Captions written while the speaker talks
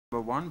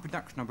Number 1,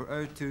 production number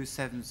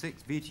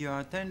 0276,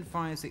 VTR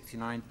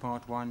 10569,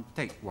 part 1,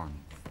 take 1.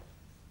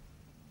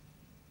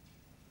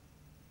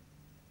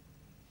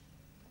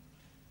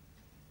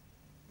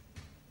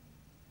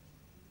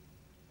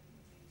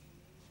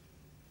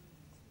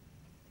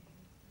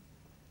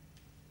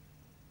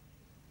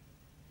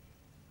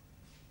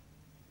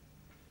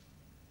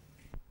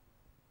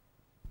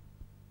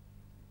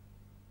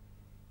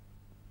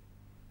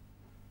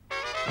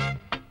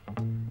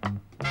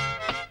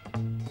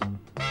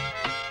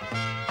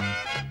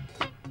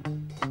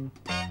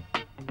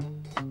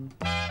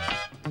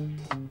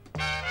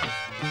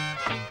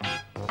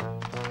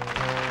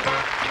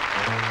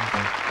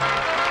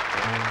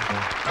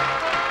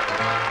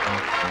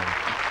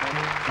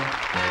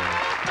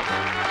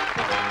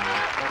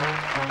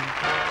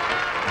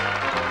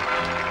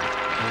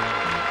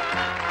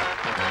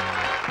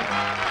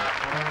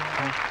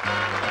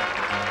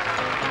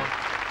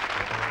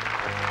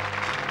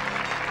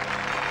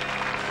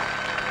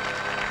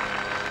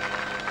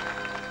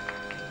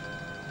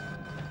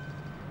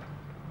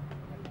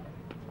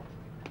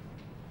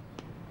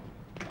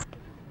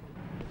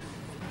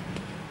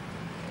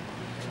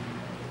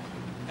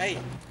 Hey.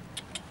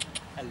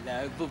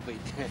 Hello, Bubby.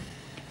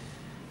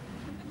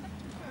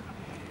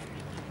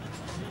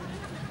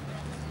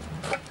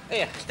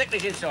 Here, stick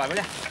this inside, will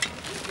you?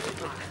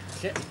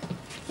 Sit.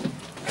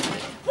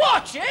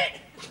 Watch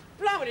it!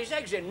 Blimey, there's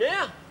eggs in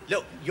there.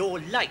 Look, you're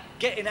late.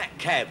 Get in that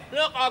cab.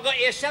 Look, I got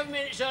here 7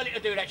 minutes early to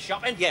do that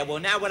shopping. Yeah, well,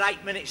 now we're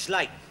 8 minutes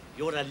late.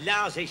 You're a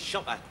lousy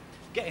shopper.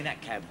 Get in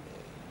that cab.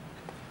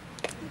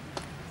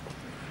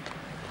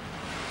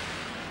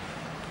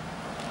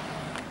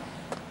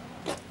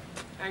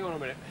 Hang on a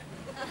minute.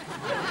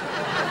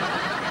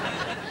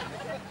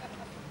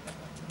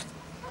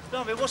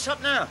 Blimey, what's up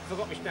now?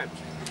 Forgot my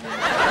stamps.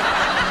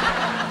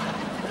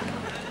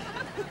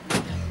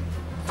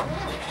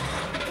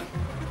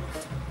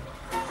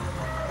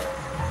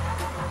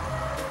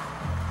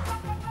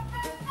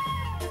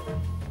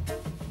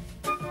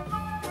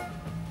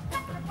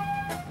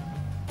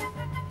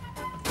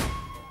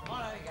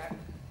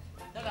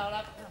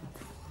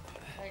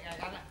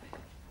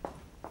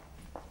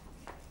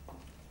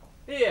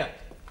 Here.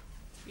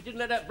 You didn't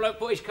let that bloke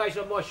put his case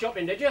on my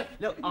shopping, did you?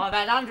 Look, I've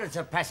had hundreds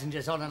of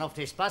passengers on and off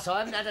this bus. I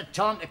haven't had a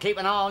time to keep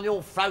an eye on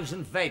your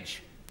frozen veg.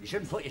 You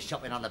shouldn't put your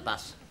shopping on the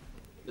bus.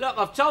 Look,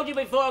 I've told you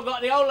before I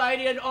got the old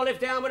lady and Olive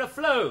down with the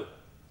flu.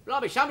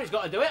 Blimey, somebody's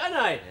got to do it,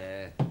 hasn't they?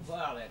 Yeah.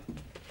 Well, then.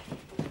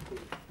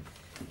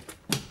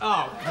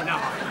 Oh,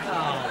 no.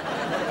 Oh,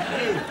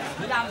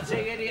 you clumsy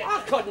idiot.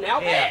 I couldn't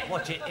help Here, it.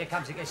 watch it. Here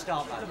comes the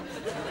Gestapo.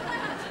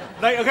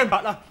 Late again,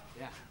 Butler.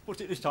 Yeah.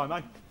 What's it this time,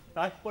 eh?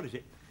 Eh? What is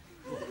it?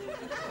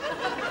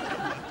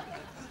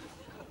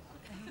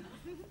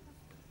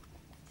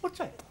 What's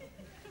that?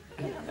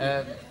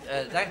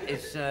 That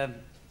is,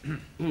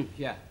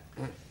 Yeah.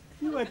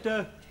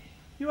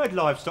 You had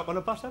livestock on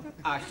a bus, haven't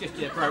you? Ah, it's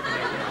just a broken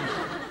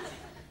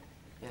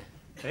egg.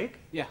 Egg?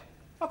 Yeah.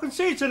 I can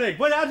see it's an egg.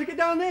 Well, how did it get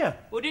down there?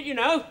 Well, did you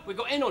know? We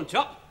got in on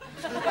top.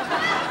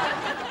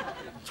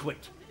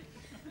 Twit.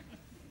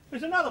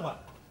 There's another one.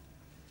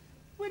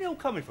 Where's it all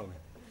coming from?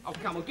 Oh,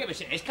 come on, give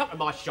us it. It's come to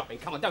my shopping.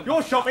 Come on, don't...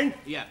 Your shopping?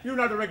 Yeah. You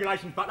know the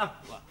regulations, Butler.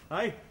 What?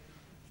 Hey?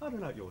 I don't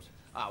know yours.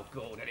 Oh,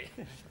 God, did it?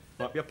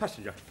 Might be a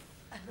passenger.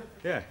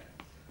 Yeah.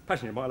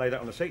 Passenger might lay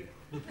that on the seat.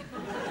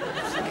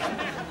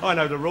 I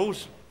know the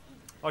rules.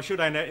 I should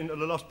hand that into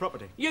the lost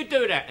property. You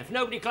do that. If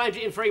nobody claims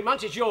it in 3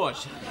 months, it's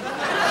yours.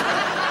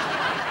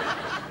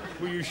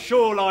 Well, you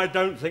sure I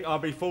don't think I'll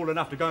be fool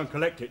enough to go and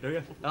collect it, do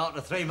you? after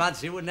 3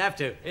 months, you wouldn't have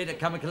to. He'd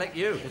come and collect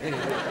you.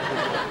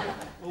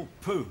 Oh,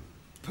 poo.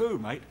 Poo,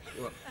 mate.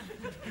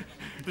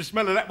 The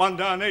smell of that one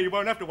down there, you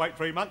won't have to wait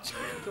 3 months.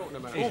 Talking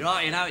about... He's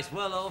right, you know, it's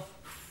well off.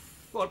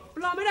 Well,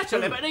 blimey, that's a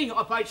liberty.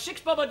 I paid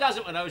 £6 a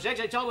dozen for those eggs.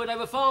 They told me they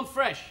were farm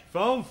fresh.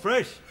 Farm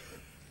fresh.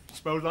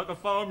 Smells like a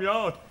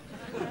farmyard.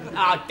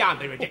 Oh, don't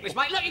be ridiculous,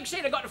 mate. Look, you can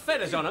see they've got the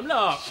feathers on them.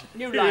 Look,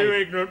 new You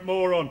lane. ignorant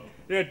moron.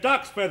 They're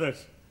duck's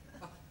feathers.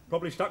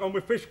 Probably stuck on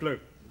with fish glue.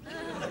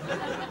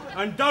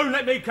 And don't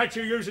let me catch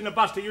you using the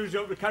bus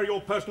to carry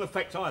your personal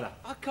effects either.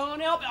 I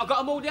can't help it. I got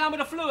them all down with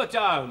the flu at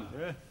home.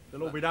 Yeah,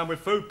 they'll all be down with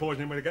food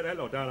poisoning when they get that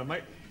lot down there,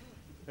 mate.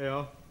 There you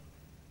are.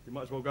 You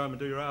might as well go home and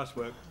do your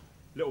housework.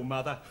 Little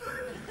mother.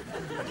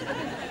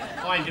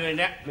 I ain't doing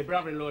that. My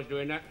brother-in-law's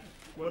doing that.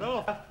 What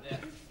off? Yeah.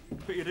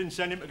 But you didn't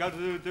send him to go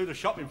to do the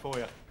shopping for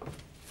you.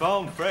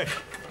 Farm fresh.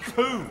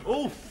 Poo.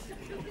 Oof.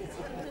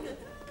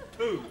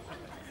 Poo.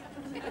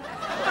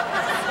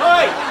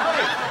 Hey!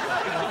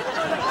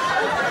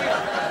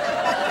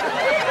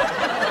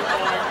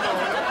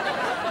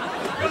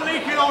 You're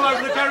leaking all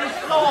over the garage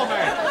floor,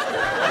 man.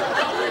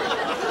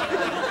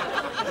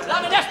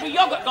 I mean, that's my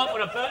yoghurt gone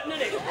with a Burton,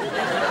 isn't it?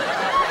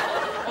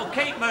 Well,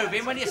 keep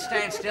moving. When you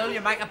stand still,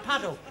 you make a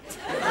puddle.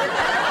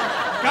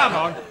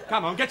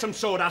 Come on, get some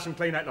sawdust and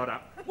clean that lot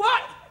up.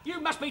 What? You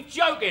must be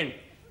joking.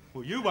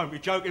 Well, you won't be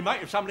joking,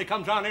 mate, if somebody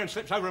comes round here and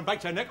slips over and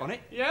bakes their neck on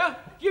it. Yeah?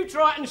 You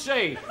try it and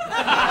see.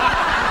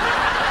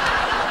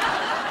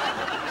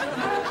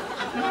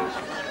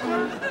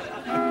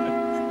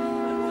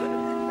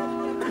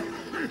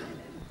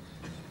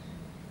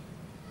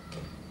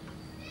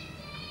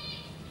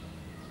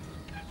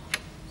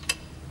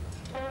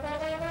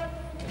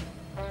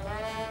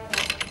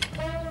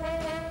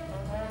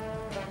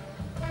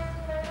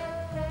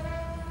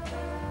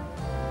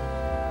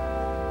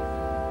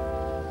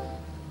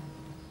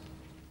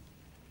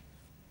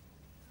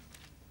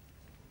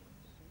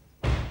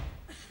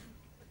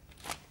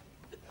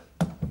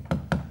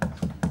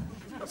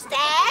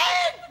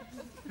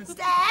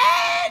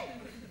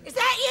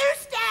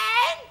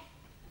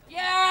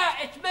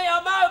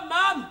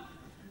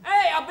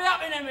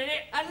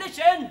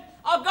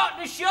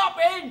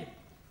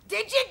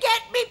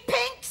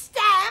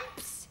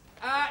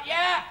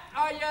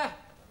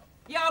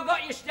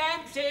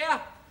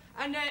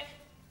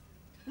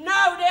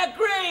 No, they're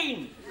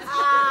green.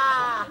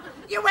 Ah,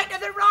 you went to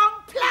the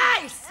wrong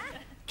place.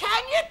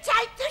 Can you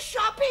take the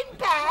shopping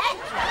back?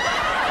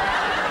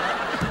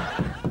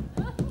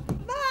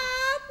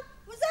 Mum,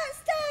 was that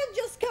Stan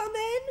just come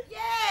in?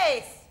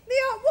 Yes. The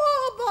hot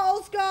water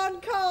bottle's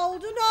gone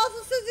cold and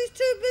Arthur says he's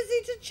too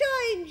busy to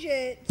change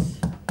it.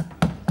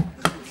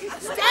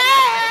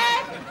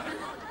 Stan!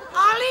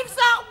 Olive's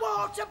hot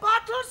water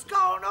bottle's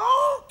gone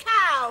all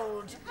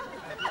cold.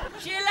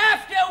 She'll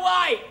have to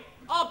wait.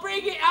 I'll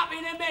bring it up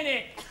in a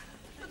minute.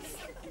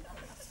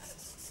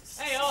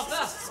 Hey,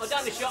 Arthur, I've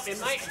done the shopping,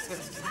 mate.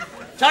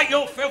 Take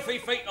your filthy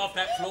feet off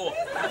that floor.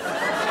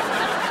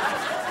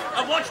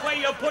 And watch where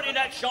you're putting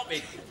that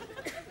shopping.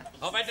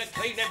 I've had to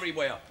clean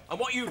everywhere. And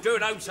what are you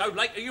doing home so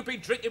late? Have you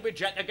been drinking with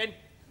Jack again?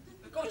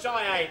 Of course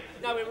I ain't.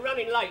 No, we're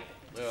running late.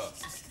 Yeah.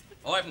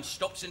 I haven't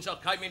stopped since I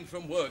came in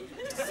from work.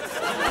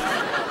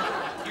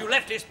 You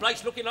left this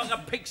place looking like a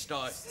pigsty.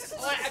 I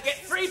had to get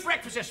free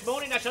breakfast this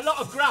morning. That's a lot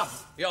of grub.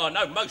 Yeah, I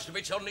know. Most of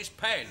it's on this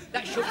pan.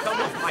 That should come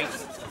off, mate.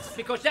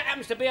 Because that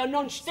happens to be a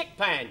non-stick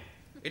pan.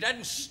 It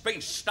hadn't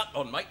been stuck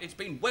on, mate. It's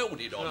been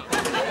welded on.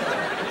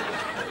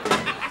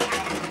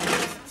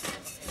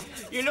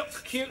 You look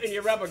cute in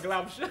your rubber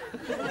gloves. You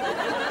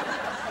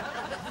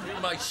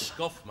may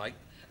scoff, mate,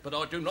 but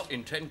I do not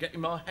intend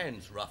getting my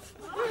hands rough.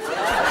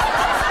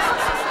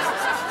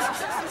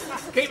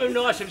 Keep them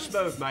nice and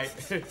smooth, mate.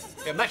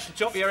 Yeah, match the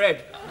top of your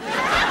head.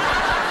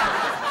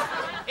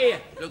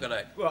 Here. Look at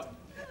that. What?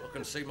 I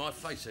can see my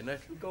face in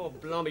there. God,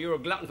 blimey, you're a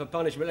glutton for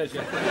punishment, aren't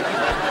you?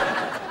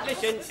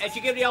 Listen, did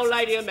you give the old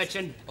lady a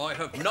medicine? I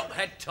have not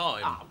had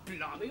time. Oh,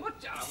 blimey,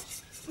 what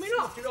else? I mean,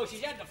 after all,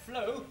 she's had the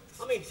flu.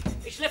 I mean,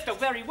 it's left her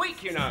very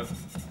weak, you know.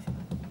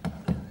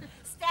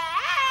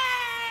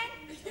 Stan!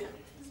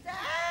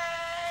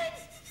 Stan!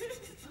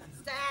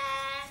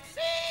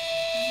 Stanley!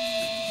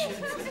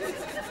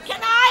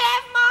 Can I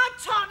have my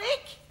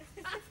tonic?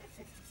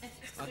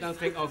 I don't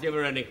think I'll give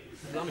her any.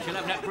 Blimey, she'll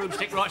have that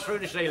broomstick right through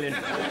the ceiling.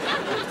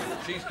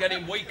 She's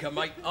getting weaker,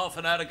 mate. Half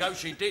an hour ago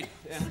she did.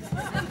 Yeah.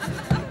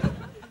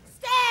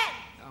 Stan!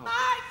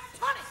 My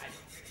tonic!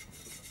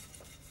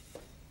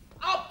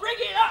 I'll bring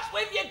it up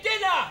with your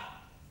dinner!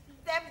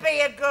 Then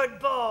be a good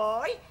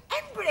boy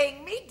and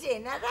bring me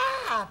dinner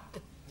up.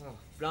 Oh,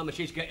 blimey,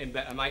 she's getting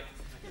better, mate.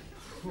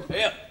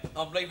 Here,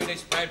 I'm leaving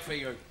this bad for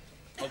you.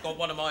 I've got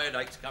one of my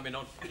headaches coming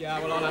on. Yeah,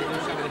 well, I'll do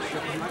some of this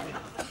shopping, mate.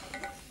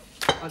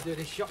 I'll do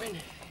this shopping.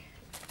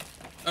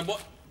 And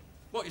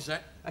what is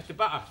that? That's the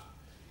butter.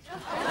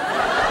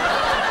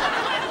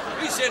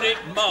 Isn't it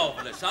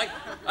marvellous, eh?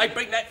 They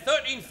bring that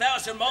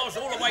 13,000 miles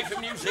all the way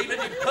from New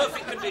Zealand in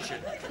perfect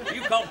condition.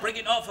 You can't bring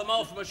it half a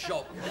mile from a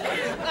shop.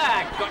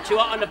 Ah, got too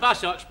hot on the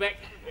bus, I expect.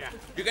 Yeah.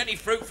 You get any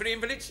fruit for the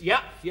invalids?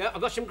 Yeah, I've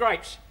got some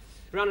grapes.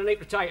 Around and eat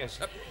potatoes.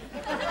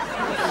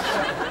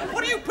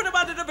 What do you put them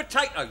under the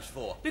potatoes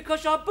for?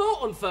 Because I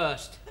bought them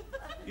first.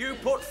 You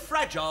put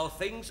fragile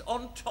things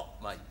on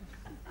top, mate.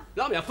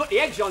 Blimey, I put the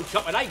eggs on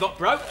top and they got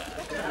broke.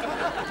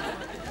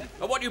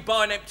 And what do you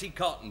buy an empty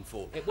carton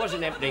for? It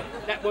wasn't empty.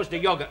 That was the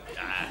yoghurt.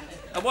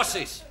 And what's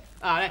this?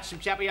 Ah, that's some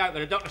tapioca.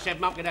 The doctor said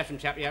Mum could have some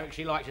tapioca.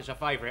 She likes it. It's her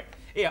favourite.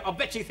 Here, I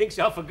bet she thinks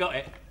I forgot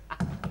it.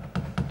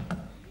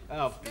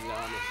 Oh,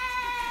 blimey.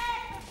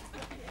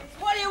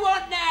 What do you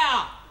want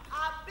now?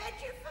 I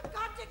bet you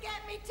forgot to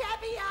get me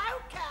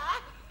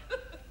tapioca.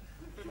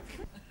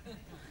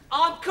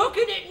 I'm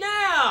cooking it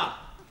now.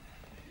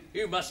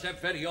 You must have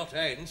very hot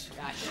hands.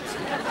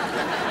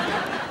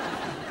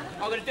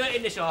 I'm going to do it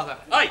in this, Arthur.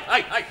 Hey,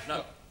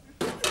 no.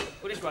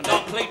 Well, this one,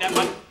 I'll clean that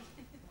one.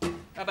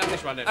 How about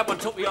this one, then? That one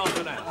took me half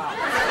an hour.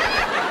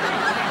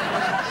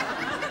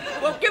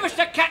 Well, give us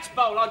the cat's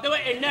bowl. I'll do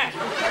it in there.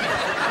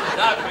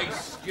 Don't be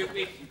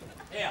stupid.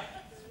 Here,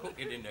 cook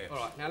it in there. All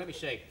right, now let me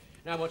see.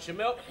 Now I want some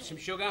milk, some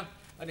sugar,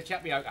 and the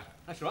tapioca.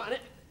 That's right,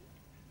 isn't it?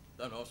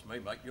 Don't ask me,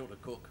 mate. You're the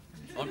cook.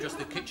 I'm just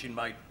the kitchen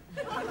maid.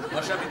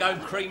 I shall have to go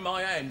and cream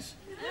my hands.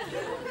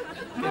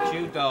 Get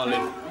you,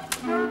 darling.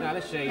 Now,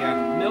 let's see.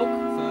 Milk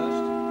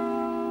first.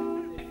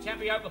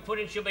 Tapioca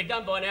pudding should be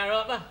done by now,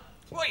 Harper.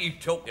 What are you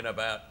talking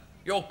about?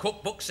 Your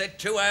cookbook said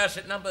 2 hours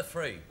at number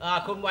 3.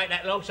 I couldn't wait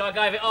that long, so I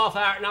gave it half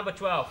hour at number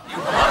 12. You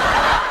what?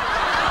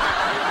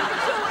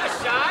 It's all the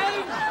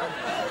same.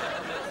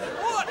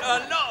 What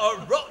a lot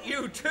of rot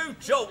you two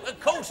talk. Of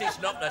course it's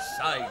not the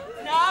same.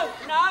 No.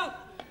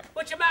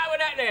 What's the matter with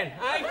that, then,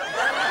 eh?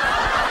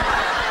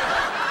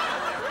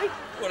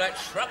 Well, that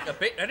shrunk a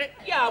bit, didn't it?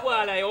 Yeah,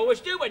 well, they always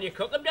do when you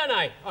cook them, don't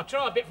they? I'll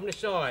try a bit from the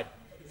side.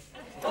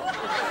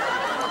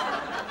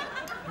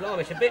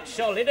 Blimey, it's a bit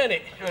solid, isn't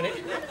it?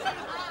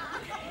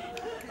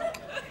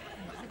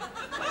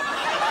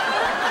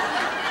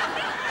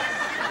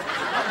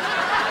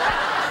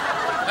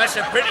 That's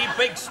a pretty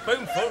big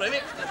spoonful, isn't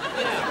it?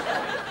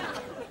 Yeah.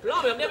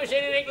 Blimey, I've never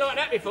seen anything like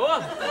that before.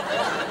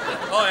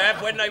 I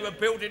have when they were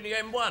building the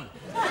M1.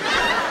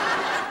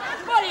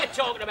 What are you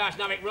talking about?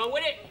 There's nothing wrong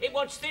with it. It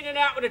wants thinning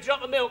out with a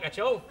drop of milk, that's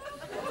all.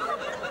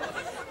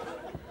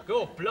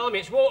 God, blimey,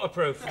 it's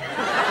waterproof.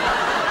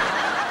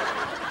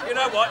 You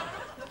know what?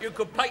 You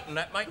could patent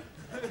that, mate.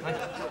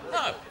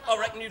 No, I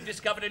reckon you've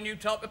discovered a new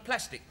type of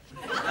plastic.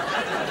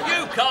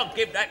 You can't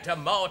give that to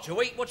Ma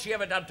to eat. What's she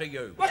ever done to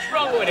you? What's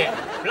wrong with it?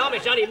 Blimey,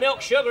 it's only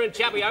milk, sugar and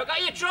tapioca.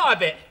 You try a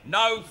bit.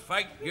 No,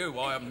 thank you.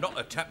 I am not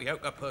a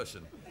tapioca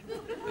person.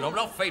 And I'm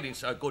not feeling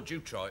so good. You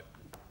try it.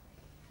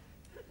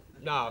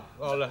 No,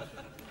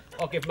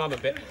 I'll give Mum a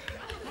bit.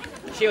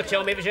 She'll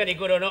tell me if it's any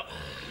good or not.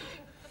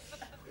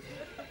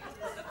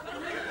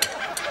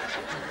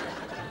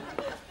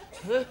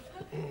 Huh?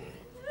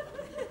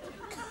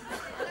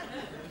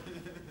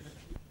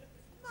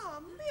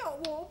 Mum, the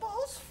hot water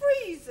bottle's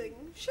freezing.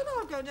 Shall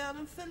I go down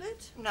and fill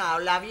it? No,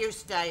 love, you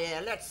stay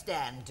here. Let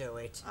Stan do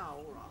it. Oh,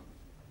 all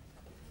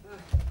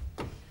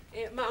right.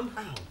 Here, Mum.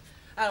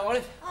 Hello,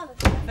 Olive.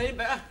 Feeling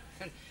better?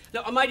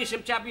 Look, I made you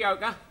some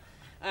tapioca.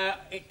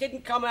 It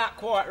didn't come out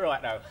quite right,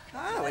 though.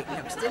 Oh, it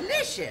looks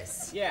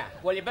delicious. Yeah,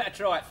 well, you better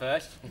try it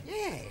first.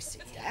 Yes,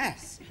 it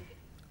does.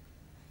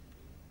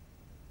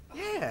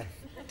 Yeah.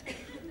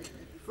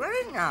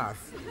 Very nice.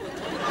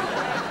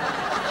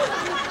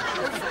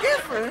 It's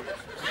different.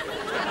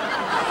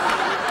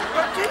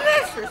 But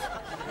delicious.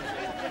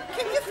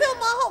 Can you fill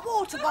my hot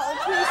water bottle,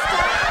 please,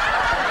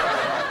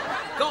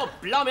 Stan? God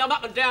blimey, I'm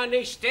up and down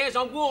these stairs.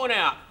 I'm worn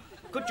out.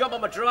 Good job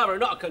I'm a driver and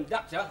not a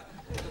conductor.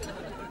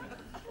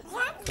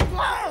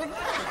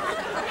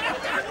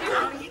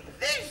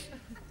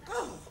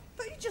 Oh,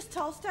 but you just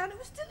told Stan it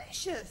was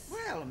delicious.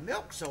 Well,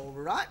 milk's all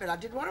right, but I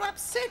didn't want to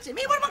upset him.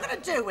 What am I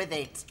going to do with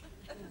it?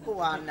 Oh,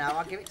 I know.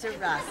 I'll give it to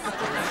Russ.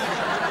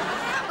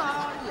 Come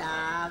on,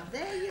 love.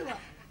 There you are.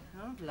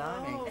 Oh,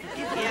 blimey. Oh,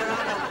 forgive me, I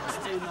know what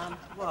to do, Mum.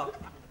 What?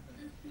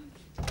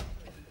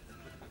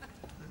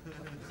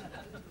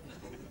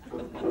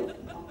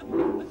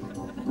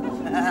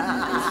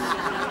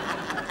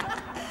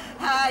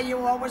 Ah, you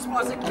always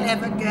was a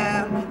clever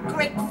girl.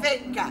 Quick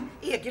thinker.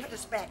 Here, give it a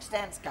smack.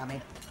 Stan's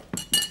coming.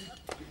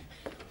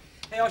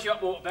 Here's your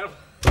hot water, Bill.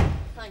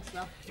 Thanks,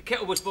 love. The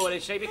kettle was boiling,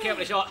 see? Be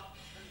careful, it's hot.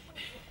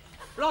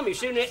 Blimey, you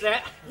soon hit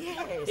that.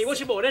 Yes. Here, what's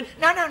your morning?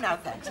 No,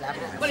 thanks, love.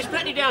 Well, there's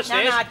plenty No,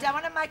 downstairs. I don't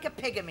want to make a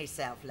pig of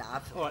myself,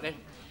 love. All right, then.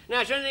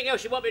 Now, is there anything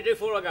else you want me to do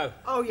before I go?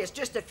 Oh, yes,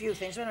 just a few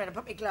things. Wait a minute,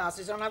 put my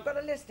glasses on. I've got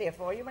a list here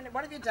for you.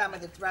 What have you done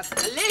with it, Rust? A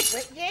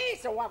list?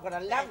 Yes, oh, I've got a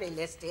lovely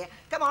list here.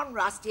 Come on,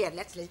 Rust, here,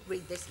 let's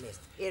read this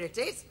list. Here it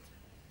is.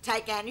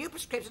 Take our new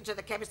prescription to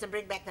the chemist and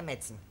bring back the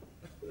medicine.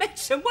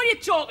 Medicine? What are you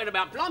talking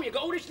about, Blimey? You've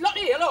got all this lot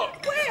here,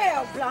 look.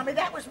 Well, blimey,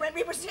 that was when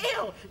we was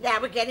ill. Now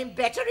we're getting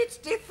better, it's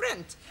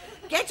different.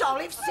 Get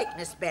Olive's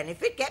sickness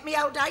benefit, get me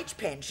old age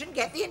pension,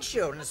 get the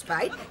insurance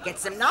paid, get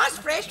some nice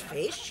fresh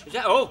fish. Is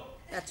that all?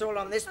 That's all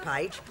on this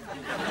page.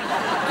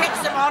 Get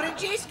some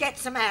oranges, get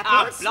some Oh,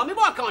 apples. Blimey,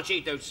 why can't she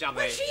do something?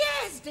 Well, she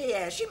has,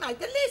 dear. She made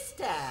the list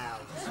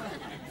out.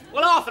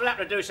 Well, Arthur will have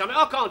to do something.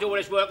 I can't do all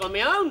this work on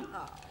my own.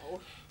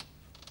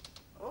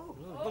 Oh.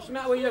 What's the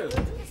matter with you?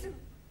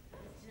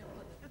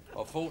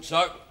 I thought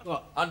so.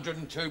 What?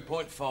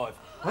 102.5.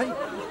 Hey?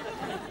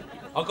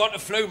 I got the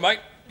flu,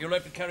 mate. You'll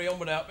have to carry on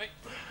without me.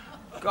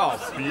 God,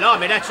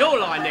 blimey, that's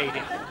all I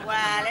needed.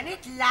 Well, and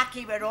it's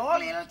lucky we're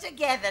all ill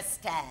together,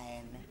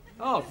 Stan.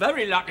 Oh,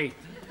 very lucky.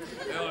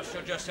 Yeah, I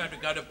shall just have to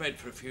go to bed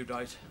for a few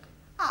days.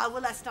 Oh,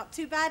 well, that's not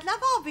too bad, love.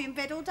 I'll be in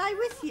bed all day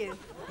with you.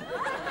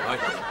 Hey?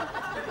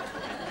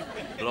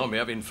 Blimey,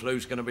 having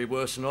flu's going to be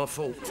worse than I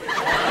thought.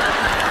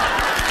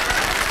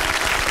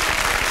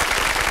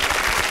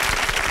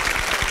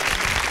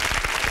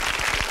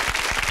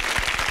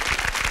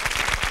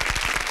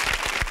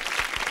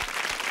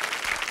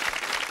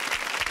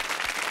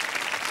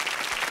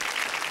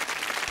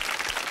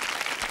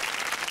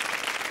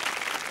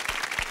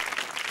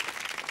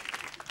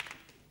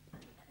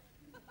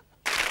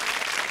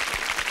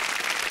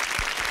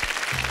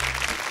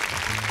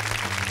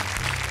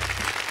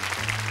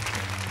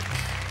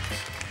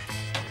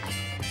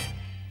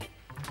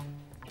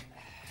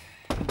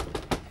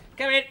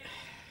 Come in.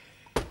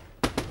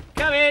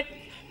 Come in.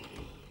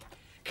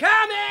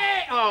 Come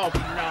in! Oh,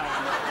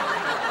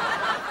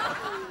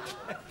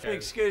 no.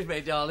 Excuse me,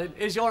 darling.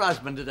 Is your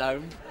husband at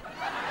home?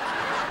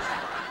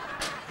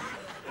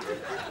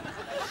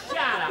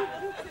 Shut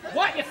up.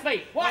 Wipe your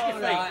feet. Wipe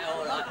your feet.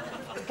 All right.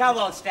 Come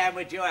on, Stan,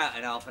 we're due out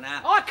in half an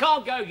hour. I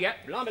can't go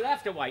yet. Blimey, I'll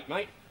have to wait,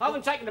 mate. I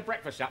haven't taken the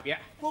breakfast up yet.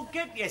 Well,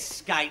 get your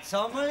skates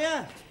on, will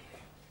you?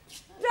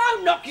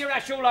 Don't knock your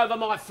ash all over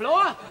my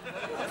floor.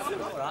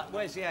 All right,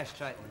 where's the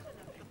ashtray?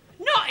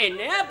 Not in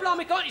there.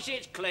 Blimey, can't you see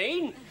it's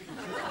clean?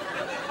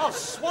 I'll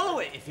swallow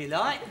it if you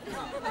like.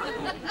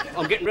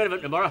 I'm getting rid of it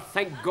tomorrow,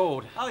 thank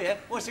God. Oh, yeah?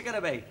 What's it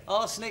going to be?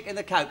 Arsenic in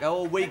the cocoa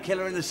or weed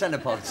killer in the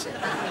cenopods?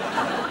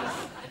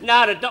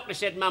 No, the doctor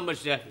said Mum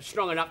was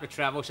strong enough to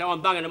travel, so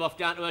I'm bunging them off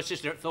down to her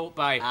sister at Thorpe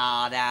Bay.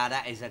 Ah, now,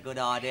 that is a good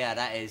idea,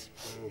 that is.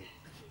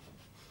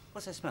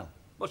 What's that smell?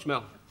 What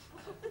smell?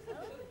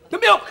 The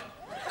milk!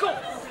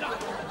 God!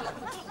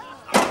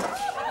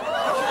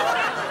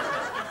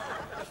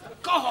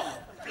 God!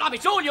 Blimey,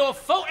 it's all your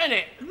fault, isn't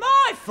it?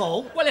 My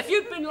fault? Well, if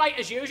you'd been late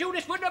as usual,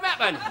 this wouldn't have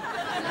happened.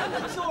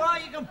 It's all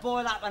right, you can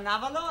boil up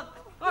another lot.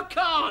 I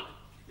can't.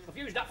 I've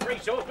used up 3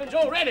 saucepans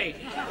already.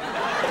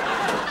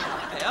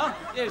 There you are.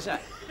 Use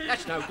that.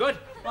 That's no good.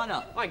 Why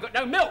not? I ain't got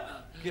no milk.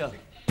 Go.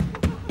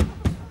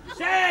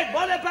 Sid,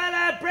 what about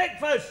our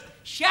breakfast?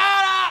 Shut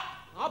up!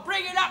 I'll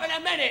bring it up in a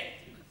minute.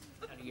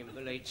 Bloody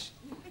invalids.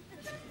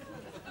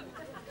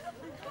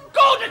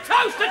 Go to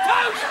toast, to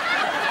toast!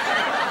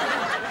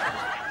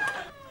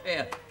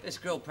 Here, this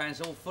grill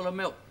pan's all full of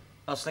milk.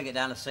 I'll sling it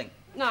down the sink.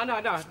 No,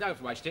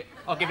 don't waste it.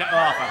 I'll give that to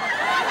Harper.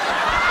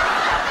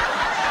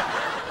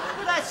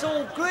 Well, that's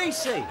all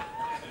greasy.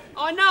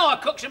 I know, I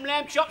cooked some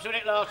lamb chops with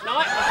it last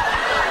night.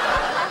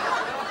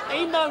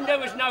 He moaned there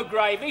was no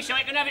gravy, so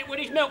he can have it with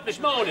his milk this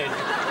morning.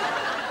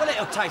 Well,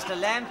 it'll taste of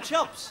lamb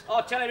chops.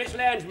 I'll tell him it's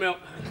lamb's milk.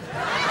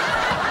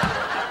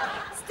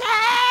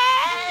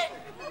 Stan!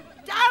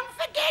 Don't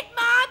forget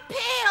my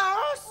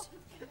pills!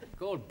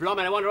 God,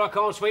 blimey, no wonder I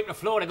can't sweep the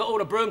floor. They've got all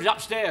the brooms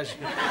upstairs.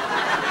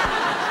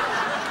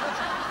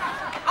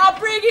 I'll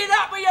bring it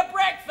up with your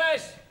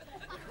breakfast!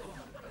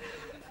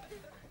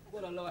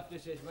 What a life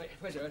this is, mate.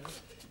 Where's it?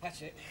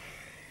 That's it.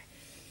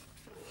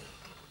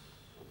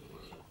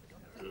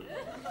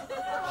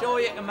 Sure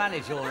you can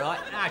manage all right?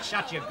 Ah,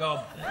 shut your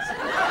gob.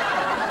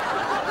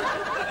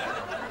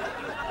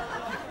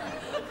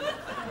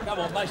 Come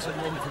on, make some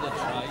room for the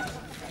tray.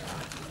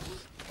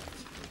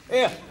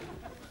 Here,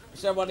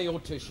 let's have one of your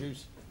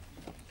tissues.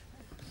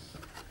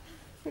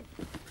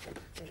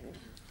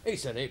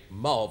 Isn't it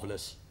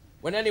marvellous?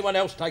 When anyone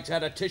else takes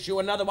out a tissue,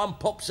 another one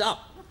pops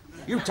up.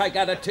 You take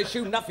out a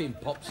tissue, nothing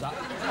pops up.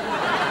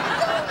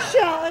 Don't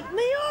shout at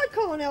me. I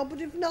can't help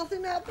it if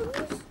nothing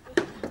happens.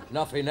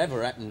 Nothing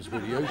ever happens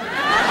with you.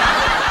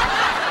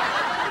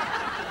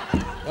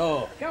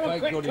 Oh, Come on,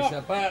 thank quick, goodness,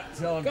 cop. about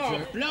time God,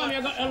 to... blimey,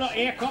 I've got a lot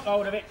here. Cop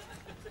hold of it.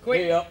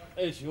 Quick. Here,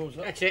 it's yours.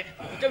 Look. That's it.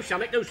 Do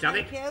something, do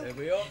something. There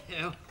we are.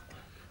 Yeah.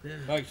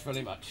 Thanks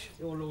very much.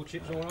 Your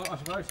lordship's all right, I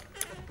suppose.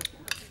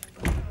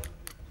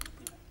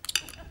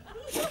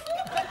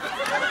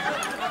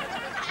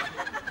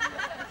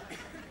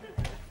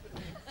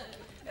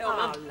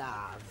 Oh,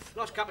 love.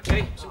 Nice cup of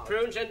tea, some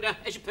prunes, and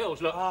here's your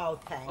pills, look. Oh,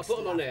 thanks. I'll put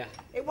them on there.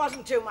 It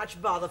wasn't too much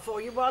bother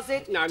for you, was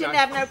it? No, Didn't no.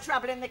 have no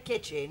trouble in the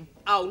kitchen?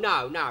 Oh,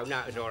 no,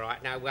 it was all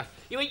right. No,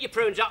 you eat your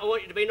prunes up. I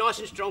want you to be nice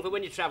and strong for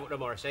when you travel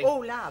tomorrow, see? Oh,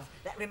 love,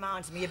 that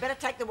reminds me. You better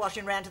take the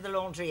washing round to the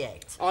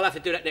laundryette. I'll have to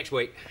do that next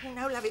week. Oh,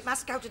 no, love, it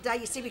must go today.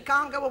 You see, we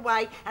can't go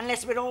away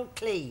unless we're all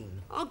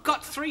clean. I've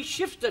got 3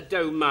 shifts to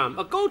do, Mum.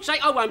 For God's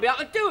sake, I won't be able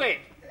to do it.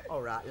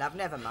 All right, love,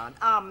 never mind.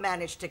 I'll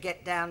manage to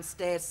get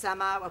downstairs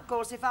somehow. Of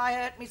course, if I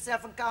hurt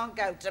myself and can't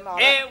go tomorrow...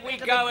 Here we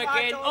it'll go be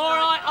quite again. all All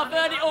right, right. I've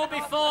heard it all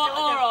before.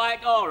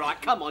 All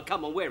right. Come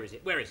on. Where is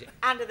it?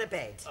 Under the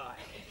bed.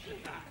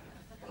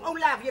 Oh,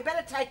 love, you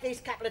better take these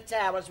couple of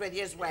towels with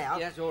you as well.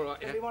 Yes, all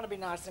right, yeah. We want to be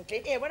nice and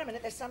clean. Here, wait a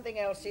minute, there's something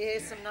else here.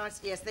 Here's some nice...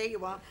 Yes, there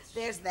you are.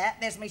 There's that.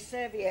 There's my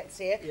serviettes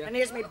here. Yeah. And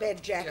here's my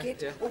bed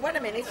jacket. Yeah. Well, wait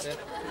a minute. Yeah.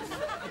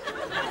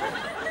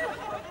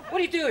 What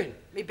are you doing?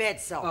 Me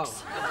bed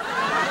socks.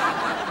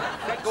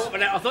 Let go of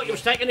that. I thought you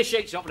was taking the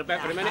sheets off the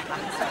bed for a minute.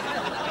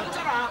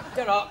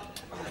 Ta-ra.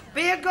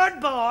 Be a good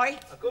boy.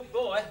 A good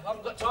boy. I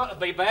haven't got time to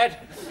be bad.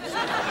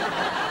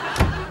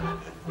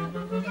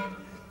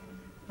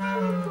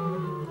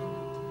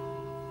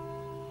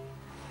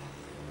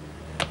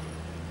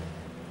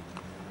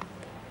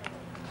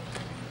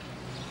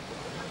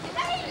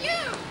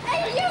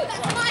 Hey, you!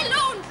 That's my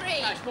laundry!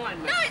 That's mine,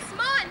 mate. No, it's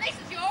mine. This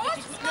is yours.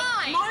 It's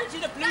mine. Mine's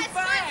in a blue That's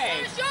bag.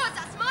 mine. It's yours.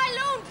 That's my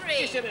laundry.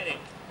 Just a minute.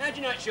 How do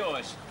you know it's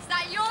yours? Is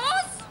that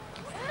yours?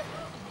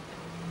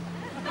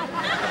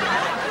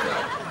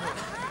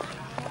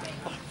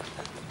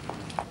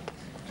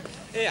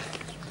 Here.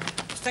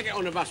 Let's take it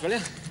on the bus, will you?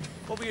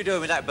 What were you doing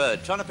with that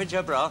bird? Trying to pinch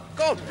her bra?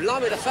 God,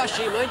 blimey, the fuss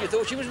she made. You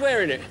thought she was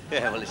wearing it.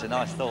 Yeah, well, it's a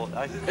nice thought,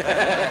 eh?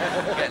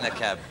 Get in the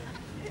cab.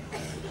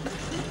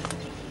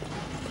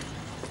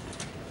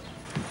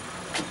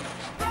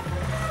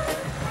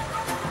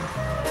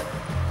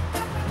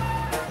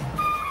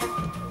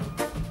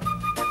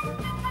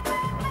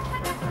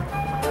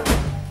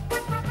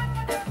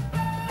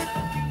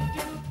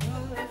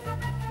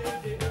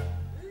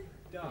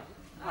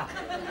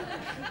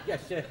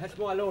 Yes, that's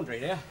my laundry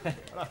there.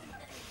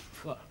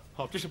 What?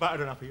 I've just about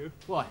had enough of you.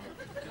 Why?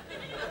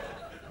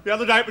 The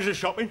other day it was the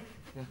shopping.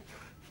 Yeah.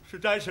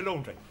 Today it's the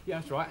laundry. Yeah,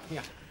 that's right,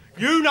 yeah.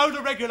 You know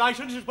the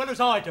regulations as well as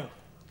I do.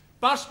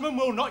 Busmen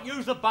will not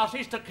use the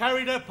buses to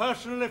carry their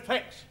personal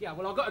effects. Yeah,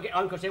 well, I've got to get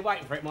home because they're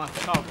waiting for it, my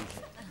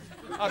carpenter.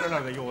 I don't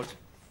know they're yours.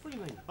 What do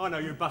you mean? I know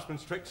you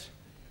busmen's tricks.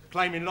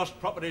 Claiming lost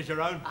property as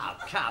your own. Oh,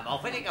 come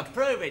off. I think I can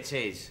prove it's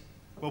his.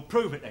 Well,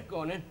 prove it then. Go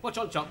on, then. What's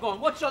on top? Go on,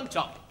 what's on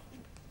top?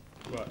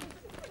 Right.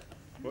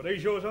 What,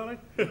 these yours, are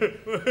they?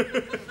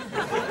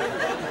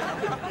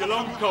 Your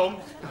long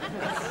combs.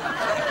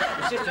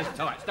 The sister's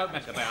tights, don't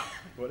mess about.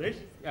 What, these?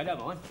 Yeah,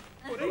 don't mind.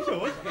 What, these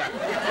yours?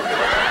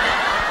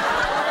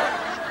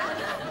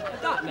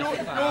 Don't mess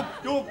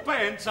about. Your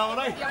pants, are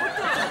they?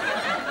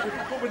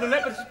 What, with the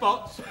leopard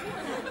spots?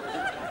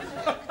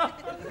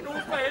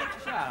 Your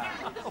pants?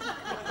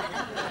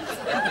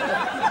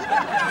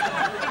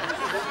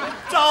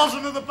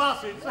 Tarzan of the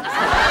buses.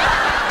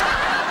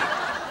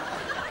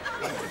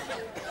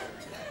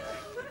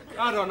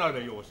 I don't know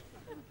they're yours.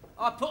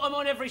 I put them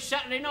on every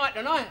Saturday night,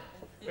 don't I?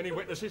 Any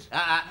witnesses?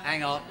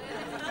 Hang on.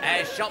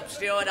 As shop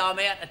steward, I'm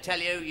here to tell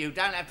you, you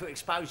don't have to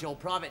expose your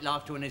private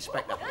life to an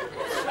inspector.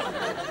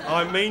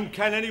 I mean,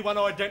 can anyone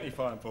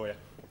identify him for you?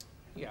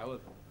 Yeah, well,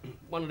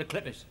 one of the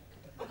clippers.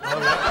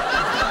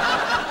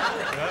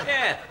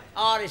 Yeah,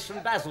 Iris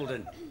from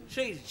Basildon.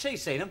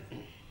 She's seen him.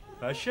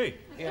 Has she?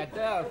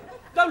 Yeah,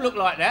 don't look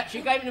like that.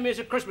 She gave him to me as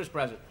a Christmas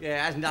present. Yeah,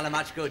 it hasn't done her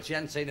much good. She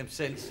hasn't seen him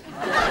since.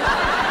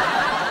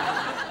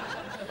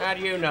 How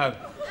do you know?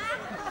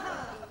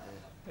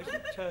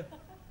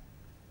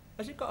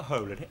 Has it got a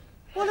hole in it?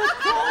 Well, of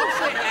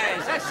course it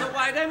has. That's the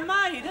way they're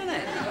made, isn't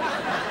it?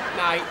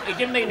 No, he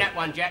didn't mean that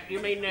one, Jack. You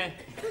mean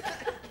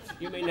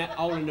that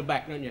hole in the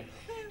back, don't you?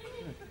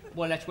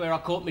 Well, that's where I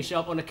caught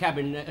myself on the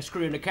cabin, a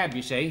screw in the cab,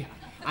 you see.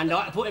 And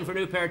I put in for a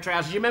new pair of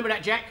trousers. You remember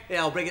that, Jack?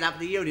 Yeah, I'll bring it up to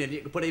the union.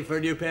 You can put in for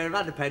a new pair of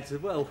underpants as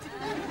well.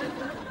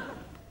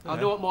 I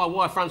know what my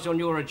wife fronts on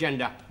your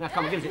agenda. Now,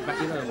 come on, give us it back.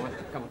 You know one.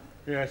 Come on.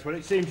 Yes, well,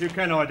 it seems you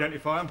can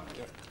identify him.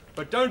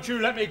 But don't you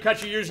let me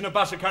catch you using a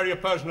bus to carry your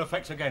personal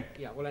effects again.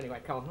 Yeah, well,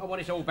 anyway, come on. I want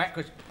this all back,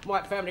 because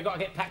my family got to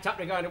get packed up.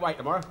 They're going away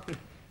tomorrow.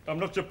 I'm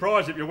not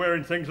surprised if you're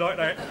wearing things like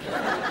that.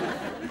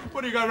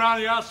 What do you go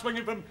round the house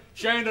swinging from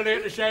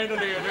chandelier to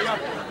chandelier, do you?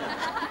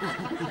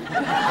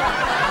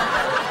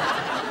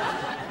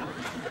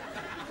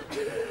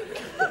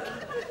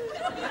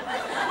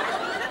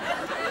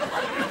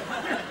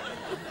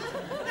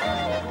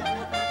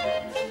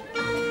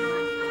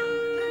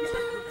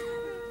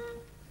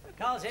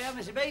 Carl's here,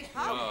 Mr. B.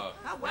 Oh,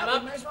 well,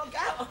 we may as well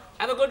go.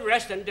 Have a good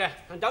rest and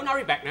don't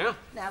hurry back now.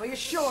 Now, are you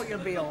sure you'll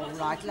be all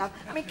right, love?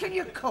 I mean, can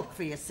you cook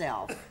for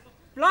yourself?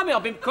 Blimey,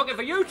 I've been cooking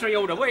for you three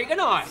all the week,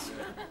 haven't I?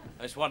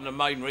 That's one of the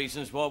main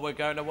reasons why we're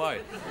going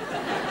away.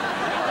 Well,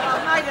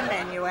 I made a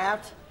menu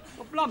out.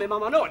 Well, blimey,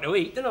 Mum, I know what to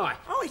eat, don't I?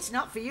 Oh, it's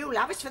not for you,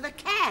 love. It's for the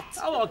cat.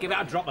 Oh, I'll give it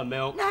a drop of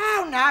milk.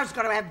 No, it's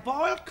got to have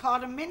boiled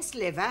cod and minced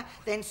liver,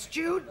 then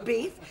stewed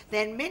beef,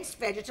 then minced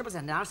vegetables,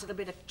 and a nice little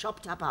bit of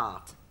chopped up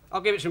heart. I'll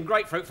give it some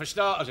grapefruit for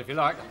starters, if you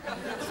like.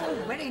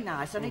 Oh, very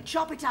nice. Only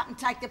chop it up and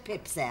take the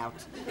pips out.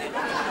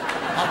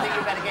 I think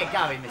you better get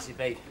going, Mrs.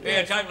 B.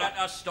 Yeah, don't let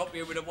us stop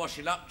you with the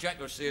washing up. Jack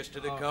will see us to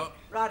the car.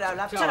 Righto,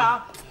 love.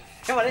 Ta-ra.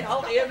 Come on in,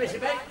 hold here,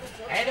 Mr. B.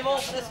 Head him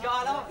off for the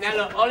skylark. Now,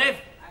 look, Olive,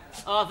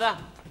 Arthur,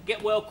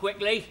 get well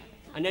quickly,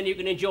 and then you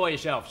can enjoy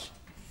yourselves.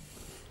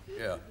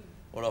 Yeah,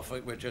 well, I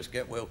think we'll just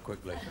get well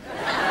quickly.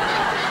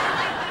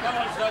 Come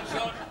on,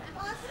 sunshine.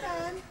 Bye,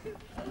 Stan.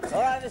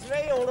 All right, Miss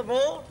B, all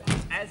aboard.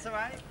 That's all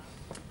right.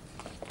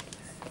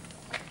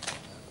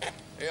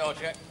 Here you are,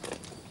 Jack.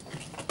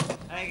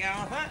 There you go,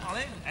 Arthur.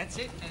 Olive, that's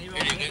it. Here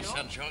you get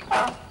sunshine.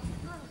 Oh,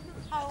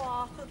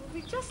 Arthur, it'll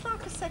be just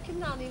like a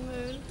second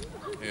honeymoon.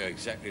 Yeah,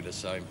 exactly the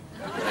same.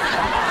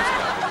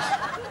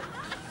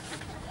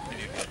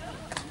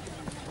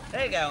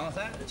 There you go,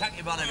 Arthur. Tuck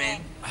your bottom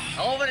in.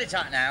 All very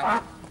tight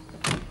now.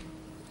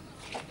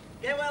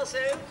 Get well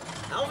soon.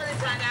 All very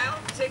tight now.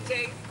 Tick,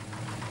 tick.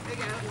 There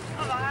you go.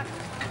 All right.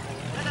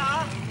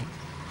 Ta-da.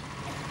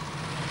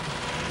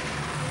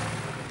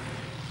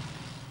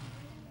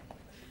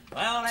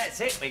 Well, that's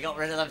it. We got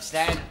rid of them,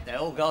 Stan. They're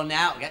all gone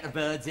now. Get the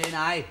birds in,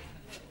 eh?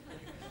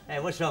 Hey,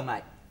 what's wrong,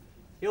 mate?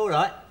 You all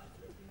right?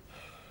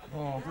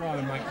 Oh,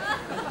 blimey, mate.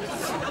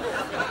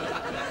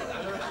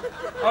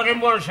 I didn't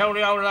want to tell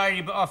the old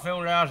lady, but I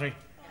feel lousy.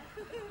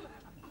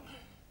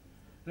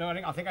 No,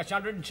 I think that's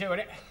 102, isn't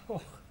it?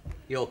 Oh.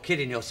 You're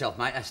kidding yourself,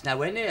 mate. That's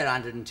nowhere near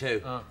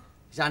 102.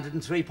 It's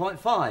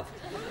 103.5.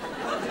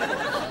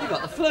 You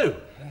got the flu.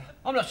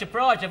 I'm not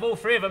surprised if all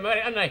three of them had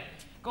it, haven't they?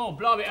 God,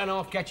 blimey, and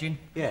half catching.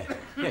 Yeah.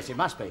 Yes, it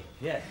must be.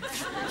 Yeah.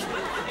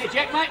 Hey,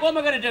 Jack, mate, what am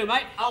I going to do,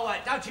 mate? Oh,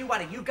 don't you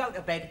worry. You go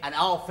to bed and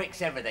I'll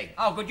fix everything.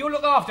 Oh, good, you'll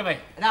look after me.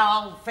 No,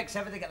 I'll fix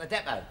everything at the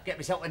depot. Get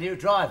myself a new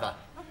driver.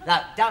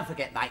 No, don't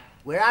forget, mate,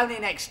 we're only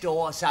next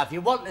door, so if you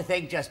want the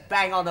thing, just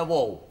bang on the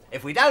wall.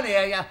 If we don't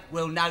hear you,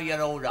 we'll know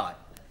you're all right.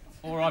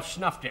 Or I've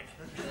snuffed it.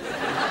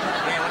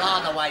 Yeah,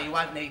 well, either way, you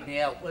won't need any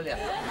help, will you?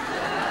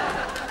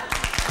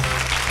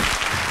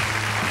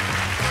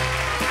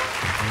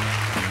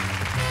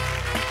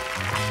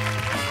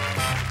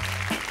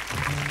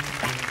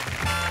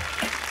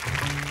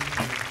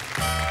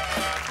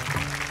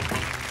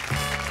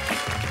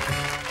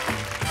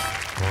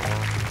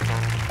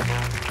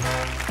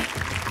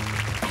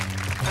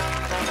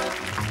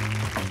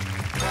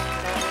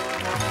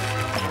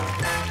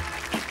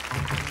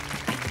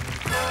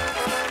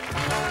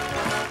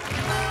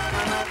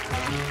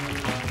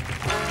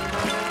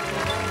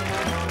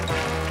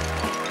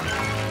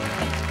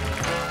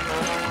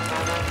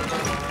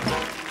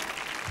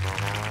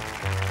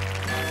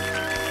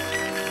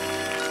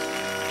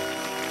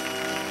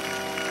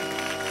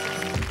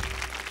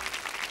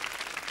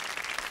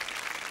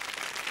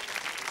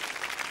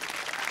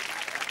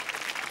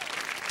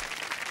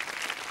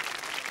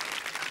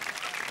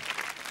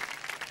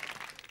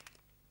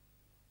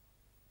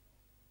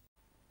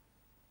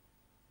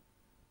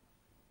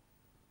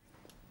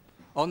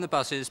 On the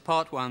buses,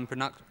 Part 1,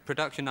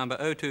 production number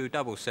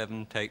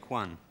 0277, take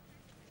 1.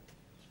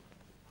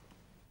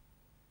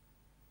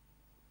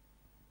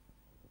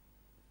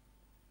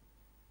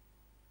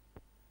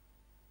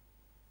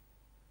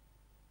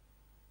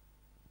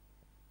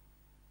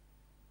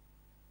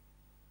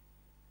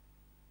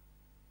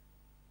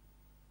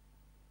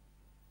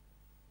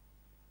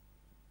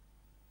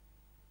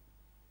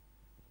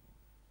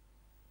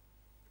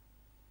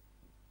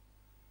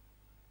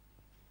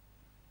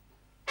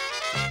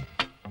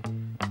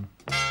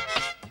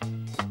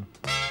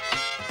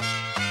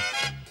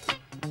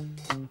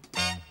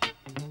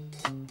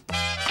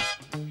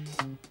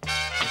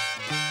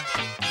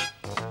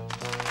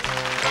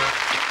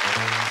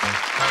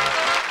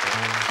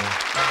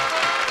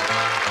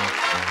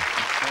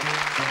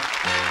 Come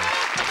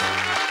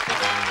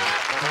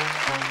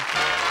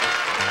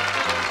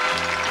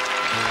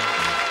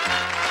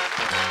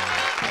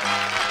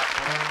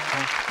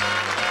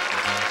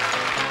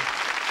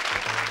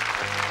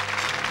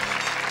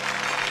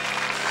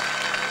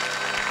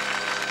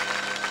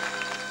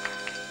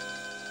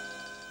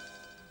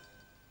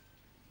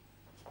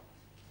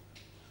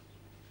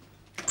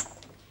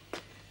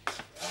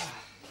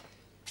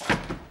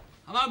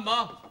on,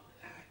 Ma.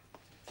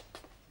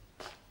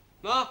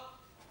 Ma?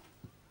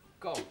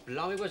 God,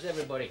 blimey, where's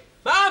everybody?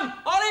 Mum!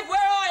 Olive,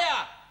 where are you?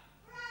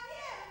 Right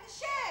here, in the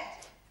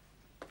shed.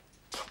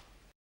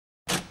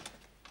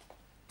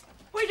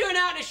 What are you doing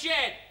out in the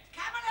shed?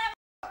 Come and have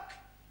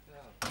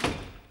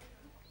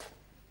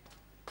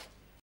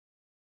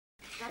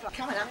a look.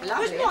 Coming up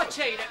lovely. Where's my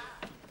tea?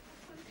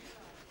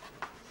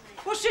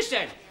 What's this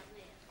then?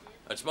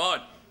 That's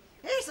mine.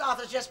 Yes,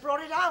 Arthur's just brought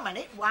it home, and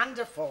it's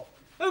wonderful.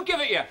 Who give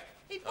it you?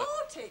 He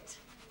bought it.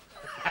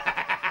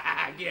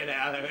 Get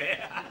out of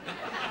here.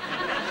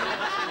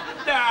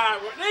 No,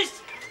 what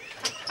this?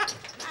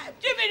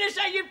 Do you mean to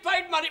say you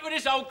paid money for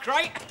this old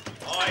crate?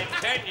 I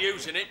intend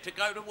using it to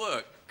go to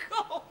work.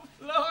 God,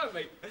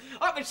 blimey.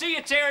 I can see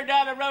you tearing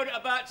down the road at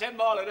about 10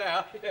 miles an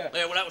hour. Yeah.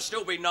 Yeah, well, that will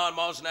still be 9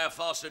 miles an hour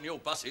faster than your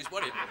buses,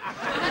 won't it?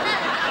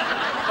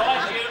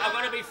 Mind you, I've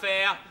got to be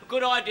fair.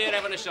 Good idea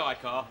having a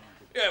sidecar.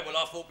 Yeah, well,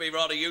 I thought it'd be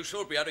rather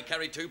useful to be able to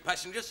carry 2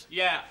 passengers.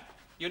 Yeah.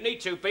 You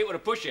need 2 people to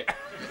push it.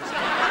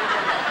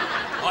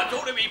 I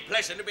thought it'd be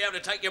pleasant to be able to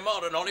take your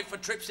modern Olive for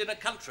trips in the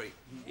country.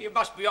 You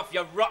must be off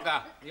your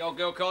rocker. The old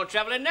girl can't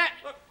travel in that.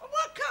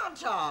 What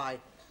can't I?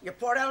 Your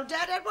poor old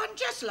dad had one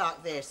just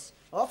like this.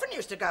 Often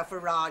used to go for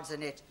rides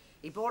in it.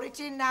 He bought it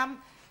in,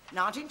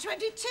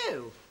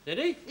 1922. Did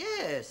he?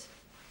 Yes.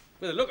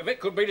 With the look of it,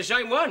 could be the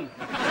same one.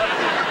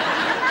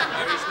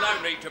 There is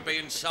no need to be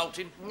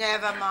insulting.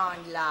 Never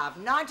mind, love.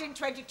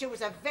 1922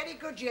 was a very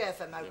good year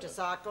for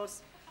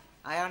motorcycles.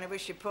 I only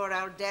wish your poor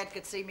old dad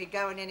could see me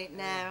going in it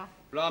now.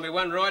 Blimey,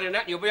 one ride in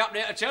that and you'll be up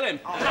there to tell him.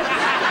 Oh.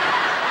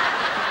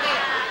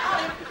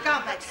 Here, go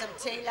and make some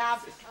tea,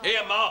 love.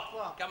 Here, Ma.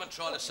 What? Come and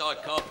try the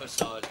sidecar for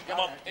size. Come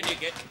on, in you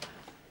get.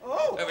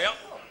 Oh. There we are.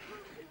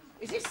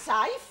 Is it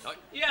safe? No.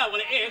 Yeah, well,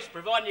 it is,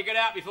 providing you get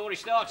out before he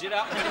starts it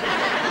up.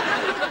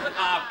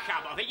 Oh,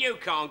 come on, you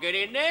can't get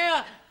in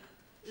there.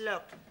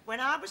 Look,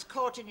 when I was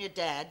courting your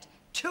dad,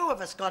 2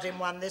 of us got in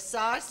one this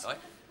size. Right.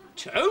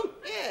 2?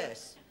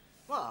 Yes.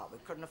 Well, we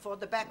couldn't afford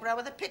the back row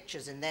of the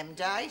pictures in them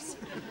days.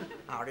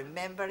 I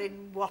remember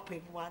in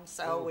Wapping once,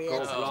 we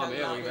had such a lovely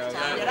time. Your old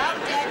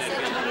dad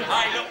said to me...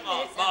 Hey, look,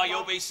 Ma,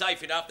 you'll be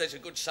safe enough. There's a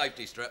good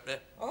safety strap there.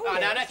 Oh, Oh,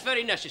 yes. now, that's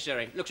very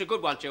necessary. Looks a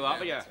good one, too,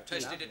 Harper, yeah.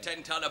 Tested a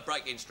 10-tonne of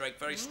braking strength.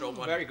 Very strong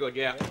one. Very good,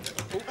 yeah.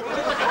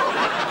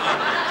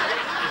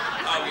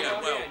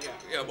 Oh,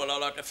 yeah, well,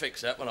 I'll have to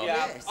fix that one.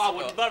 Yes. I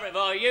wouldn't bother if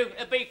I were you.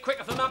 It'd be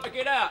quicker for Mum to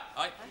get out.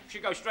 Aye.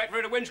 She'd go straight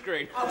through the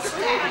windscreen. Oh,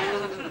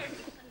 Stan.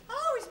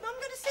 Oh, is Mum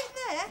going to sit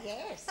there?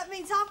 Yes. That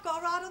means I've got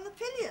to ride on the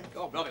pillion.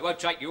 God, no, it won't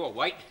take your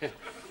weight.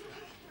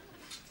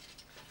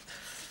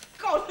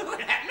 God, look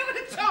at that. Look at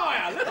the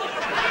tyre. Look at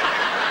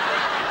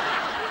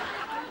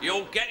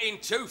You're getting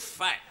too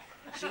fat.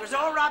 She was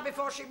all right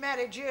before she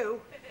married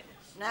you.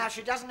 Now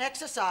she doesn't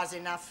exercise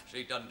enough.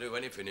 She doesn't do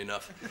anything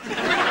enough.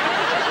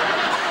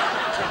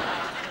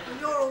 And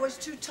you're always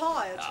too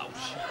tired. Oh,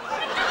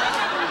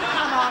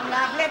 Come on,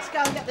 love, let's go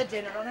and get the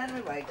dinner on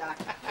anyway, Doc.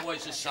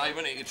 always the same,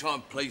 isn't it? You try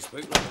and please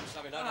people.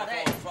 Something don't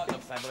have to frighten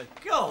the family.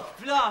 God,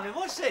 blimey,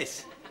 what's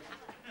this?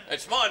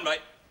 It's mine,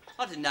 mate.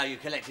 I didn't know you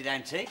collected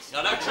antiques.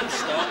 Now, don't you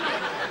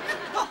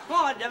stop.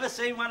 Oh, I'd never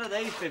seen one of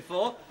these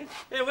before.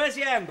 Here, where's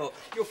your handbook?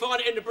 You'll find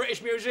it in the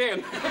British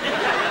Museum.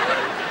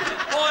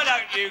 Why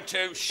don't you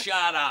 2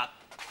 shut up?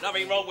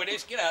 Nothing wrong with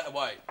this. Get out of the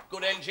way.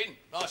 Good engine.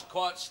 Nice,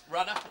 quiet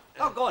runner.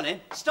 Oh, go on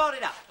then. Start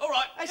it up. All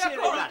right. Let's Yeah, hear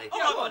it all running. All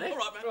Yeah, right, go on then. all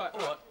right, man. Right.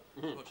 All right.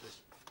 Watch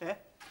this. Yeah.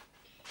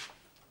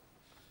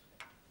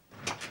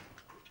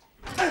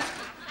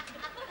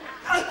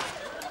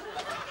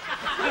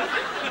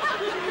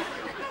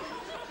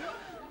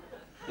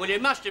 Well, you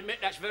must admit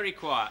that's very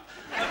quiet.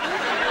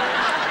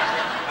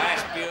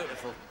 That's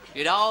beautiful.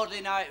 You'd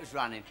hardly know it was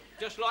running.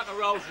 Just like a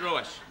Rolls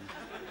Royce.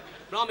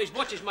 Blimey's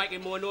watch is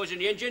making more noise than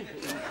the engine.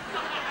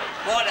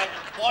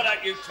 Why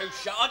don't you 2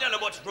 shut? I don't know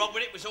what's wrong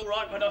with it. It was all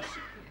right when I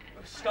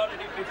started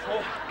it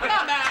before.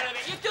 Come out of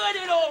it. You're doing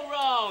it all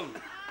wrong.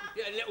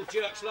 Getting little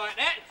jerks like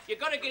that. You've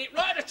got to get it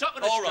right at the top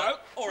of the All right,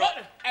 stroke. all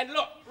right. And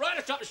look, right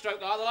at the top of the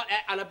stroke, either like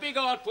that, and a big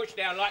hard push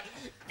down like...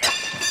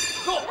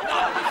 Good.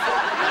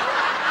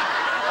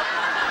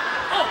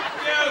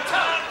 You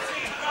can't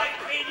see, great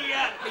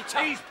idiot.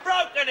 He's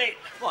broken it.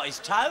 What, his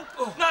toe?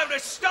 No, the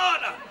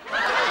starter. Look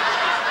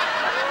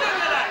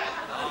at that.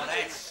 Oh,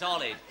 that's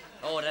solid.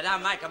 Oh, they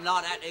don't make them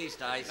like that these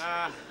days.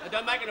 They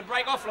don't make it a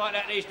break off like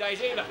that these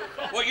days either.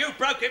 Well, you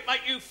broke it,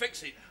 mate. You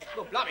fix it.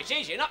 Well, blimey, it's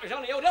easy enough. It's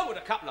only held on with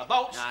a couple of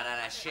bolts. No,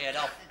 that's sheared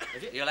off.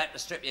 You'll have to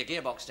strip your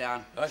gearbox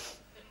down. All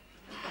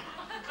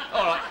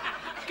right.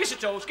 Get the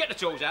tools. Get the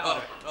tools out.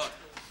 Oh, right.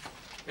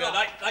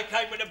 Yeah, they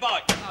came with a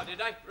bike. Oh, did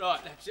they?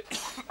 Right, that's it.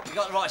 You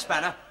got the right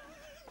spanner?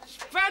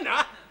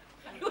 Spanner?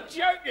 You're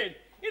joking.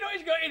 You know what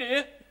he's got in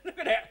here? Look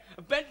at that.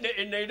 A bent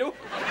knitting needle.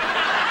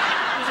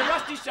 There's a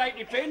rusty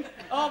safety pin,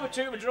 half a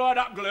tube of dried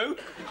up glue.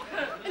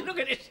 Look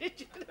at this.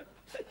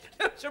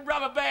 Some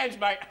rubber bands,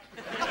 mate.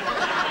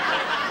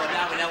 Well,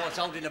 now we know what's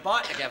holding the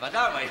bike together,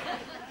 don't we?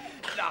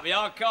 Lovely,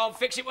 I can't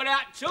fix it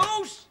without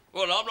tools.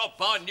 Well, I'm not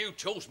buying new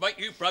tools, mate.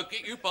 You broke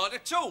it, you buy the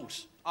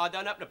tools. I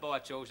don't have to buy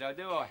tools, though,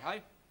 do I,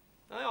 hey?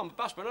 Hey, I'm a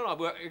busman and I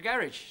work at a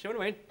garage. See what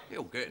I mean?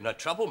 You'll get into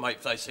trouble, mate,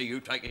 if they see you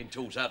taking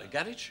tools out of the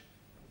garage.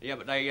 Yeah,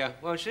 but they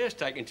won't see us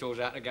taking tools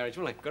out of the garage,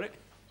 will they? Got it?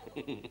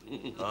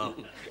 Oh.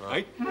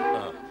 Hey?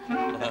 Oh.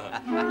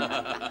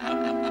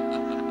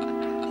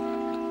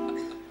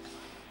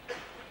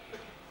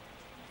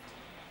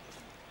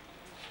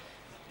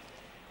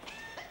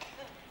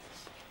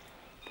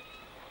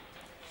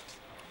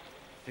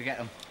 To get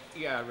them?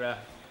 Yeah,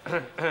 I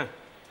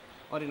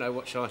didn't know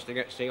what size to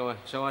get, see,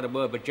 so I had a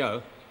word with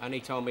Joe, and he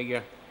told me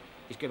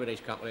he's given these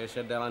couple here,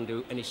 said they'll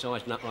undo any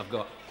size nut I've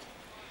got.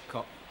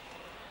 Cop.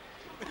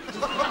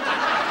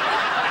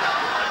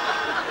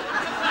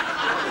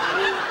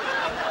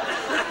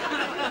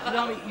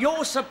 No,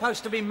 you're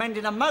supposed to be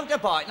mending a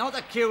motorbike, not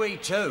a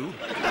QE2.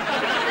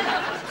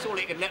 That's all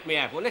he could let me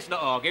have. Well, let's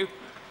not argue.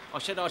 I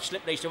said I'd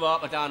slip these to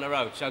Harper down the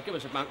road, so give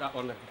us a bunk up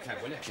on the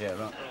cab, will you? Yeah,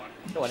 right.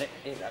 Go on, it.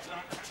 Here you go.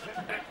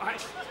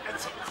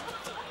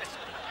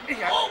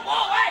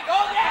 Oh, hang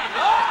on there!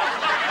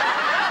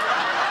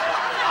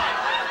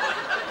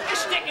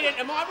 It's sticking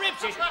into my ribs,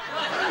 isn't it?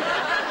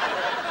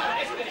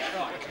 Let's get it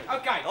right.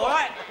 OK, all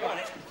right. Go on,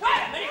 it.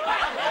 Wait a minute,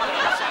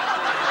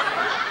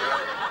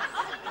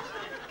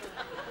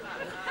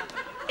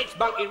 It's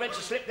monkey wrench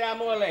to slip down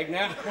my leg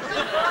now.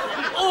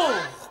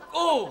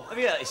 Oh! Have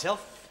you hurt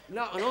yourself?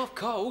 No, I'm half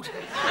cold.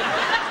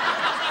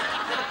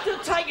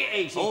 Just take it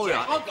easy, all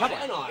Jack. right. I've got it,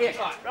 haven't I? Yes.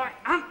 Right.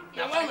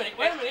 Now, wait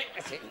a minute.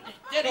 That's it.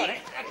 Steady.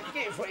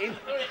 Get your foot in.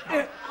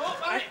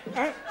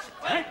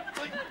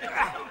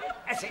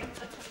 That's it.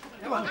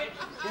 Come on.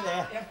 You're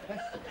there.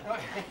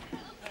 Right.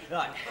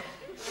 Right.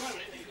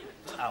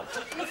 Oh.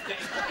 Lift it.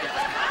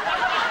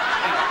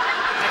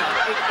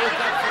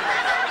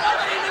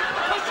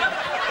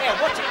 Yeah,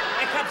 watch it.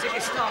 Here comes it.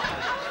 It's not.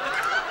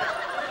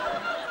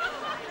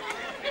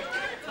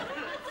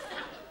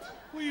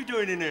 What are you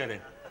doing in here,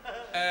 then?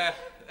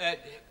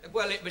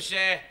 Well, it's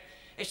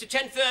the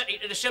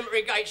 10:30 to the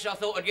cemetery gate, so I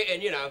thought I'd get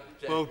in, you know.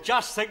 Well,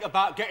 just think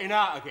about getting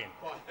out again.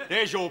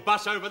 There's your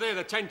bus over there,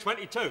 the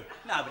 10:22.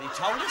 Nobody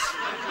told us.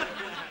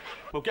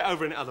 Well, get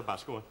over in the other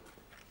bus, go on.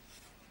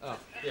 Oh,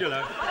 yeah. You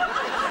know.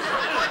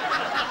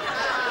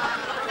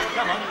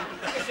 Come on.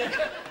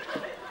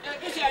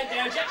 Get your hand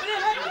down, Jack, will you,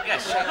 mate?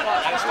 Yes, right,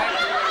 thanks, mate.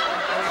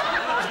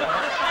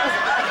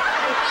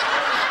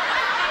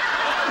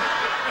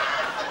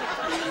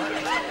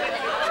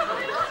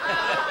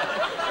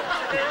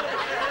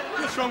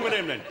 What's wrong with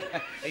him, then?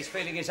 He's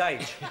feeling his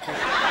age. Oh,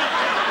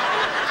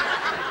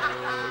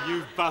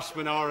 you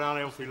busmen are an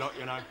unhealthy lot,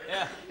 you know.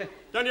 Yeah.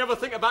 Don't you ever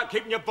think about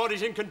keeping your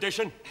bodies in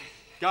condition?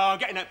 Go on,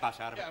 get in that bus,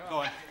 Adam. Go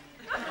on.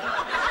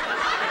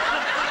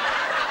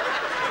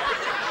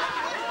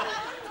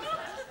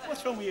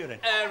 What's wrong with you, then?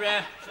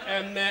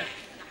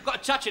 Got a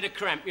touch of the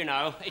cramp, you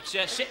know. It's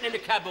sitting in the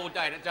cab all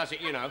day that does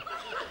it, you know.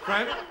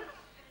 Cramp?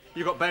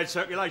 You got bad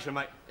circulation,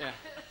 mate. Yeah.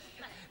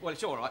 Well,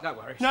 it's all right, don't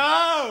worry.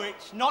 No,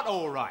 it's not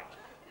all right.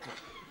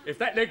 If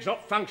that leg's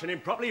not functioning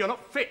properly, you're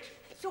not fit.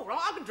 It's all right,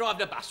 I can drive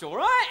the bus, all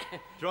right?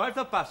 Drive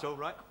the bus, all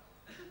right?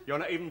 You're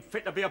not even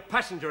fit to be a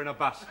passenger in a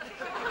bus.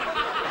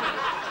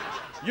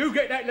 You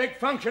get that leg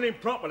functioning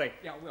properly.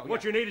 Yeah, well,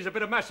 what you need is a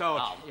bit of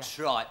massage. Oh, that's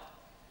right.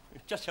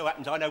 It just so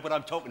happens I know what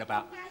I'm talking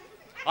about.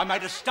 I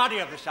made a study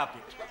of the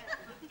subject.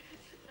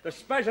 The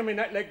spasm in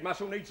that leg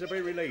muscle needs to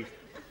be relieved.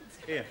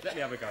 Here, let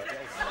me have a go. Get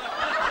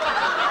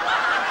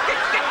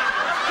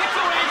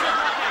your hands off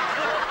my legs!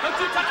 Don't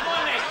you touch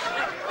my legs!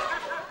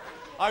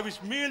 I was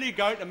merely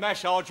going to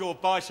massage your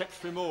biceps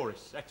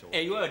femoris, that's all. Yeah,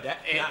 you heard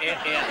that. Here.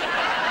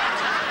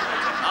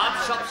 I'm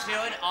shop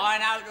steward. I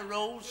know the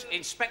rules.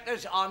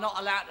 Inspectors are not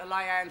allowed to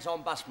lay hands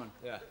on busmen.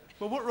 Yeah.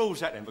 Well, what rule's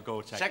that then, for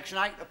God's sake? Section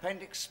 8,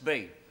 Appendix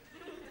B.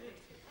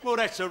 Well,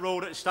 that's a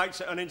rule that states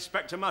that an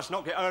inspector must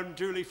not get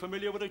unduly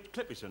familiar with the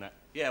clippers and that.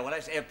 Yeah, well,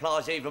 it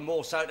applies even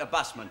more so to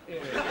busmen.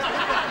 Yeah.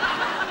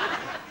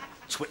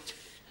 Twit.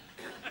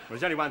 Well,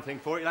 there's only one thing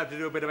for it. You'll have to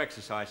do a bit of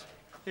exercise.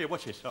 Here,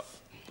 watch this. Look.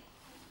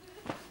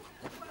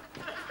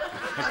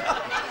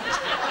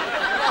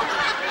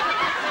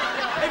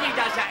 If he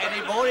does that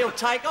anymore, he'll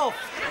take off.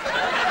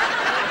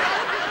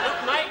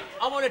 Look, mate,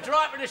 I want to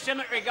drive to the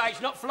cemetery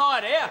gates, not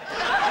fly there.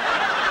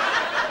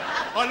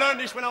 I learned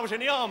this when I was in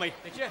the army.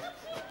 Did you?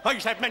 I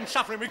used to have men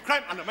suffering with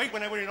cramp under me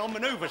when they were in on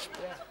manoeuvres.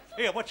 Yeah.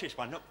 Here, watch this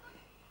one, look.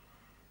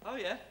 Oh,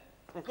 yeah?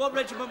 What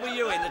regiment were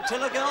you in, the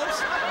Tiller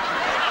Girls?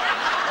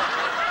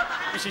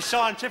 This is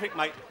scientific,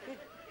 mate.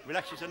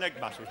 Relaxes the leg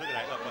muscles. Look at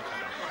that. Look,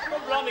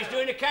 What Blimey's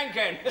doing a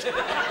can-can?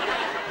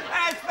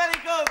 That's very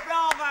good,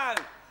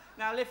 bravo!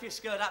 Now lift your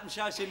skirt up and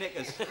show us your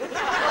knickers.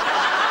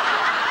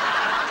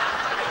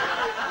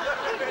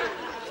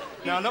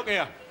 Now, look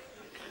here.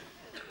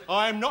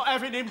 I am not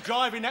having him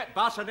driving that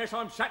bus unless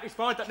I'm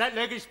satisfied that that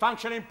leg is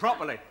functioning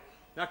properly.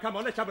 Now, come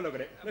on, let's have a look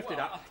at it. Lift it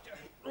up.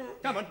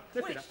 Come on,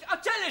 lift it up. I'll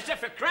tell you, it's a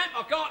for cramp.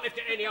 I can't lift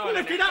it any higher. Well,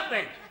 lift it up,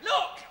 then.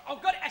 Look,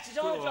 I've got it as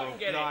high as I can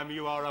get Blimey,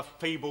 you are a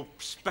feeble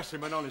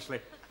specimen,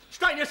 honestly.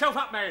 Straighten yourself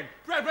up, man.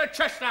 Grab her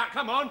chest out,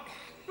 come on.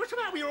 What's the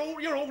matter?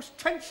 You're all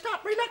tensed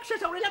up. Relax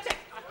yourself, relax it.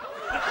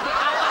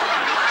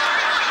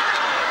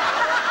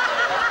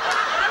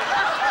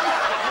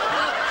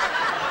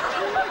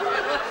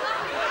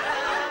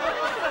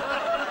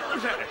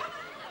 What's that then?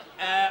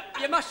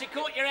 You must have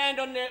caught your hand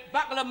on the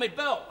buckle of my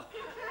belt.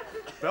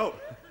 Belt?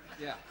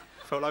 Yeah.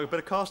 Felt like a bit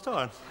of cast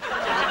iron.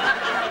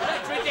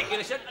 That's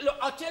ridiculous. Look,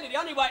 I'll tell you, the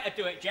only way to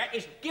do it, Jack,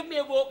 is give me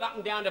a walk up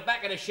and down the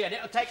back of the shed.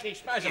 It'll take the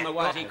spasm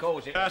away, as he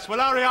calls it. Yes, well,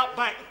 hurry up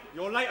back.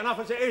 You're late enough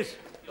as it is.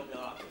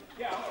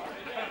 Yeah, all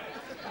right.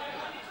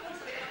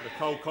 The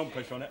cold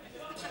compress on it.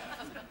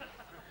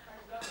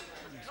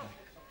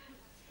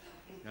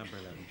 Number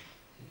 11.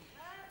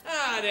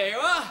 Ah, there you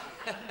are.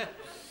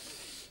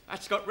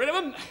 That's got rid of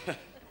him.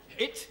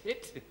 It.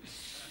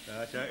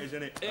 That's it,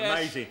 isn't it? Yes.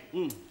 Amazing.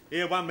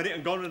 Here 1 minute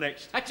and gone the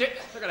next. That's it.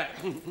 Look at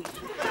that.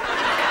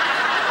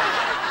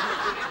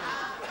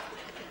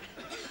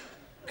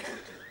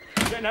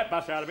 Getting that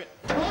bus out of it.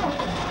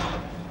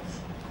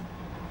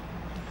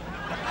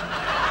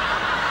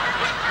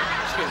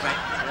 Excuse me.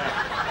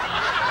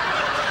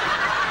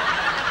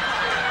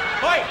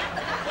 Oi!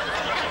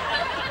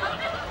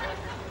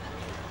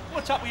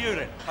 What's up with you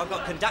then? I've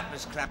got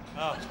conductor's cramp.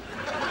 Oh.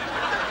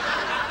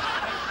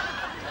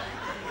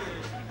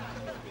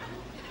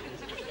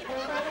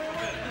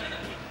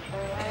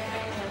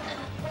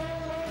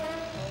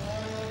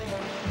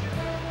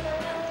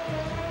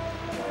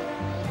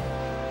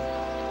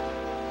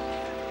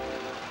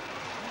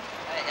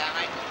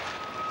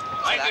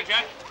 Thank you,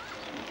 Jack.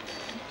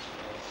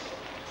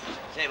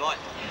 Say what?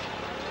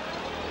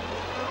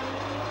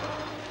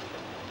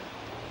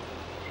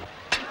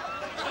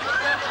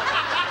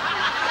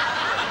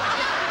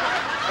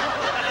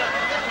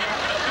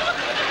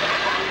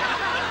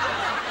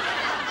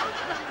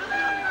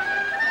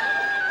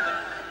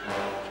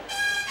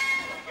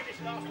 Get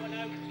this last one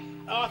out.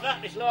 Arthur,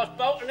 this last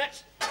bolt, and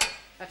that's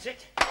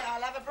it.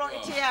 I'll have a brought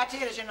your tea out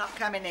here as you're not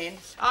coming in.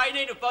 Oh, you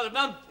needn't bother,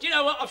 Mum. Do you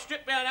know what? I've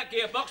stripped down that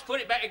gearbox,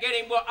 put it back again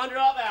in, what, under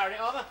half hour, isn't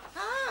it, Arthur?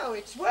 Oh,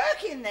 it's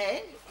working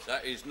then.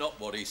 That is not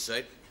what he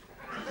said.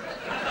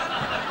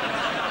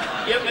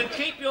 You can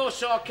keep your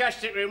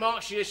sarcastic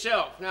remarks to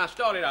yourself. Now,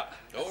 start it up.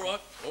 All right.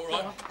 Come we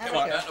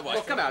on, go. out of the way.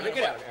 Well, come out, get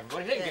out of it,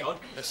 everybody. Let him get on.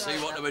 Let's see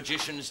what the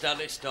magician's done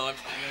this time.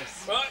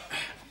 Yes. Right.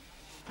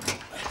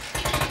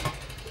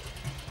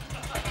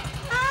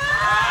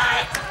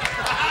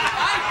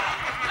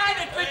 Hey,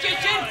 the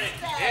magician!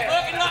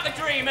 Working like a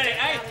dream, innit,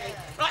 eh?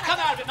 Right, come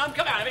out of it, Mum,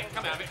 come out of it,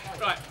 come out of it.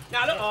 Right,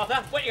 now look,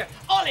 Arthur, where you go?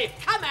 Olive,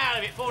 come out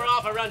of it before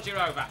Arthur runs you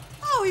over.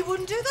 Oh, he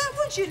wouldn't do that,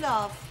 would you,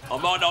 love? I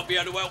might not be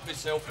able to help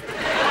myself.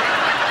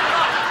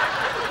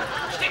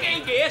 Stick it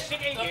in gear,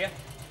 stick it in gear.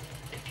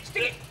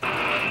 Stick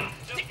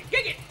it,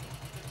 gig it.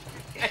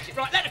 That's it,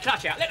 right, let the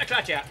clutch out, let the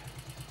clutch out.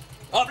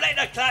 I've let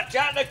the clutch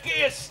out and the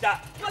gear's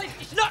stuck. Well,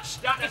 it's not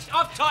stuck,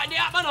 I've tightened it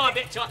up and I'm a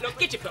bit tight. Look,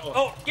 get your foot on.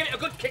 Oh, give it a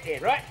good kick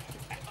in, right?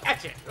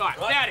 That's it, right,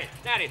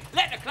 now then.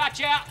 Let the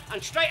clutch out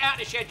and straight out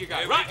the shed you go,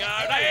 Here right? we go,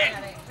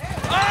 then.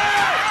 Oh,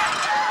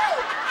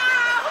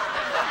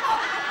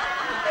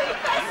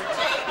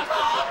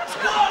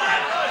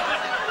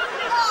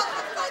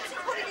 fancy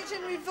putting it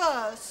in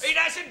reverse. It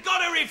hasn't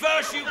got a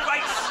reverse, you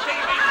great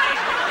steaming thing.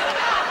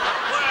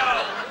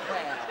 Well.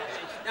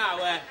 Now,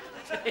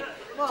 do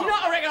you know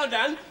what I reckon I've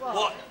done?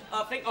 What?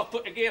 I think I've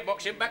put the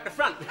gearbox in back to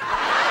front.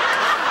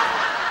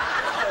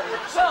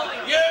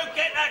 You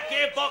get that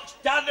gearbox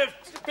done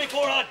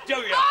before I do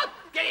you. Oh,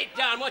 get it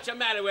done. What's the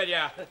matter with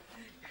you?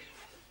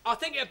 I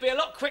think it'd be a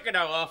lot quicker,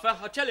 though, Arthur.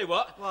 I'll tell you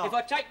what. If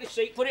I take the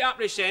seat, put it up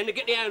this end, and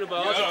get the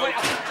handlebars, and put it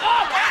up...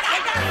 Oh,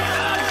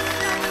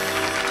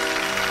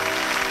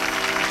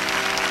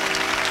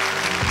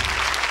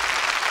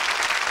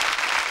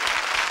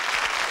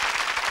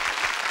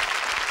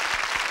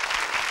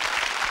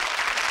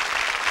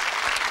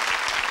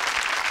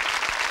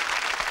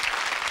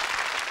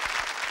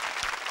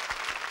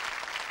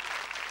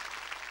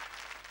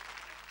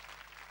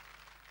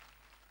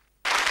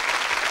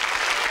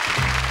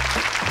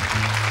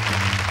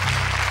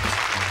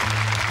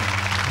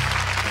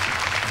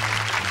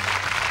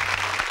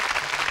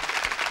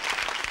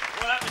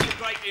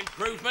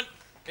 improvement.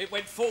 It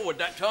went forward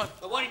that time.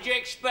 But what did you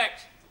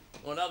expect?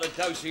 Well, another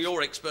dose of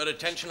your expert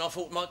attention I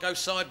thought might go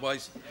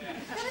sideways.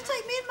 Gonna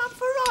take me and Mum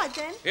for a ride,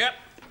 then? Yep.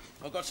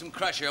 I've got some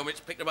crash helmets,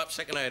 picked them up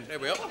second hand. There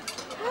we are.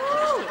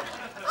 Oh,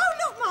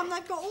 look, Mum,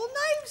 they've got all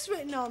names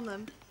written on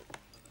them.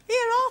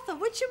 Here, Arthur,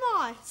 which am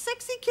I?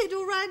 Sexy Kid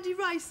or Randy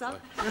Racer?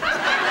 Yeah,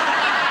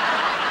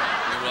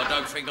 well, I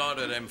don't think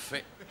either of them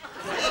fit.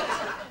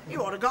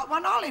 You ought to got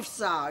one olive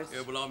size.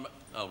 Yeah, well, I'm...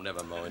 Oh,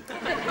 never mind.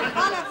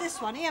 I'll have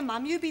this one. Here,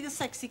 Mum, you be the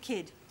sexy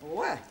kid.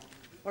 Oh,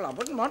 well, I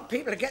wouldn't want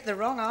people to get the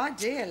wrong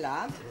idea,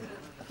 love.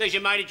 These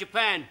are made in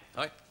Japan.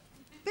 Hey?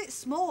 Bit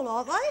small,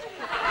 aren't they?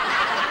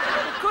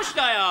 Of course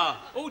they are.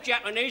 All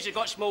Japanese have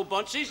got small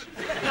bonces.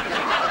 They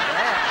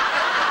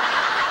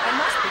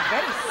must be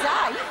very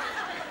safe.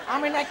 I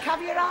mean, they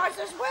cover your eyes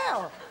as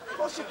well. Of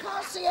course, you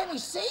can't see any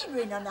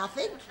scenery or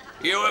nothing.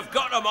 You have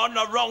got them on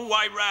the wrong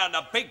way round.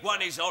 The big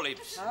one is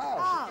olives.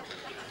 Oh.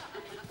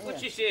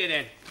 What's this here,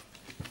 then?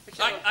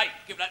 Hey,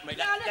 give that to me.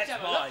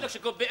 That's mine. Looks a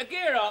good bit of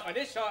gear, Harper,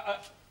 this.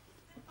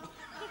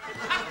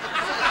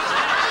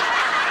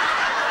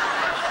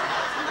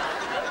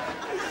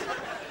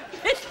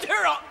 Mr.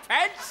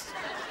 Hotpants?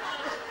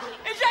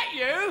 Is that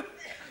you?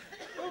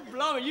 Oh,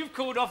 blimey, you've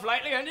cooled off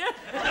lately, haven't you?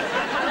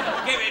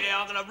 Give it here.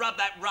 I'm going to rub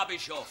that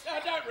rubbish off. No,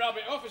 don't rub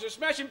it off. There's a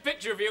smashing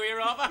picture of you here,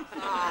 Harper.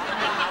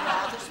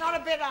 Oh, it's not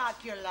a bit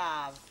like your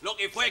love. Look,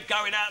 if we're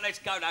going out, let's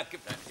go now.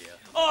 Give that here.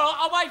 All right,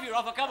 I'll wave you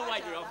off. I'll come and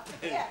wave you off.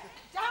 Yeah.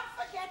 Don't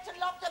forget to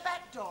lock the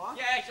back door.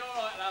 Yeah, it's all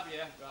right, love,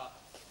 yeah. Right.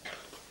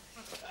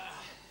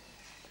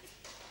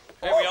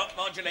 There we are.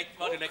 Mind your leg,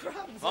 mind your leg.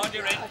 Mind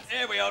your head.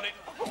 There we are. Right.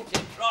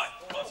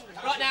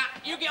 Right, now,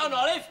 you get on,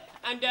 Olive,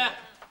 and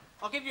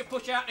I'll give you a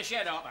push out the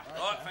shed, Harper.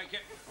 All right, thank you.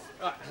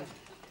 Right.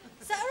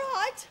 Is that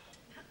all right?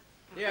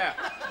 Yeah.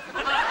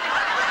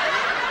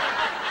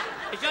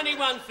 There's only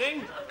one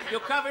thing. You're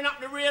covering up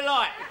the rear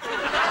light.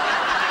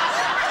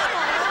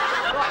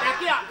 Right, now,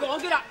 get up. Go on,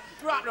 get up.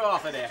 Right to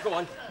Arthur there. Go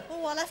on.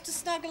 Oh, I'll have to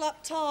snuggle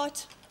up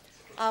tight.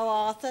 Oh,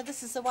 Arthur,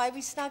 this is the way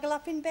we snuggle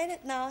up in bed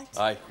at night.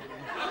 Hey.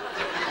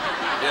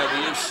 Yeah,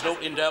 were you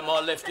snorting down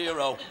my left ear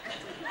hole?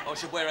 I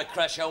should wear a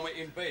crash helmet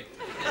in bed.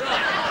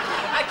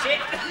 That's it.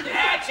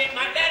 That's it,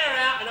 mate. Let her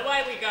out and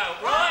away we go.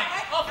 Right?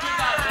 Off you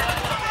go,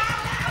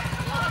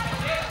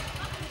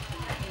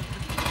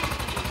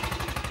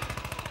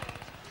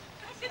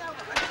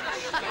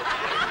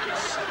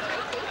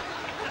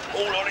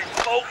 All on his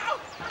fault.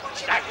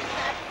 What's that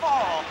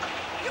for?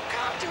 You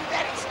can't do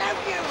that. It's no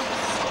use.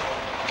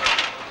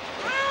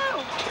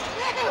 Oh,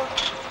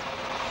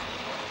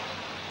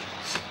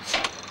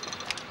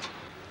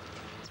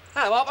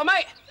 Hello, Harper,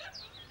 mate.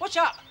 What's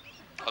up?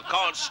 I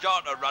can't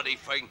start a ruddy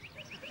thing.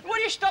 What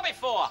do you stop it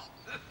for?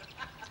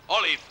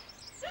 Olive.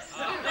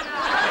 Hang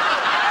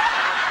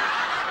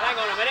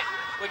on a minute.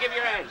 We'll give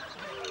you a hand.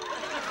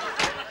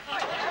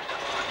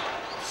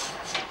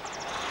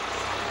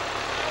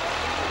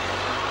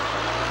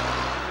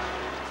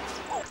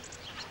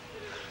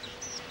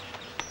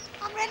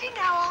 I'm ready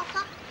now,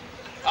 Arthur.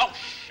 Oh,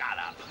 shut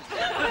up.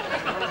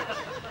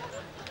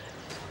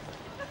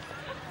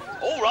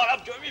 All right,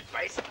 I'm doing my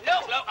best.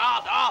 Look,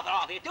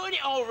 Arthur, you're doing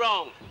it all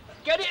wrong.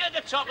 Get it at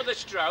the top of the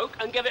stroke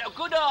and give it a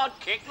good hard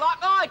kick like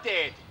I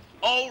did.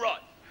 All right.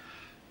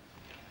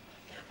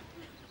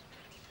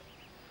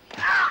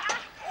 That's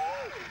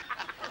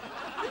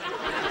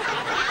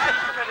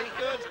very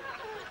good.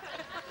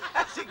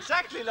 That's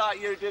exactly like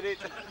you did it.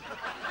 Get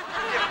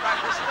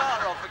back the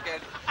starter off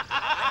again.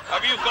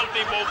 Have you got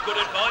any more good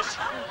advice?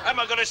 Am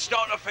I going to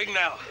start a thing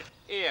now?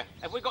 Here,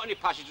 have we got any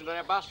passengers on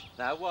our bus?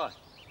 No, why?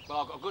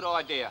 Well, I've got a good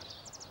idea.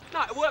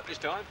 No, it'll work this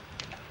time.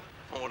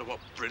 I wonder what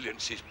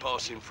brilliance is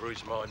passing through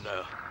his mind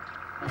now.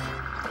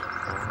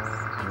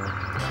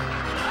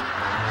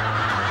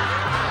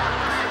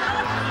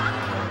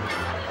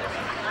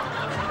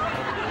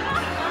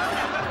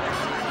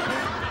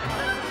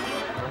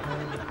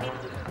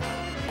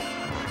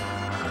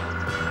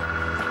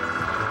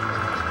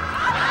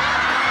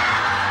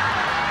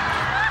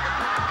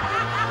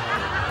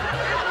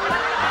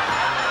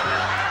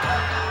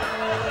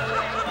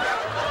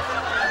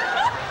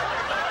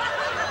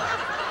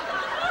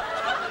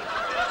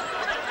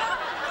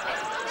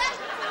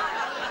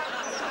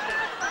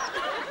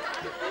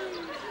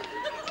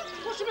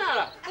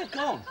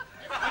 Gone.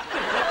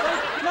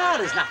 No,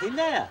 there's nothing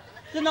there.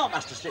 The knot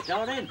must have slipped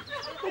our in.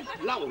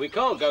 No, we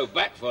can't go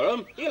back for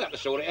him. He'll have to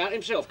sort it out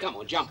himself. Come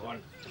on, jump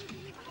on.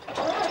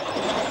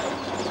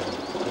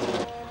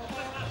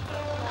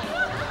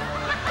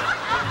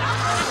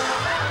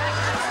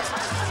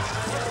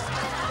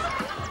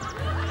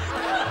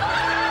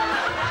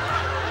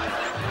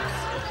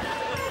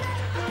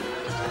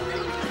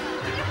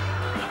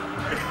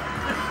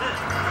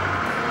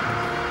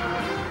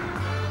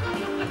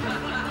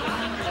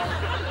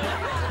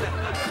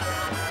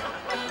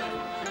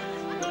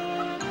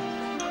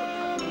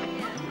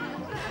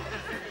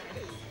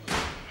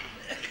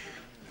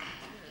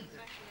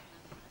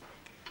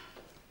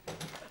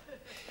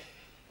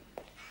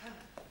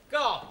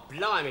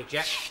 Blimey,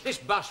 Jack, this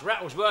bus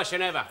rattles worse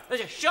than ever.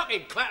 There's a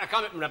shocking clatter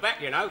coming from the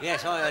back, you know.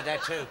 Yes, I heard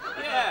that too.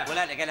 Yeah. We'll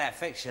have to get that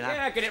fixed, you know.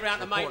 Yeah, get it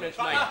round to maintenance,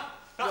 mate.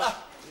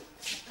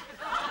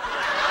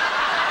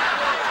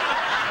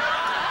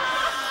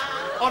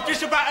 I've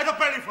just about had a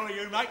belly full of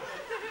you, mate.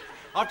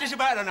 I've just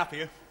about had enough of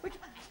you.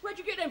 Where'd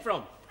you get them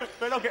from?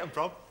 Where'd I get them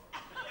from?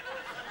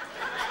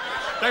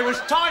 They was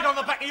tied on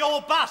the back of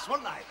your bus,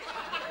 weren't they?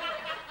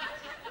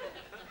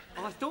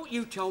 I thought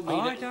you told me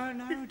I don't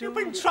know, You've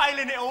been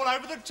trailing it all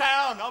over the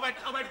town. I've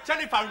had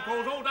telephone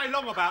calls all day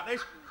long about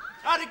this.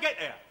 How'd it get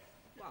there?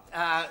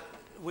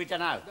 We don't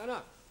know.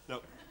 No.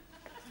 Look,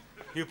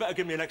 You better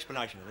give me an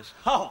explanation of this.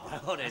 Oh,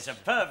 well, there's a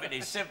perfectly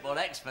simple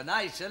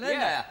explanation, isn't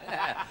there?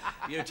 Yeah.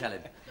 You tell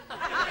him.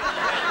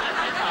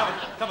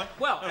 Come on.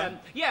 Well,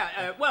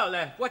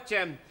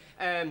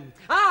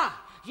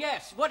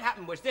 yes, what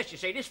happened was this, you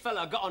see, this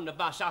fella got on the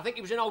bus. I think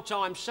he was an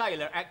old-time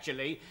sailor,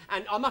 actually,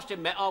 and I must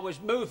admit, I was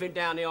moving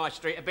down the High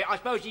Street a bit. I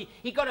suppose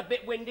he got a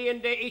bit windy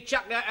and he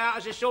chucked that out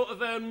as a sort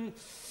of,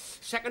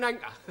 second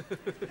anchor.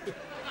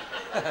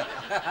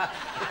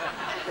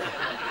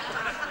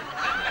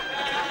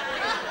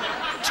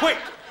 Twit!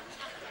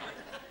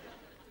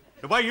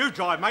 The way you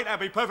drive, mate, that'd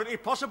be perfectly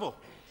possible.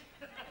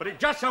 But it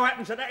just so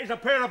happens that is a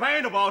pair of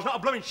handlebars, not a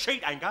blooming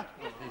sheet anchor.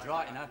 He's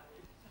right, you know.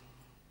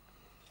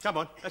 Come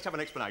on, let's have an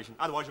explanation.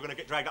 Otherwise, you're going to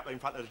get dragged up in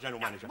front of the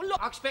general manager. Well,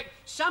 look, I expect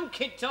some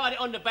kid tied it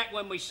on the back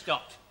when we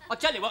stopped. I'll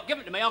tell you what, give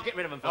it to me, I'll get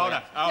rid of them for you.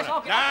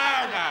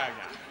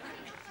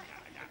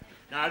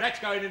 No, that's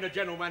going in the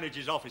general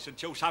manager's office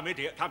until some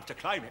idiot comes to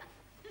claim it.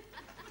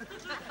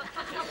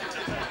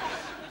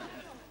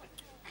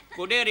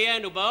 Well, there are the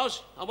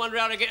handlebars. I wonder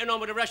how they're getting on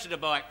with the rest of the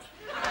bike.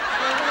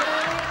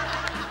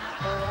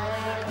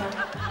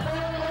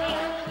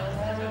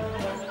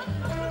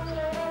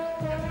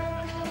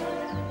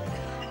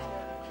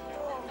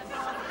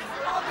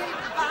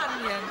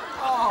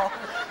 Oh,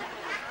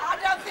 I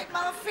don't think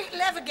my feet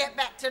will ever get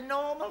back to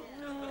normal.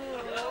 Yeah,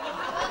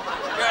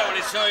 well,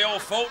 it's all your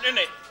fault, isn't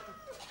it?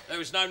 There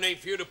was no need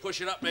for you to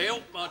push it up the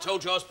hill. I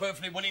told you I was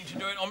perfectly willing to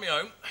do it on my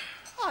own.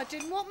 I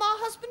didn't want my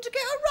husband to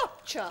get a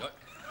rupture.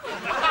 I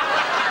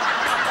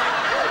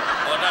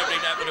don't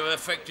think that would have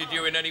affected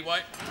you in any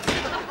way.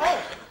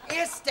 Oh,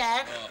 here's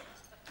Stan.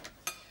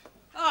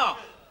 Oh,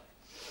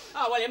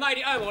 well, you made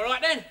it home all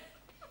right, then?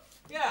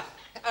 Yeah.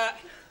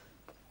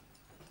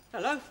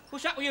 Hello?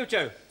 What's up with you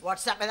two?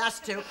 What's up with us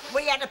two?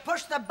 We had to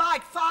push the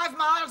bike 5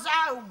 miles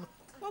home.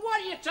 Well, why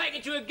didn't you take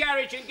it to a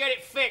garage and get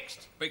it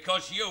fixed?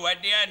 Because you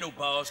had the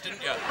handlebars,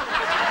 didn't you?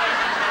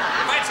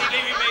 Fancy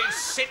leaving me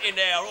sitting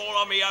there all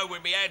on my own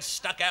with my hands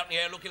stuck out in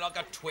the air looking like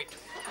a twit.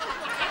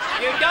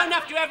 You don't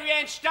have to have your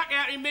hands stuck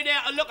out in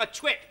mid-air to look a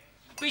twit.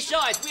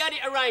 Besides, we had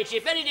it arranged.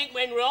 If anything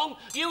went wrong,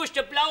 you was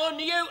to blow on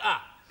the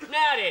Uter.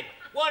 Now then,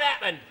 what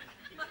happened?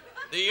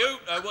 The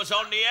Uter was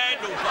on the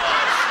handlebars.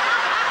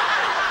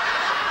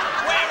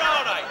 Where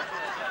are they?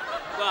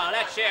 Well,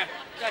 that's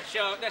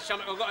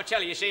something I've got to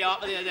tell you. You see,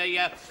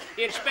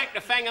 the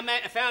inspector found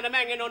them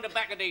hanging on the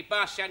back of the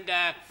bus and,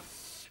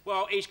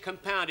 well, he's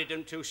compounded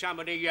them till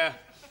somebody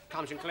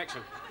comes and collects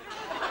them.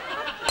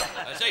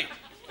 I see.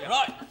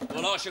 Right.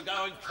 Well, I shall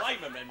go and claim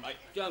them then, mate.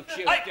 Don't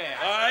you Hey! dare.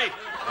 Hey!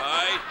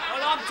 Hey!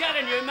 Well, I'm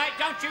telling you, mate,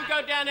 don't you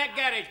go down that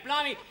garage.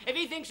 Blimey, if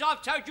he thinks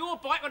I've towed your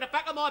bike on the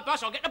back of my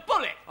bus, I'll get the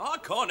bullet. I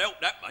can't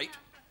help that, mate.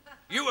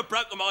 You have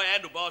broken my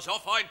handlebars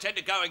off. I intend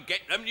to go and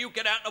get them. You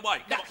get out of the way.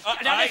 Now,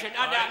 listen,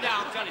 I'm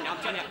telling you.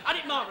 I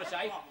didn't mind what I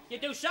say. You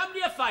do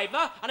somebody a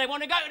favour and they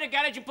want to go to the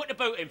garage and put the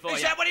boot in for you.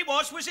 Is that what it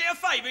was? Was it a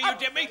favour you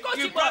did me?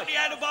 You broke the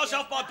handlebars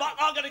off my bike.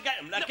 I'm going to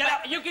get them. Now, Look, get mate,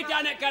 out. you get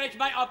down that garage,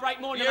 mate. I'll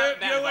break more than You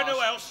that. and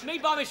who else? Me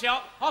by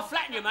myself. I'll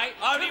flatten you, mate.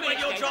 Only when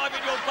you're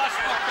driving your bus.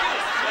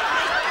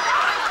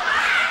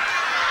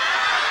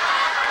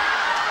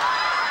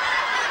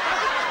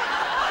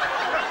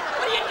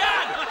 What have you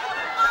done?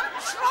 I'm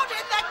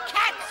trotting the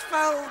cat's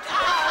food.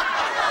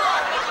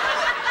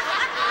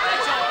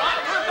 That's all right.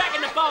 Put them back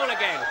in the bowl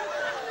again.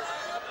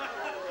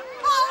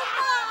 Oh,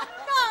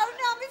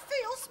 no, my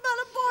feet will smell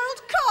of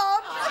boiled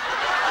cod.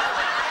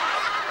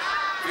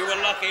 You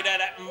were lucky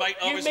that happened, mate.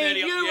 I You was mean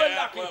nearly you were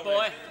lucky,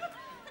 boy?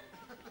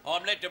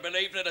 I'm led to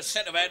believe that a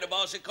set of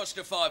handlebars that cost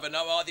a fiver.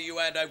 No, either you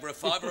hand over a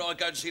fiver or I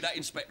go and see that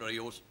inspector of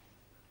yours.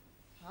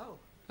 Oh.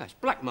 That's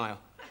blackmail.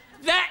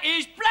 That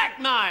is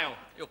blackmail.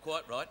 You're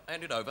quite right.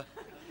 Hand it over.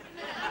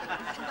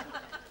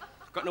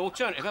 Got no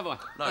alternative, have I?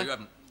 No, you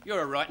haven't. You're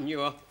all right, and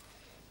you are.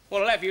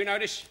 Well, I'll have you know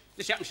this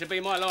happens to be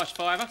my last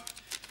fiver.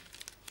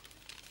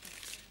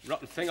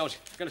 Rotten thing, I was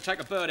going to take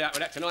a bird out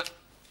with that tonight.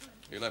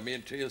 You'll have me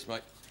in tears,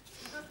 mate.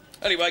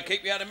 Anyway,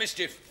 keep you out of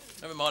mischief.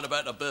 Never mind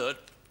about the bird.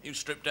 You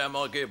strip down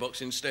my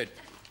gearbox instead.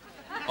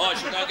 I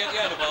shall go get the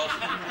handlebars.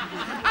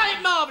 Ain't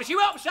it marvellous? You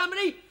help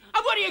somebody,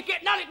 and what do you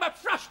get? Nothing but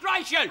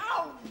frustration.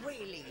 Oh,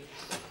 really?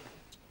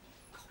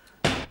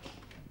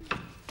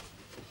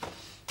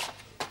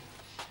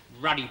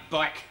 Ruddy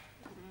bike.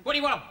 What do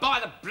you want to buy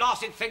the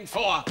blasted thing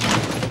for?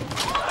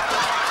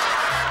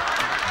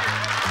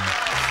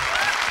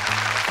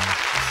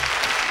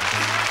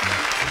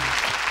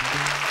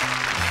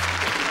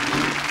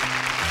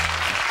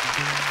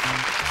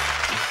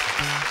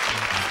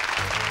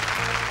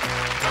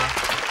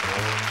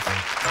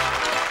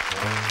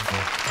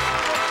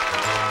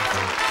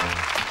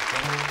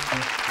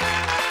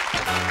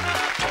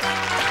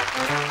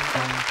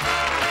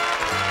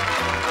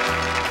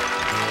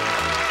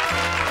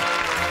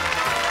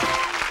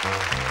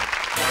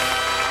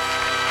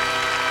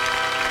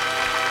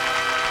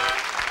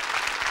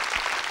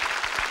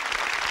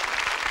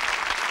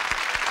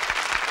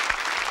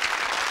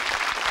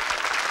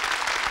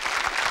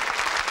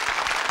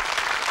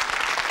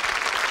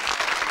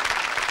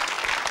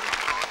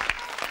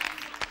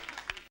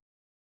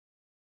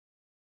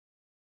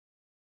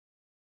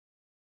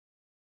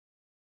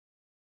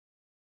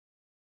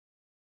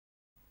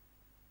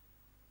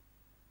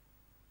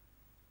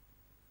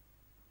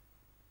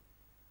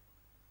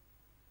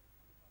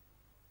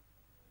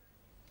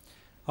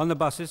 On the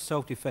buses,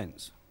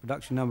 self-defence.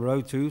 Production number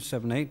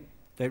 0278.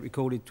 Date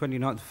recorded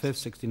 29th of 5th,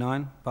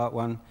 69. Part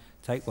 1,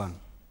 take 1.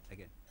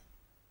 Again.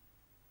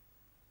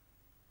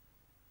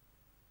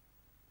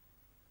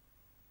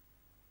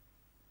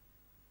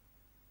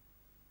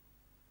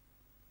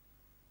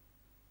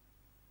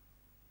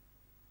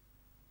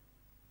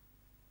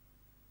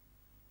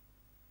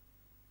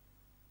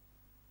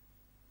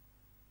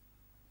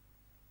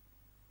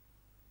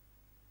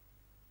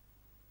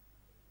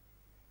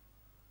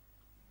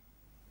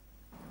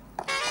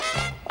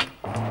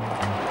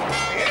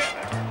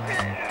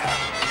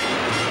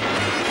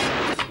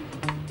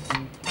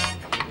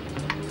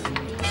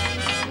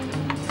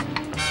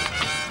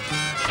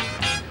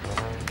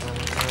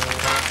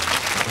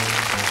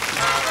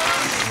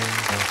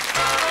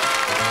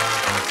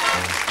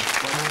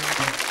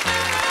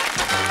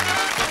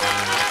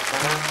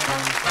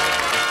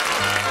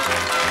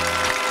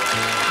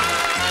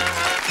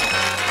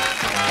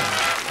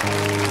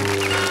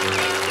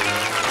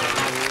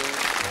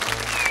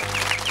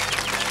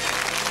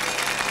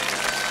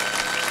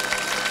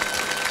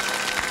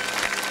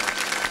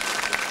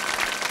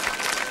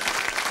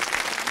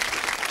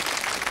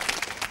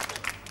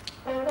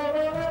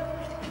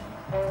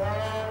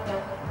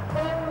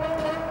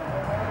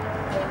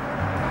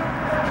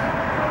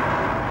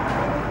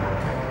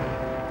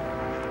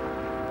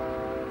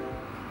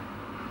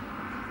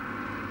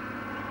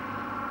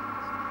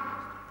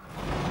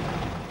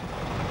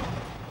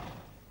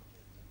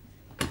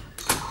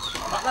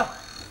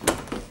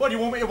 What, do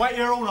you want me to wait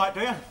here all night, do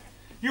you?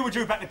 You were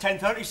due back to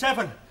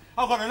 10:37.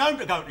 I've got an home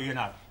to go to, you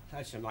know.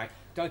 Listen, mate,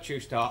 don't you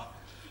start.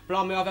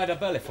 Blimey, I've had a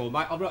bellyful,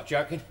 mate. I'm not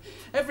joking.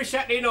 Every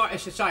Saturday night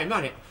it's the same,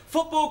 isn't it?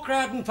 Football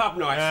crowd and pub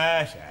nights.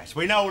 Yes, yes.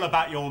 We know all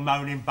about your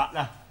moaning,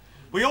 Butler.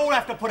 We all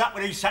have to put up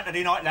with these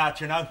Saturday night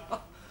louts, you know.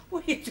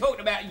 What are you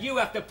talking about? You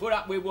have to put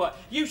up with what?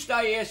 You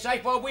stay here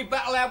safe while we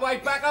battle our way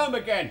back home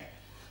again.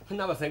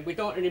 Another thing, we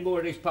don't want any more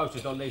of these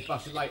posters on these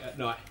buses late at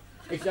night.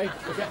 You see?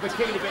 It's that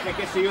bikini bit that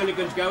gets the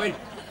hooligans going.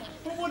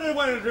 Well, what do they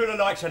want to do the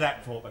likes of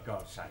that for, for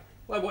God's sake?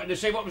 Well, they wanted to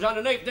see what was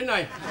underneath, didn't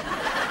they?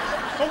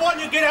 Well, why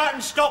didn't you get out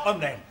and stop them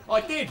then?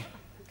 I did.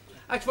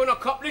 That's when I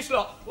copped this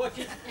lot. What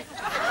you...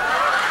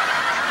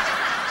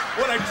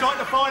 Well, they tried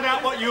to find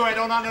out what you had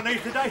on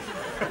underneath today.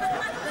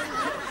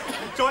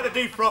 Tried to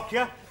defrock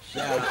you.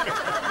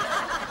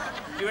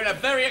 You're in a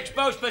very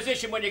exposed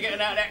position when you're getting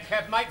out of that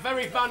cab, mate.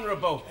 Very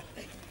vulnerable.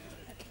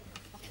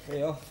 Here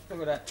you are.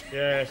 Look at that.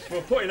 Yes,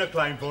 we'll put in a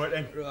claim for it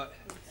then. Right.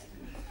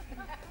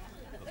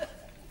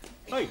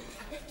 Hey.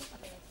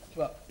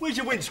 What? Where's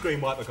your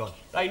windscreen wiper gone?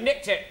 They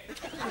nicked it.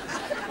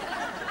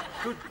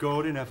 Good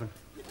God in heaven.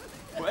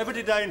 Whatever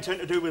did they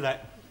intend to do with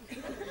that?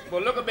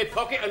 Well, look at my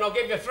pocket and I'll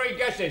give you 3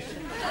 guesses.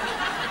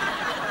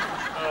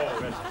 Oh,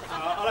 yes.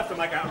 I'll have to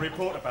make out a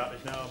report about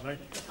this now, mate.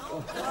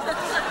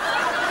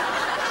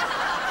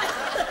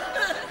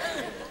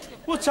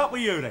 What's up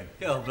with you then?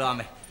 Oh,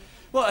 blimey.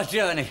 What a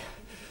journey.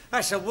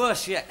 That's the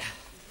worst yet.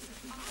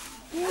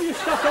 Oh, you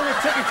stuffed all the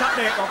tickets up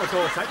there at the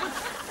door, take.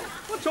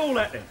 What's all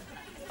that then?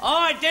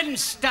 I didn't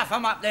stuff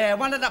them up there.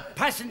 One of the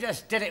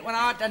passengers did it when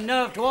I had the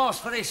nerve to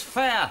ask for his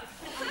fare.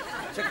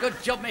 It's a good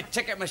job my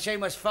ticket machine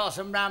was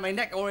fastened round my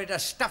neck, or he'd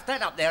have stuffed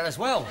that up there as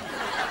well.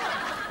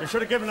 You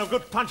should have given him a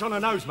good punch on the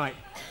nose, mate.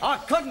 I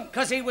couldn't,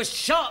 because he was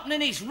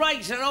sharpening his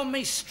razor on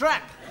me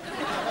strap.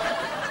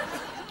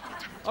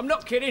 I'm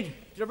not kidding.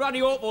 It's a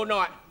bloody awful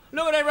night.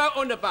 Look what they wrote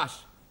on the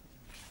bus.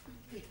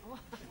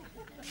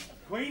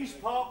 Queen's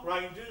Park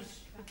Rangers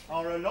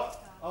are a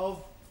lot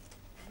of...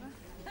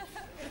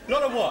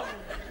 Lot of what?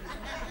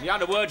 The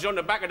other words on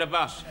the back of the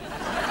bus.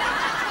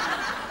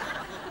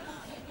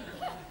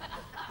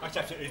 That's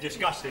absolutely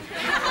disgusting.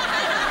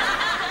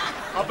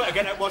 I better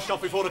get that washed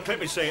off before the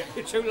clippers see it.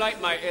 You're too late,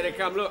 mate. Here they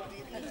come, look.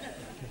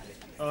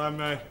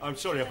 I'm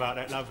sorry about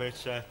that, love.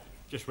 It's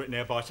just written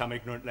there by some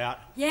ignorant lout.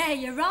 Yeah,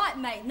 you're right,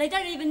 mate. And they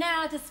don't even know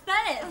how to spell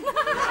it.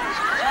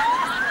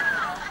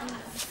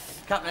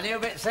 Couple of little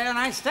bits there,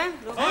 nice, Stan.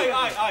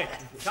 Hey.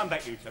 Come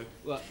back, you two.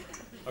 What?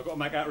 I've got to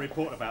make out a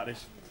report about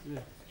this. Yeah.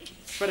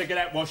 Better get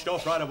that washed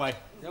off right away.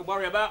 Don't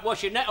worry about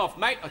washing that off,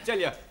 mate. I tell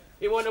you,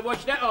 you want to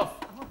wash that off.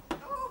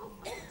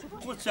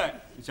 What's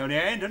that? It's only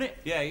a hand, isn't it?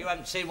 Yeah, you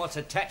haven't seen what's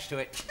attached to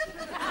it.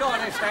 Go on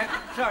then, Stan.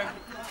 Sorry.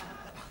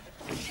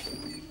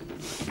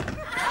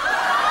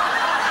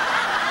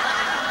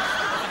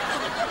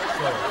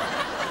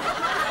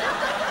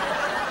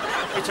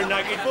 It's a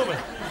naked woman.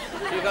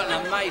 You've got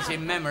an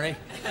amazing memory.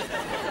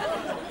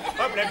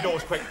 Open them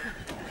doors quick.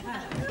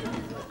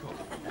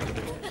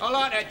 I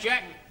like that,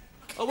 Jack.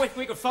 I wish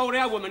we could fold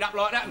our women up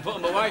like that and put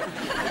them away.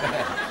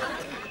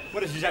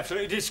 Well, this is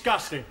absolutely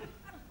disgusting.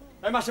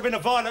 There must have been a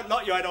violent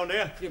lot you had on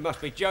there. You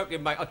must be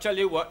joking, mate. I tell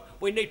you what,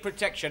 we need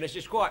protection. This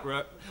is quite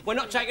right. We're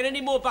not taking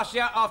any more buses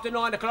out after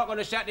 9 o'clock on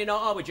a Saturday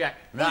night, are we, Jack?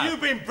 No. Well,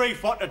 you've been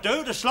briefed what to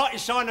do. The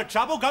slightest sign of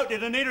trouble, go to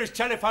the nearest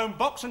telephone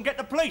box and get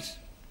the police.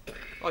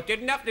 I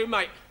didn't have to,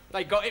 mate.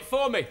 They got it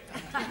for me.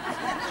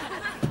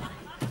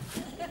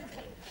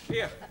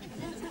 Here.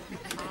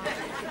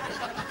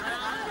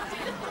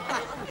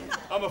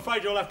 I'm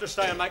afraid you'll have to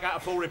stay and make out a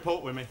full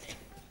report with me.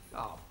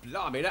 Oh,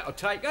 blimey, that'll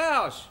take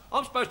hours.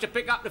 I'm supposed to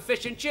pick up the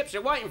fish and chips.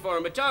 They're waiting for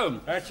him at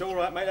home. That's all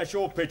right, mate. That's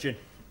your pigeon.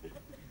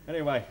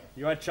 Anyway,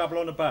 you had trouble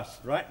on the bus,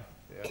 right?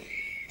 Yeah.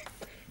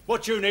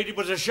 What you needed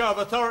was a show of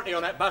authority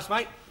on that bus,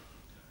 mate.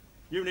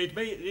 You needed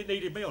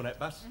me on that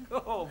bus.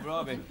 Oh,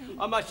 blimey.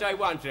 I must say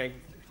one thing.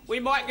 We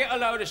might get a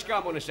load of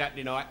scum on a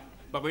Saturday night,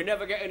 but we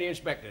never get any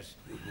inspectors.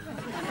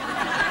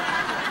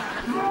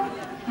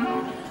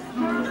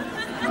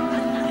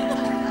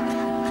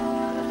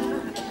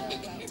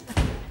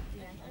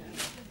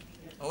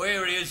 Oh,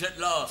 here he is at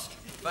last.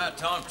 About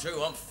time,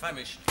 too. I'm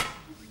famished.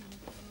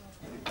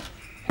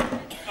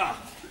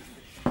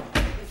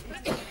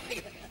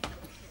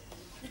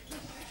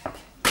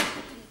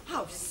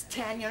 Oh,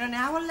 Stan, you're an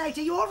hour late.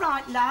 Are you all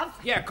right, love?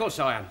 Yeah, of course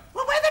I am.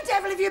 Well, where the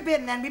devil have you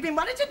been, then? We've been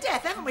worried to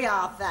death, haven't we,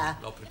 Arthur?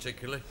 Not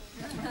particularly.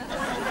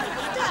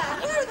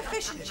 Dad, where are the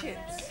fish and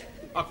chips?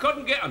 I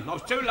couldn't get them. I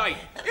was too late.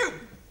 You?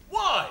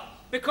 Why?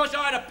 Because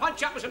I had a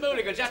punch up with some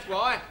hooligans, that's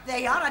why. There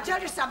you are. I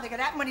told you something had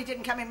happened when he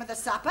didn't come in with the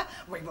supper.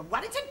 We were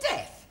worried to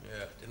death.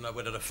 Yeah, didn't know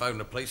whether to phone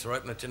the police or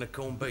open a tin of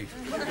corned beef.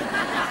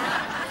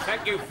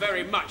 Thank you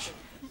very much.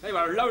 They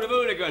were a load of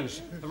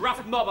hooligans. A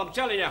rough mob, I'm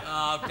telling you.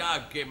 Oh,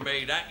 don't give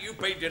me that. You've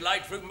been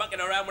delayed through mucking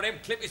around with them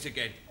clippers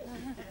again.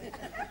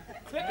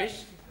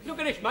 Clippers? Look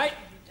at this, mate.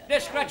 They're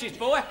scratches,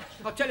 boy.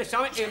 I'll tell you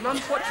something here, Mum.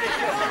 Watch this.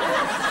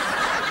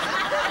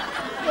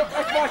 Look,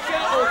 that's my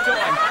shirt all the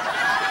time.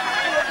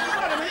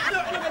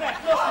 Look at that.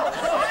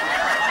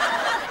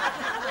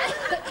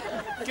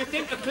 Look. Do you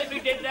think the clippy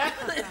did that?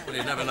 Well,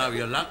 you never know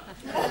your luck.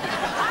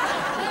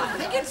 I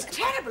think it's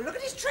terrible. Look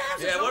at his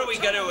trousers. Yeah, what are we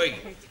going to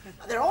eat?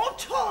 They're all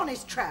torn,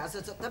 his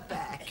trousers at the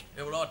back.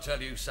 Yeah, well, I'll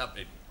tell you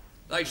something.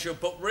 They should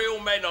put real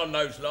men on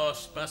those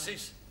last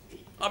buses.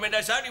 I mean,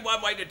 there's only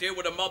one way to deal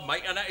with a mob,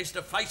 mate, and that is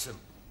to face them.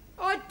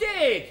 I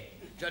did.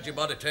 Judging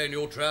by the tear in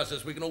your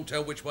trousers, we can all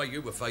tell which way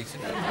you were facing.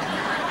 You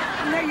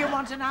know you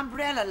want an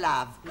umbrella,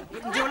 love. You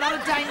can do a lot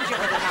of danger with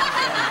an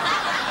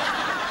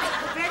umbrella.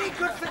 Very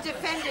good for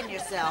defending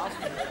yourself.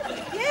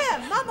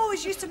 Yeah, Mum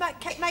always used to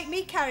make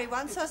me carry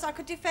one so as I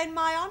could defend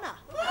my honour.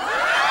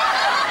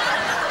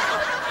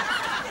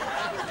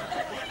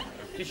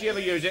 Did she ever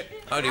use it?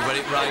 Only when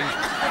it rained.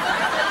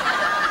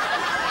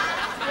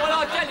 Well,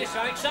 I'll tell you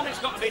something. Something's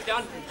got to be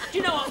done. Do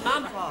you know what,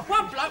 Mum?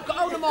 One bloke got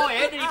hold of my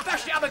head and he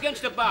bashed it up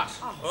against the bus.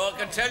 Well, I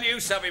can tell you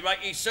something, mate.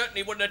 He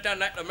certainly wouldn't have done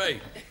that to me.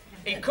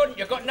 He couldn't.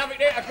 You've got nothing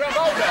there to grab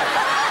hold of.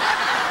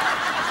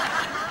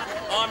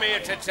 I'm here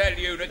to tell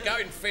you that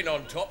going thin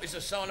on top is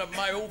a sign of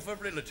male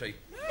virility.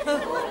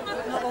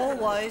 Not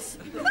always.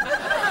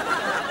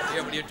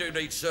 Yeah, well, you do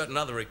need certain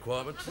other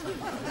requirements.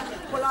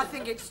 Well, I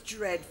think it's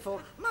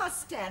dreadful. My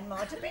Stan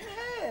might have been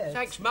hurt.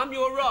 Thanks, Mum.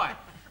 You're right.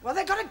 Well,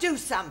 they've got to do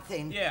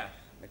something. Yeah.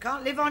 We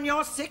can't live on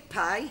your sick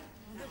pay.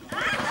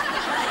 There's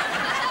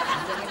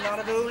a lot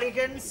of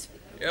hooligans.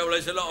 Yeah, well,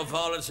 there's a lot of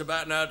violence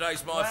about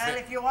nowadays, my Well,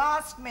 if you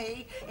ask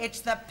me,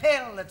 it's the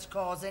pill that's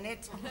causing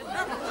it.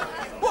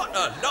 What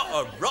a lot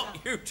of rot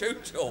you two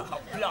talk.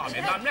 Oh,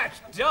 blimey, Mum, that's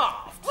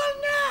daft. Well,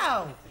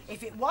 no.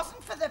 If it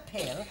wasn't for the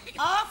pill,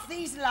 half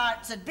these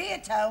lights would be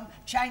at home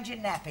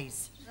changing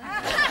nappies.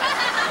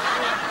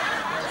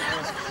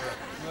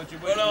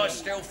 Well, I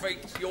still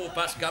think your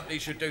bus company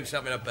should do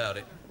something about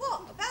it.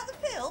 What, about the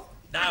pill?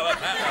 No, about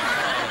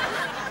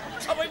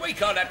that. I mean, we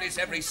can't have this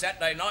every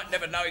Saturday night,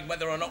 never knowing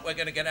whether or not we're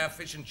going to get our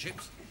fish and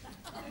chips.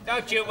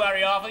 Don't you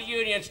worry, Arthur. The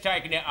union's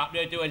taking it up.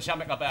 They're doing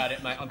something about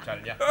it, mate, I'm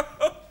telling you.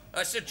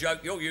 That's a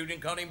joke. Your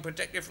union can't even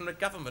protect you from the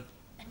government.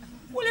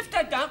 Well, if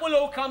they don't, we'll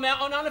all come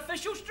out on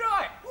unofficial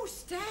strike. Oh,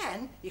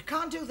 Stan, you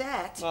can't do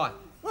that. Why?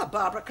 Well,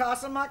 Barbara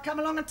Castle might come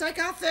along and take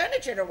our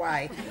furniture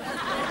away.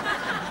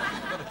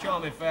 Got a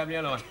charming family,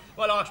 haven't I?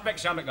 Well, I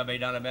expect something to be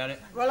done about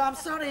it. Well, I'm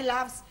sorry,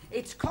 loves.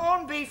 It's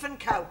corned beef and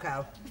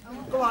cocoa.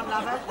 Go on,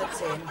 love, hope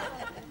that's in.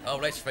 Oh,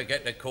 let's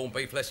forget the corned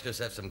beef. Let's just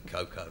have some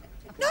cocoa.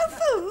 No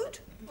food?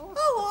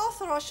 Oh,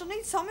 Arthur, I shall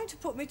need something to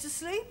put me to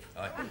sleep.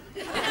 Aye.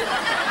 Yeah,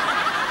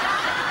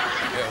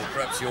 well,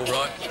 perhaps you're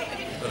right.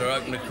 Better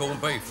open the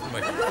corned beef,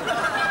 wouldn't we?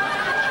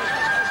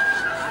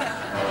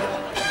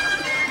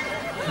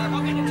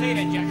 I'll get the tea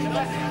then, Jack.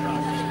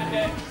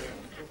 And,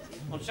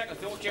 on second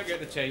thought, you get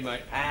the tea,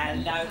 mate.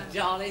 Hello,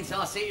 darlings.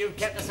 I see you've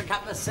kept us a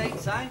couple of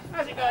seats, eh?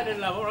 How's it going,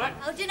 love? All right?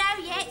 Oh, do you know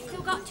yet?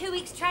 Still got 2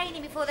 weeks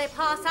training before they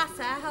pass us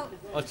out.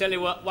 I'll tell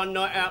you what, one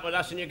night out with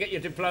us and you get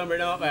your diploma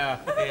in half hour.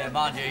 Yeah,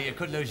 mind you, you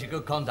could lose your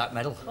good conduct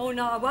medal. Oh,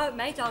 no, I won't,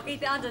 mate. I'll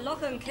keep it under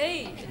lock and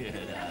key.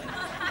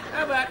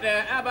 How about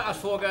us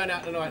four going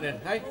out tonight, then,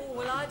 hey? Oh,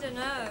 well, I don't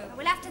know.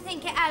 We'll have to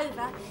think it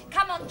over.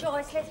 Come on,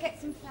 Joyce, let's get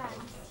some fun.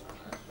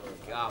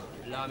 God,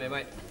 blimey,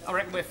 mate. I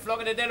reckon we're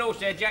flogging a dead horse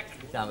there, Jack.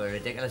 Don't be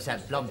ridiculous.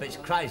 That blonde bit's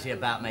crazy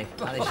about me.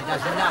 Only she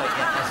doesn't know it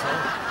yet, that's all.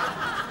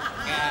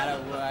 Get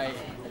away.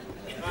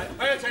 Right,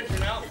 pay attention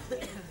now.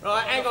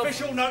 Right, hang on.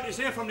 Official notice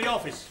here from the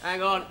office.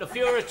 Hang on, the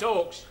Fuhrer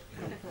talks.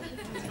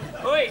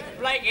 Oi,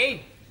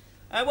 Blakey.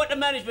 What the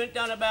management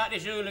done about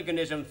this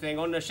hooliganism thing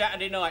on the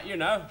Saturday night, you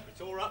know?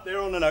 It's all up there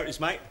on the notice,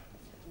 mate.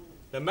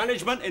 The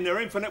management, in their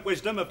infinite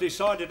wisdom, have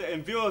decided that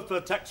in view of the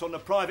attacks on the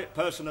private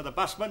person of the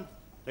busman,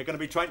 They're going to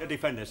be trained to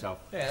defend themselves.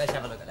 Yeah, let's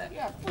have a look at that.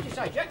 Yeah, what do you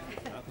say, Jack?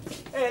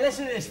 Here,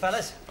 listen to this,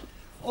 fellas.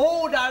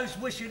 All those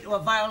wishing to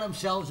avail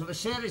themselves of a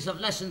series of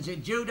lessons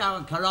in judo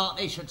and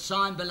karate should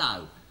sign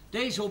below.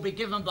 These will be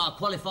given by a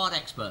qualified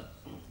expert.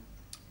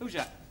 Who's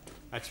that?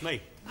 That's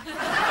me.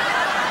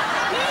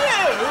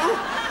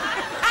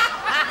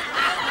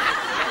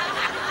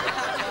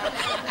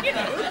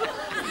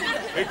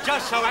 It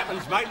just so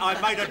happens, mate,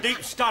 I've made a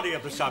deep study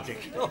of the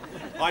subject.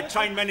 I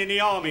trained men in the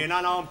army in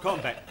unarmed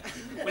combat.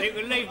 Well, you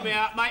can leave me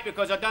out, mate,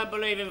 because I don't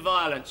believe in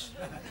violence.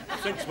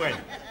 Since when?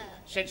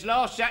 Since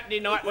last Saturday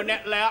night when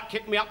that lout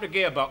kicked me up the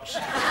gearbox.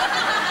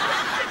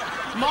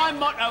 My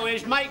motto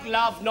is make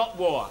love, not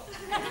war.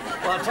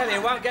 Well, I tell you,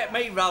 it won't get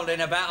me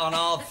rolling about on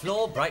hard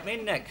floor, break me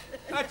neck.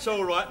 That's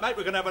all right, mate.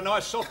 We're going to have a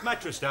nice soft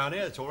mattress down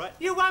here, it's all right.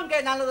 You won't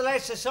get none of the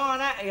lads to sign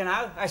that, you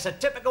know. That's a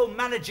typical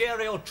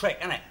managerial trick,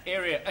 isn't it?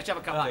 Here. Let's have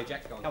a cup of tea,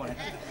 Jack. Go on. Come on.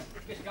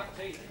 Get a cup of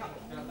tea.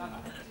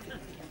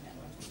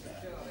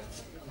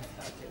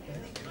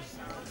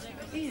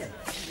 Here.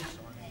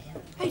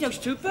 Hey, those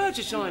two birds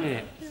are signing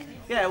it.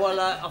 Yeah, well,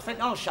 I think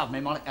I'll shove my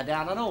moniker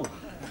down and all.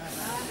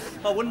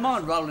 I wouldn't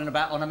mind rolling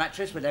about on a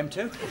mattress with them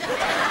two.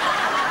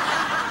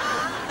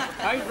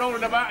 I ain't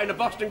rolling about in a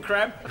Boston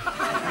crab.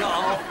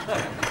 No.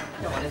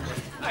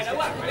 Hey, no,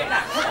 what?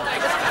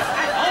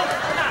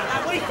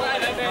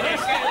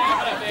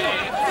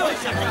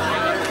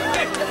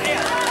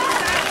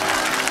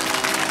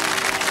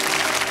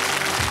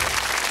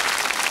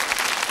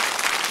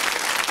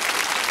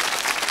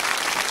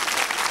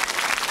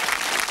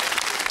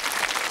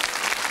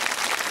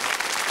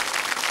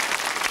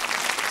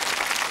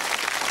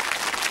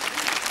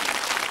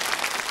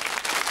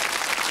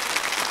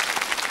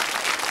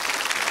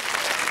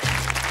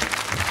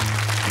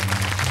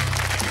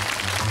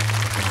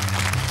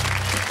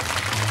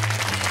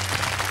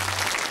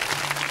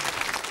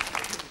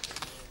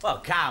 Well,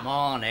 come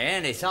on,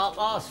 Ian. It's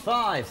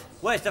 5:30.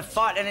 Where's the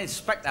fighting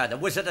inspector, the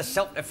wizard of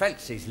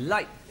self-defence? He's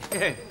late.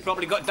 Yeah,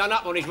 probably got done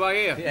up on his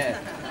way here. Yeah.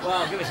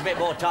 Well, give us a bit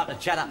more time to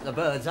chat up the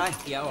birds, eh?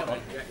 Yeah, all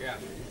right.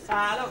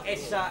 Look,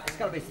 it's got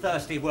to be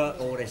thirsty work,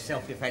 all this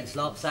self-defence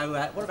lot, so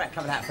what about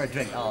coming out for a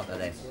drink after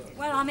this?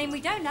 Well, I mean, we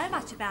don't know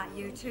much about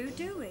you two,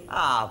 do we?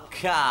 Oh,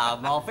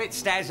 come off. It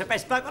stands the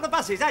best bloke on the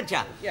buses, hasn't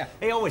you? Yeah.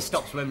 He always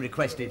stops when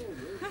requested.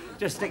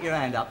 Just stick your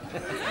hand up.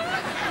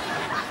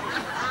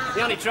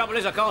 The only trouble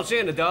is I can't see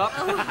in the dark.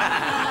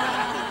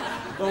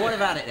 Well, what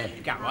about it then?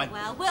 Go on.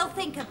 Well, we'll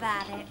think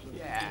about it.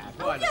 Yeah,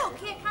 Oh, look,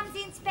 here comes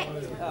the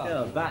inspector.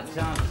 Oh, back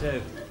time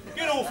too.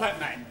 Get off that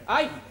man.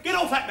 Hey? Get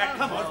off that man,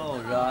 come on. All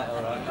right,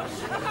 all right.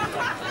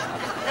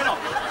 Get off.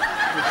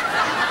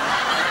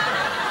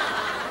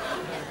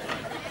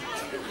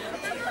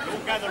 You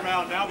all gather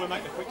round now, we'll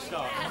make a quick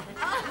start.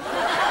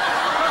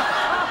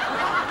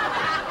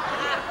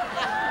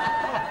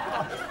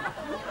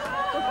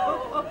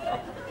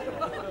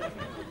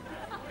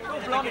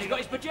 He's got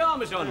his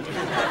pyjamas on.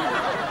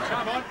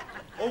 Come on,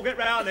 all get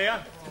round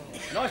here.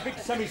 Nice big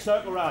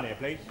semicircle round here,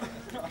 please.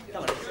 Come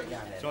on, sit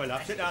down there. Sorry,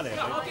 love, sit down there,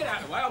 No, please. I'll get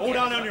out of the way. All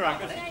down on your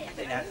ankles.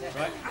 Sit down.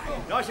 Right,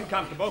 nice and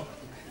comfortable.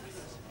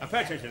 Now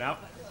pay attention now.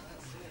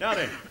 Now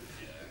then,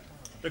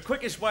 the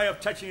quickest way of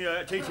teaching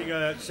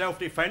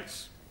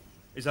self-defence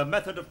is a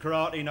method of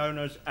karate known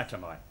as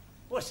atami.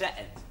 What's that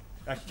then?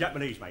 That's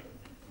Japanese, mate.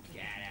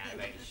 Get out of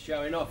it. It's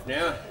showing off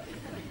now.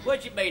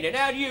 What do you mean then?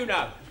 How do you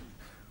know?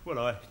 Well,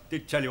 I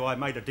did tell you I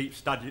made a deep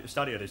study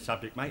of this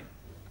subject, mate.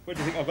 Where do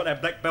you think I've got that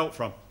black belt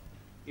from?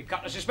 You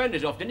cut the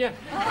suspenders off, didn't you?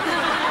 No,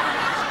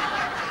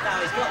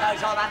 he's got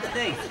those on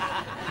underneath.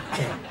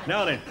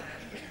 Now then,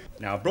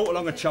 now I've brought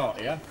along a chart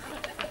here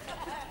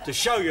to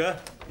show you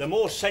the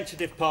more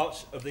sensitive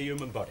parts of the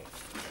human body,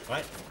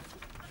 right?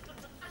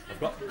 I've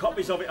got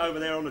copies of it over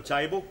there on the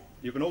table.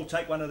 You can all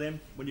take one of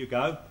them when you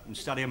go and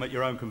study them at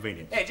your own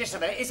convenience. Yeah, just a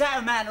minute. Is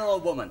that a man or a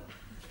woman?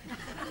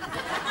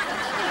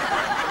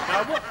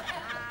 Now, what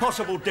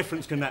possible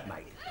difference can that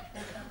make?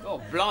 Oh,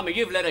 blimey,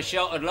 you've led a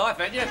sheltered life,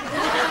 haven't you?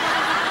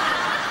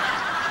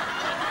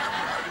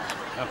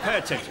 Now, pay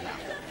attention.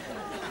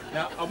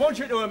 Now, I want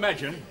you to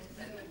imagine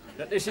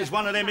that this is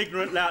one of them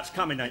ignorant louts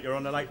coming at you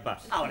on the late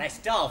bus. Oh, that's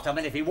daft. I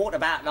mean, if he walked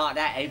about like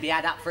that, he'd be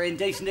had up for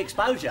indecent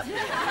exposure.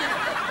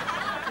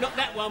 Not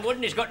that one,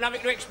 wouldn't. He's got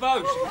nothing to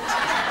expose.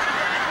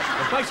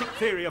 The basic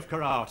theory of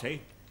karate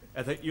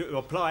is that you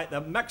apply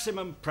the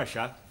maximum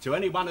pressure to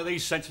any one of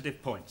these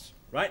sensitive points,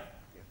 right?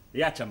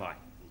 The atami.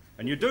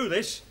 And you do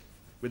this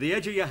with the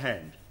edge of your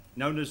hand,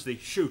 known as the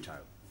shuto,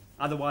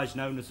 otherwise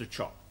known as the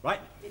chop,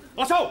 right?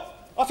 Right.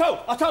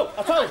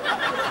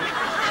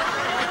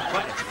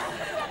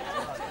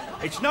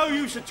 It's no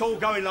use at all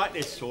going like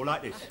this or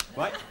like this,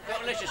 right?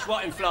 Not unless you're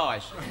swatting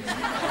flies.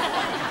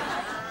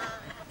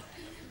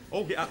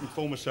 All get up and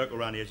form a circle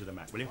around the edge of the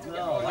mat, will you?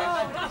 Oh,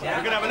 We're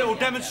going to have a little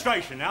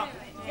demonstration now.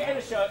 Get in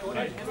a circle,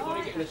 then.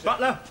 Everybody get in a circle.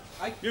 Butler,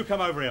 you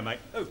come over here, mate.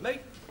 Who, me?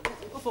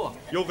 What for?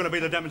 You're going to be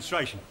the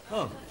demonstration.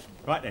 Oh.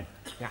 Right then.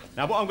 Yeah.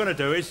 Now, what I'm going to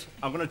do is,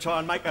 I'm going to try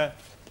and make a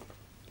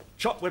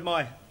chop with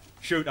my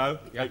shuto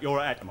at your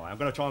atami. I'm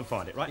going to try and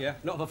find it, right? Yeah.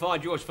 Not if I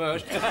find yours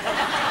first.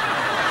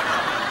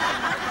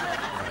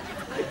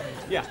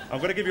 Yeah. I'm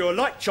going to give you a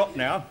light chop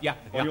now. Yeah.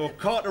 On your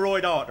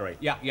carotid artery.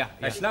 Yeah.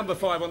 That's number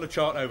 5 on the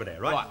chart over there,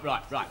 right?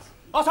 Right.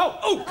 Otto!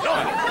 Oh!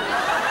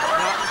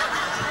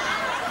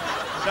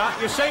 Now,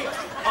 you see,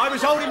 I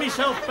was holding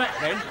myself back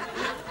then.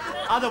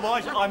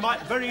 Otherwise, I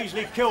might very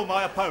easily kill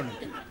my opponent.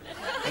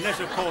 Unless,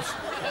 of course,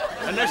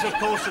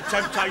 the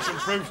temptation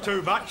proves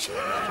too much.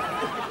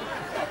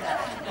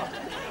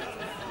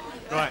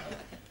 Right.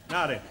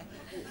 Now then,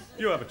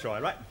 you have a try,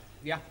 right?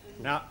 Yeah.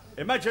 Now,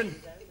 imagine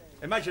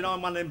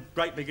I'm one of them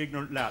great big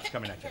ignorant louts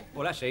coming at you.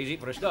 Well, that's easy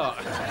for a start.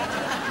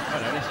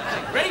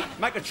 Ready?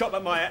 Make a chop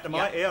at my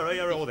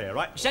here, or there,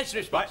 right?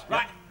 Sensitive spots,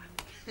 right.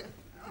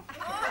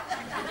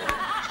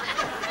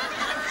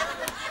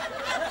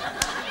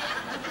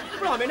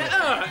 Blimey, it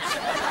hurts.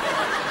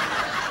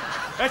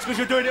 That's because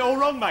you're doing it all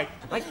wrong, mate.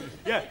 Mate?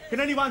 Yeah. Can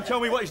anyone tell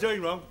me what he's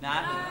doing wrong?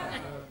 No.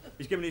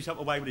 He's giving himself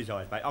away with his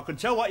eyes, mate. I can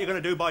tell what you're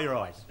going to do by your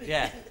eyes.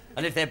 Yeah,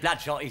 and if they're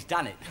bloodshot, he's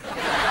done it. Now,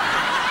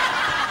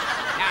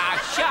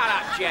 shut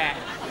up, Jack.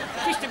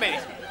 Just a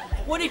minute.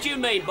 What did you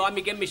mean by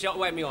me giving myself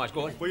away with my eyes?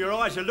 Go on. Well, your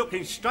eyes are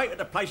looking straight at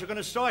the place you're going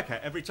to strike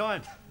at every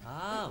time.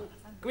 Oh.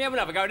 Can we have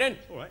another go, then?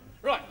 All right.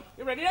 Right,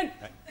 you ready, then?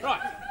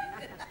 Right.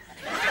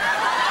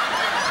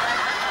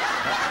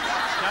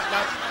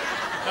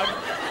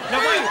 No,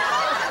 wait!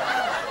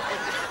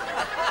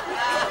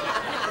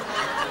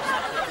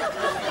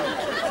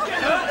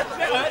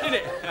 Didn't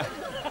it?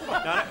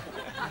 No,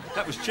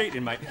 that was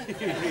cheating, mate.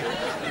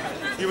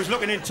 You was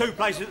looking in 2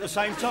 places at the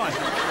same time.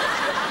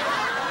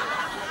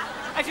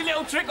 That's a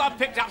little trick I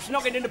picked up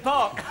snogging in the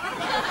park.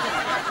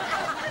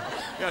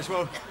 Yes,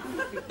 well,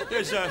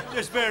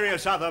 there's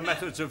various other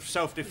methods of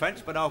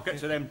self-defence, but I'll get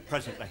to them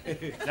presently.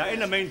 Now, in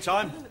the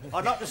meantime,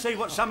 I'd like to see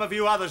what some of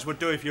you others would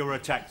do if you were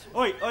attacked.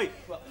 Oi,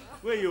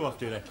 where are you off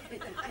to there?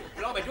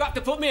 Blimey, do you have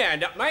to put my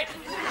hand up, mate?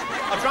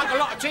 I've drunk a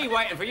lot of tea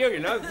waiting for you, you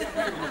know.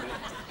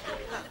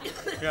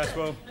 Yes,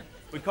 well,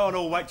 we can't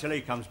all wait till he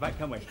comes back,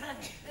 can we?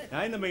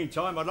 Now, in the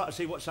meantime, I'd like to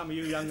see what some of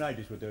you young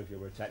ladies would do if you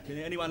were attacked.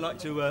 Anyone like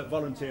to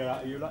volunteer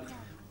out of you, like?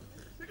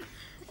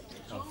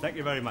 Oh, thank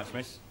you very much,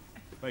 miss.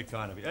 Very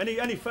kind of you.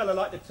 Any fella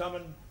like to come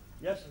and...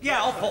 Yes?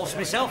 Yeah, I'll force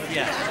myself,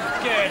 yeah.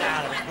 Get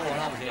out of it. Go on,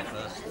 I was here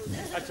first.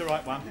 That's the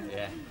right one.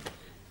 Yeah.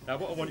 Now,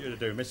 what I want you to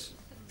do, miss,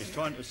 is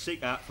trying to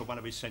seek out for one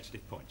of his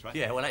sensitive points, right?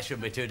 Yeah, well, that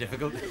shouldn't be too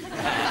difficult.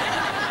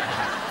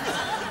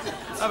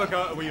 Have a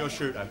go at it with your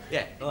shooter.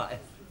 Yeah, all right.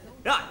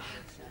 Right.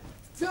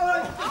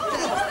 Turn!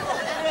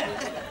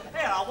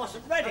 Yeah, I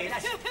wasn't ready.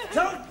 That's...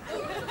 Turn!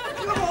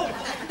 Come on!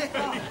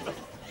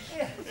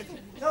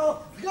 Go!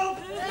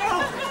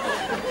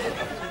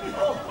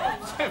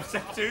 That's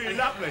absolutely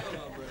lovely.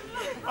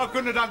 I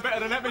couldn't have done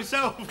better than that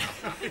myself.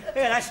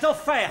 Yeah, that's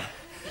not fair.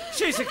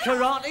 She's a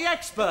karate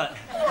expert.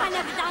 I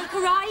never done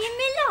karate in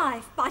my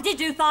life, but I did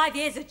do 5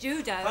 years of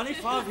judo. Only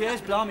 5 years?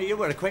 Blimey, you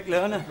were a quick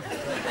learner.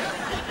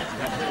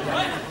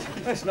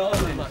 That's not,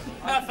 isn't it?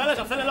 Fellas,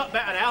 I feel a lot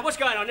better now. What's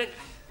going on, then?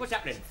 What's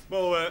happening?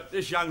 Well,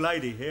 this young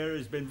lady here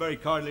has been very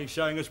kindly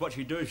showing us what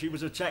she'd do if she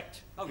was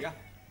attacked. Oh, yeah?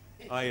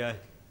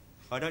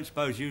 I don't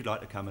suppose you'd like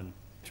to come and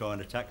try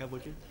and attack her,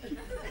 would you?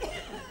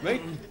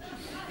 Me?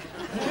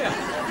 Yeah.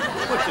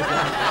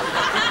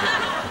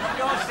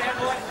 Go on, Sam,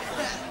 boy.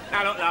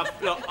 Now,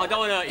 look, I don't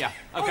want to hurt you,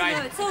 OK? Oh,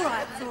 no, it's all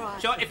right,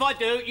 So, if I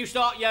do, you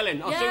start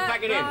yelling. I'll soon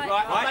pack it in,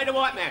 right? I'll play the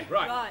white man,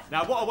 right?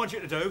 Now, what I want you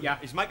to do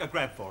is make a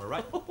grab for her,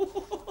 right? I'm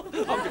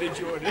going to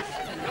enjoy this.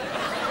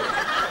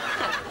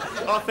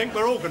 I think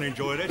we're all going to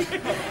enjoy this.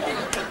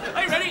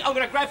 Are you ready? I'm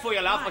going to grab for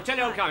you, love. I'll tell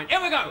you I'm coming. Here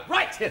we go.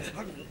 Right.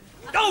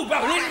 Go,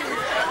 Bowling.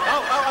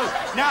 Oh.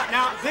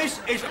 Now, this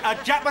is a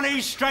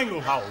Japanese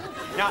stranglehold.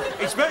 Now,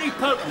 it's very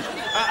potent.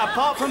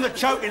 Apart from the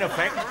choking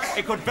effect,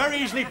 it could very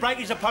easily break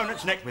his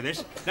opponent's neck with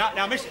this.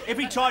 Now, miss, if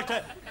he tries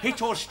to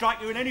hit or strike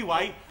you in any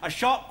way, a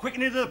sharp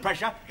quickening of the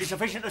pressure is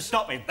sufficient to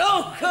stop him.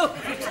 Oh, God.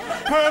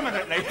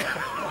 Permanently.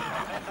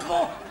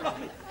 Oh,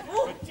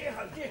 dear,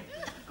 oh, dear.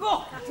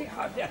 Oh, dear.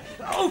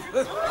 Oh.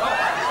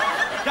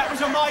 That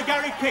was a My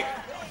Gary kick.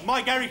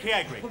 My Gary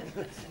Kiagri.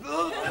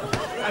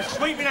 A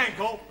sweeping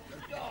ankle.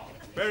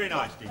 Very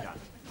nicely done.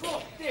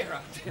 Oh,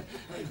 dear.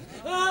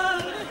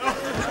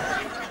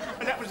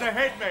 And that was a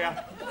head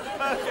mare.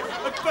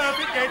 A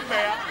perfect head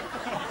mare.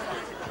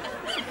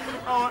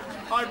 Oh,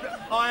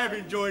 I have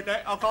enjoyed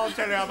that. I can't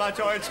tell you how much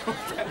I enjoyed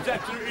it. That was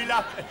absolutely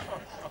lovely.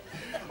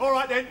 All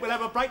right, then, we'll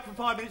have a break for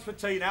 5 minutes for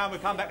tea now, and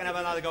we'll come back and have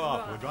another go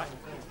afterwards, right?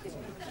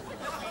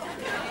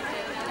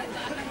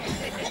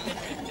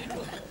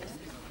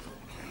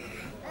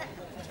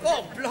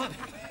 Oh, blimey.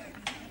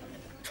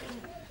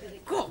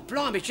 God,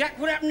 blimey, Jack,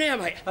 what happened there,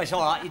 mate? Oh, it's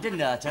all right, you didn't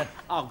hurt her.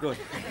 Oh, good.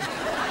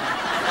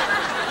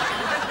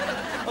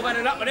 I've had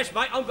enough of this,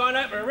 mate. I'm going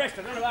out for a rest.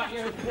 I don't know about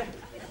you.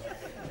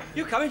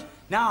 You coming?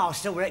 No, I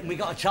still reckon we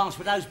got a chance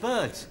with those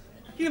birds.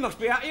 You must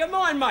be out of your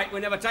mind, mate. We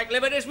never take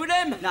liberties with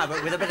them. No,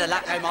 but with a bit of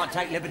luck, they might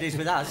take liberties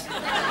with us.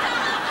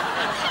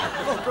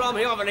 Oh,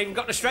 blimey, I haven't even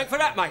got the strength for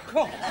that, mate.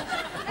 Come on.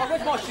 Oh,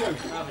 where's my shoe?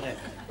 Over there.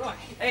 Right.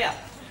 Here.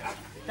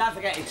 Don't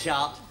forget your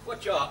chart.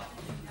 What chart?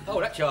 Oh,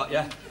 that chart,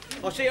 yeah.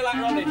 I'll see you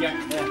later on then, Jack.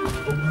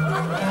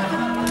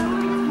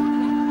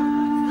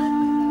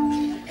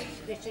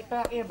 This is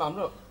about here, Mum,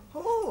 look.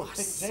 Oh, I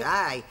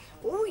say.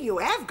 Oh, you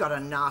have got a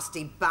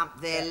nasty bump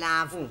there,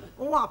 love.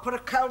 Oh, I'll put a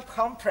cold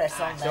compress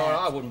on It's there. all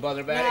right, I wouldn't bother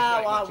about it. No,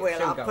 I It'll will.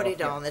 soon I'll go put off, it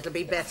yeah. on. It'll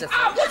be better for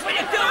Oh, what are you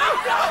doing?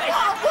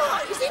 Oh,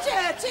 what? Is it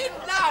hurting?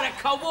 No, the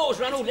cold water's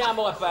run all down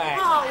my back.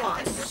 Oh,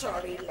 I'm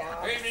sorry,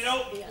 love. Evening,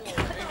 all.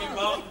 Evening,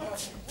 Mark.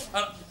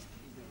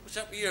 What's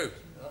up with you?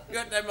 You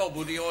had them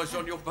obbledy eyes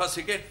on your bus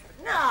again?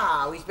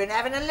 No, he's been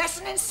having a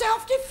lesson in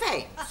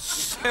self-defence.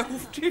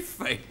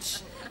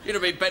 Self-defence? You'd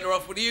have been better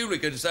off with the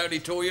hooligans that only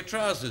tore your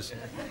trousers.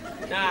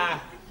 Nah,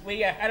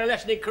 we had a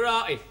lesson in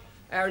karate.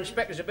 Our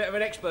inspector's a bit of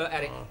an expert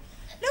at it.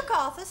 Look,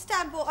 Arthur,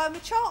 Stan brought home a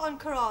chart on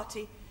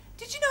karate.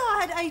 Did you know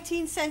I had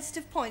 18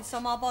 sensitive points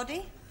on my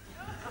body?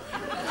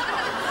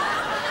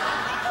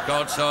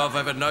 Can't say I've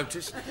ever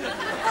noticed.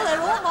 Well,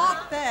 they're all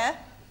marked there.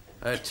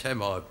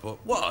 But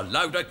what a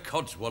load of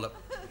codswallop.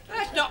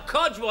 That's not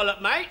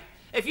codswallop, mate.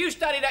 If you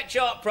study that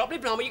chart properly,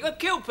 blimey, you could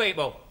kill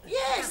people.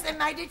 Yes, they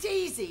made it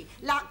easy,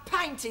 like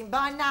painting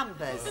by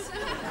numbers.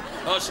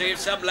 I see if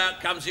some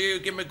lout comes here, you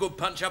give him a good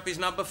punch up his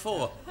number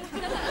 4.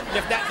 And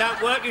if that don't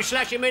work, you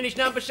slash him in his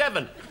number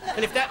 7.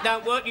 And if that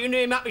don't work, you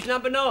knee him up his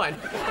number 9.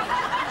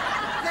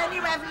 Then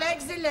you have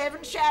legs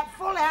 11, shout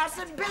full house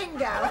and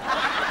bingo.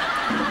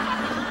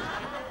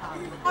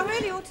 I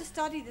really ought to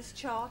study this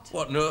chart.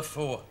 What on earth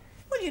for?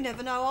 Well, you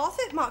never know,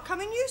 Arthur. It might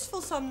come in useful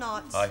some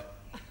nights. Aye.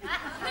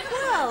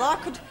 Well, I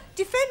could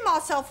defend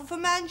myself if a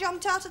man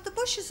jumped out of the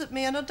bushes at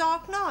me on a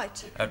dark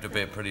night. Had to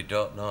be a pretty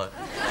dark night.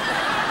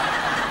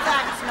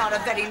 That's not a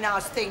very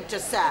nice thing to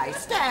say.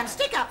 Stan,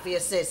 stick up for your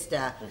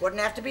sister.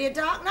 Wouldn't have to be a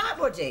dark night,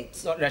 would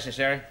it? Not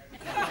necessary.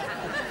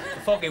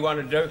 A foggy one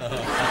would do. No,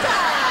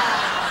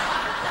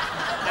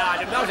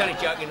 I was only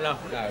joking, love.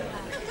 No.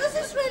 Does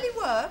this really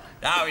work?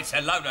 No, it's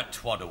a load of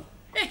twaddle.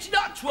 It's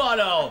not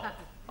twaddle.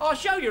 I'll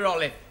show you,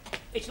 Olive.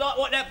 It's like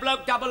what that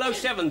bloke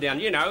 007 done,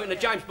 you know, in the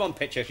James Bond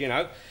pictures, you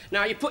know.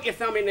 Now, you put your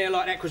thumb in there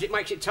like that because it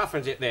makes it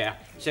toughens it there.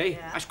 See?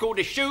 Yeah. That's called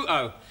a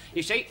shoot-o.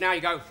 You see? Now you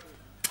go...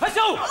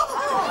 Hustle! Don't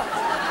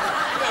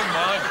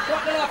mind.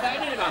 What the laugh at,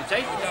 isn't it, Mum,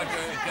 see?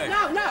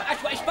 No,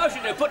 that's what it's supposed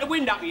to do. Put the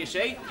wind up, you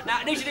see.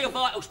 Now, these are the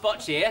vital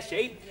spots here,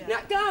 see? Yeah.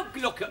 Now, don't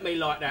look at me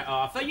like that,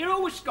 Arthur. You're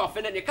always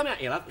scoffing, and you come out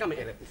here, love. Come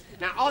here.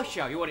 Now, I'll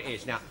show you what it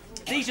is. Now,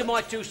 these are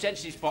my 2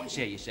 sensitive spots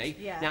here, you see.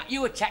 Yeah. Now,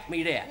 you attack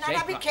me there, see?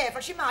 Now, be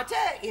careful. She might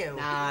hurt you.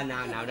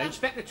 No. The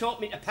inspector taught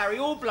me to parry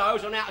all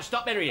blows on how to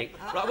stop everything.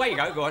 Right, where you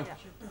go on.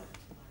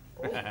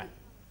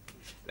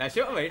 That's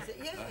what I mean.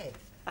 Yeah.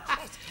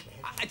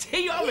 I tell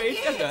you what I mean,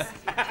 doesn't it?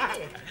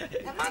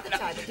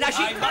 Now,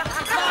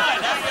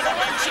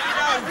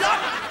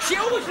 she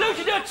always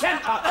loses her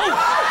temper. Oh,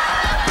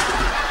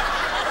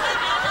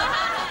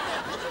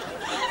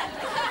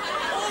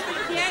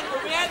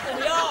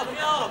 my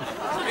arm.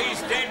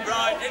 He's dead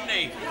right, isn't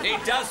he? He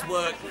does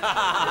work.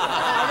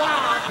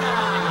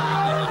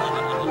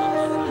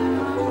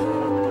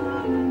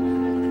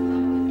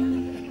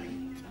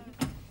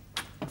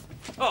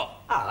 Oh,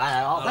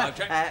 hello,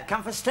 Arthur. Hello,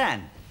 Come for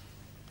Stan?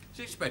 Is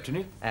he expecting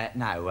you?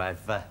 No,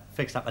 I've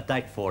fixed up a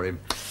date for him.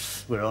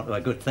 We're on to a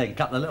good thing,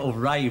 couple of little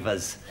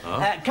ravers.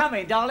 Oh. Come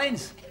in,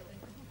 darlings.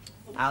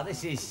 Oh,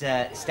 this is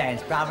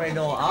Stan's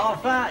brother-in-law,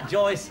 Arthur,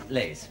 Joyce,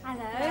 Liz.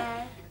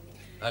 Hello.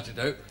 How'd you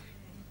do?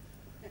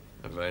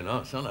 They're very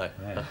nice, aren't they?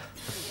 Yeah.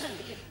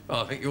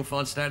 Well, I think you'll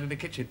find Stan in the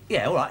kitchen.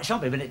 Yeah, all right.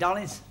 Shan't be a minute,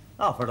 darlings.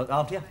 Arthur will look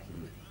after you.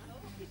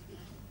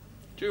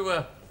 Do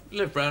you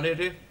live round here,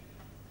 do you?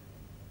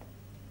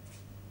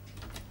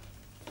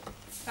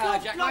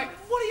 Jack, Look, mate.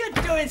 what are you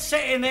doing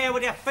sitting there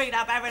with your feet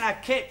up having a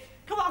kip?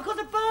 Come on, I've got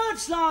the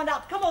birds lined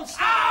up. Come on,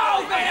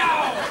 Stan.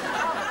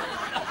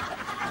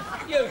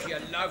 Use your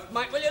loaf,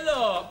 mate, will you?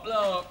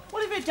 Look.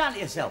 What have you done to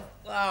yourself?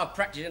 Oh,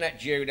 practising that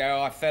judo,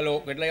 I fell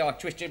awkwardly. I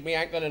twisted my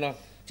ankle and I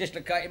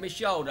dislocated my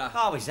shoulder.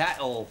 Oh, is that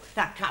all?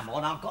 Now, come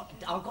on, I've got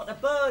the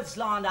birds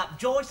lined up.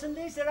 Joyce and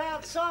Liz, they're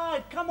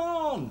outside. Come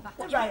on.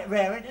 We're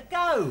raring to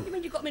go. You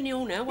mean you've got me in the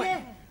hall now? Wait.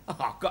 Yeah. Oh,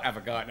 I've got to have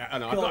a go at that,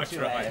 haven't I? I've Go got on, to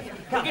try. sure.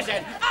 Look, he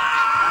said,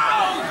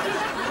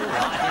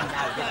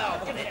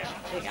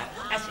 There you go.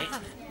 That's it.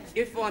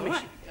 you find me...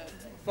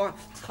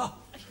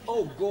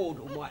 Oh, God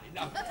almighty,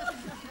 no. I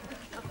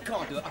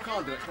can't do it.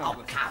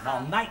 Oh, come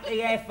on, make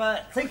the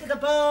effort. Think of the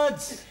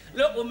birds.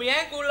 Look, with my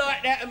ankle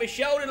like that and my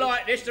shoulder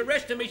like this, the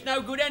rest of me's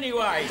no good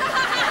anyway.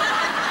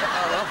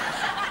 Oh, well,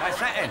 that's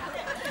that then.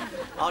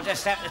 I'll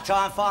just have to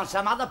try and find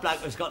some other bloke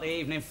who's got the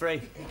evening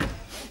free.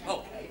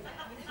 Oh,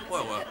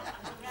 well,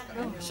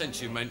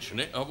 since you mention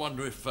it, I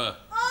wonder if, Arthur!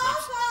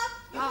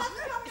 You have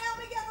to come and help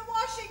me get the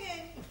washing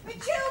in. My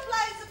chill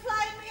blades are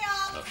playing me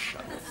up. Oh,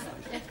 shut up.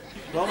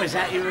 What was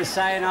that you were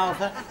saying,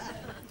 Arthur?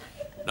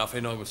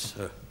 Nothing, I was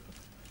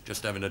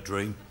just having a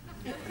dream.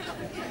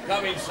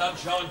 Come in,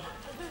 sunshine.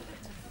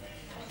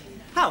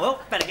 Oh,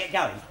 well, better get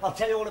going. I'll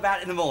tell you all about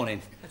it in the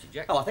morning.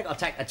 Jack. Oh, I think I'll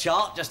take the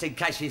chart, just in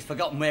case she's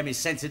forgotten where my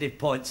sensitive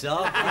points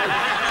are.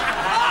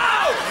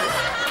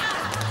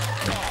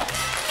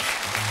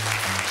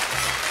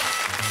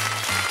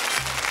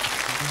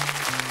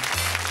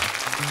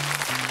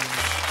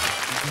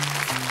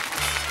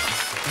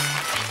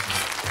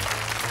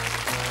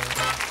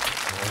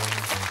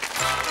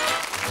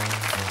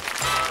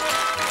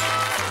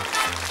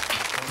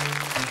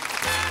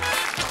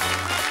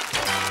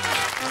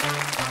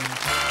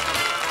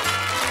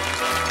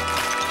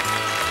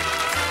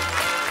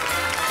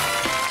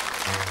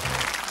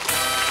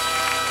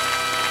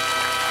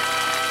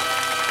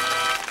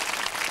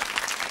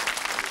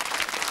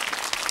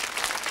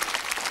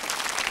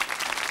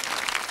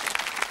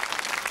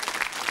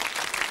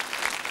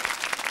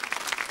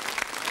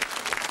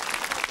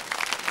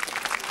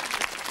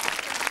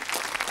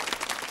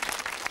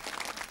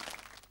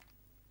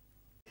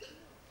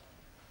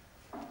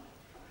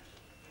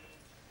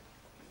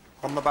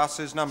 On the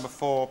buses, number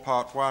 4,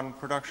 part 1,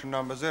 production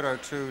number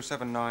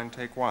 0279,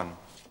 take 1.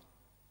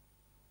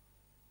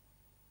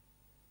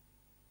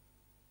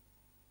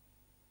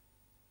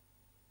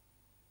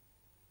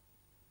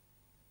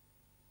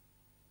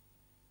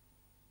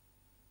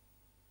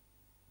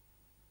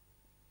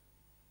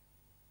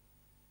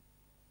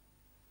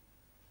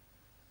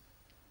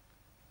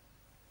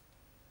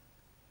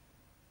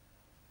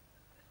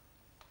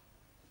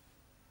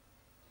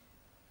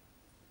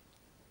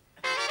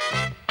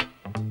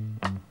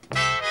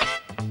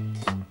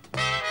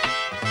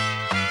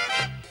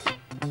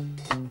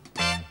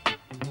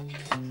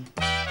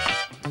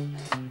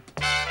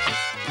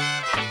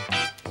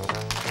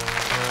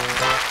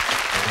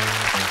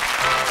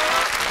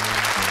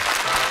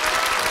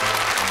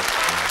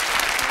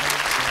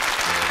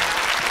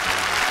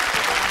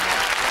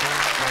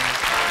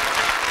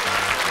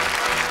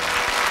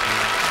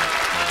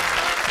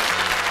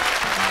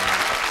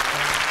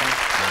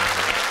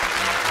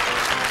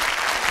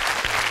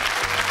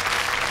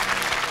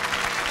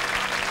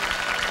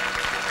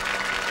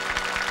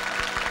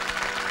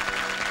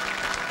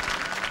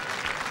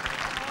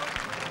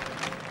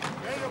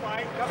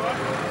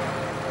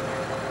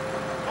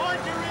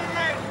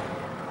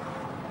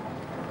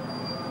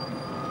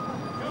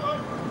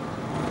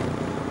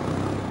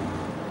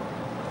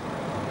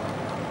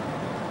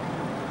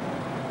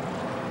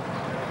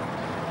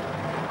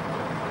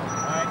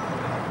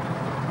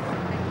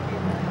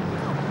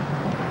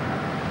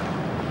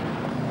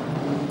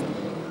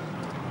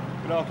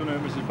 Good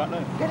afternoon, Mrs.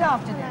 Butler. Good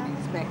afternoon,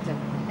 Inspector.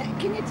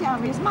 Can you tell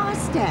me, is my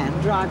Stan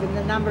driving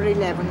the number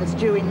 11 that's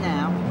due in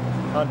now?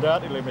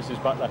 Undoubtedly,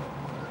 Mrs. Butler.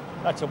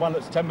 That's the one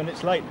that's 10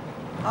 minutes late.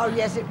 Oh,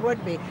 yes, it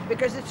would be,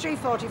 because the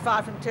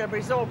 3:45 from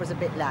Tilbury's Hall was a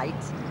bit late.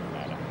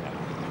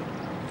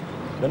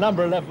 The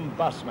number 11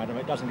 bus, madam,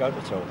 it doesn't go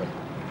to Tilbury.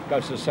 It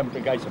goes to the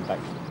Cemetery Gate and back.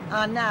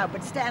 I know,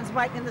 but Stan's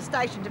waiting in the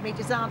station to meet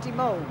his Auntie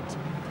Maud.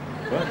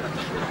 What?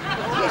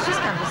 Yes, she's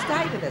come to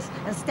stay with us,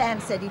 and Stan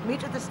said he'd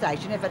meet at the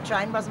station if her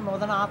train wasn't more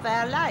than half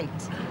hour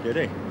late. Did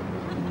he?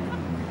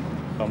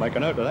 I'll make a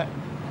note of that.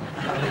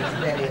 Oh, he's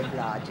very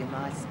obliging,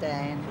 my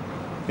Stan.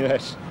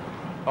 Yes.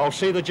 I'll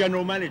see the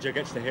General Manager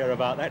gets to hear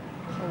about that.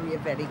 Oh, you're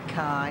very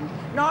kind.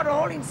 Not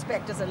all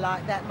inspectors are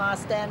like that, my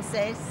Stan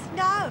says.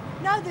 No,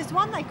 there's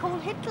one they call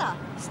Hitler.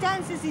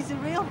 Stan says he's a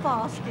real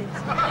basket.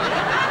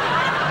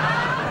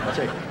 I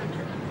see.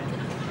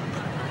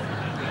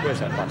 Where's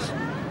that bus?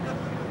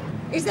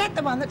 Is that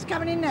the one that's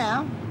coming in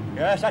now?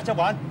 Yes, that's the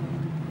one.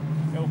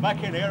 It'll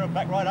back in here and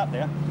back right up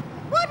there.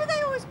 Why do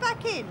they always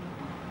back in?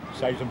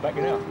 Saves them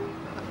backing out.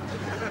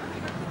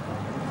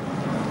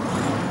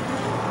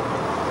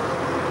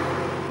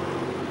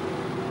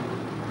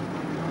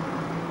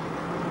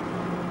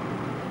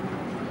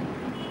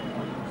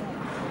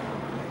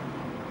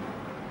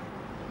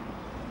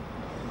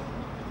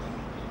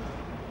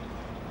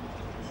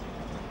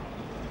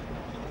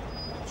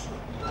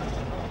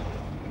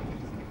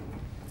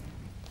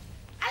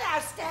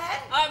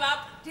 I'm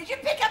up. Did you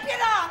pick up your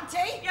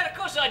auntie? Yeah, of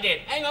course I did.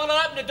 Hang on,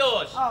 I'll open the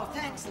doors. Oh,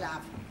 thanks,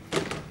 love.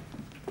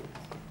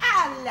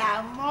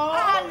 Hello, Maud.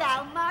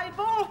 Hello,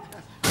 Mabel.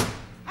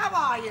 How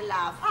are you,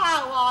 love?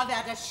 Oh, I've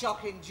had a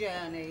shocking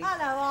journey.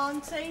 Hello,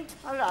 Auntie.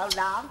 Hello,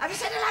 love. Have you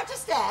said hello to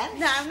Stan?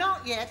 No,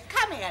 not yet.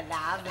 Come here,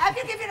 love. Have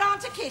you given your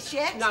aunt a kiss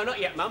yet? No, not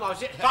yet, Mum. I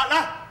was...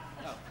 Butler!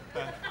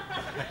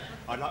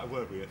 I'd like a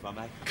word with you, if I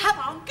may. Come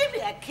on, give me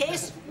a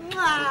kiss.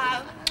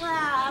 Mwah,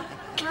 mwah,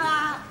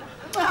 mwah,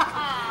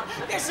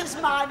 mwah. This is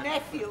my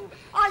nephew.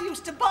 I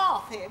used to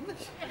bath him.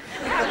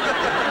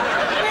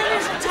 There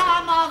is a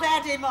time I've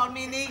had him on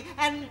me knee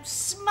and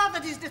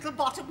smothered his little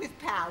bottom with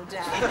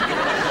powder.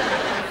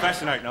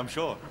 Fascinating, I'm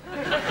sure.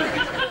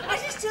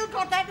 Has he still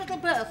got that little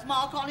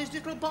birthmark on his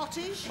little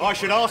bottish? I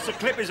should ask the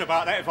clippers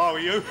about that if I were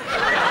you.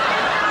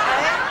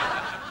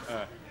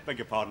 Beg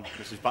your pardon,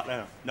 Mrs.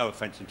 Butler. No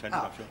offence intended,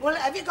 I'm sure. Well,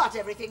 have you got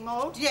everything,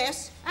 Maud?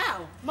 Yes.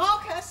 Ow,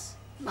 Marcus.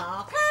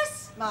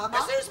 Marcus?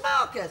 Marcus? Who's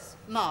Marcus?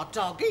 My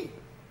doggy.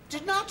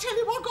 Didn't I tell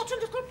you I got a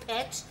little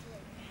pet?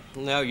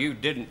 No, you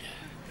didn't.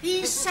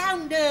 He's so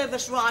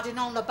nervous riding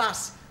on the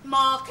bus.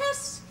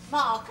 Marcus,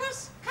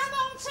 Marcus, come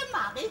on to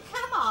Mummy,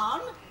 come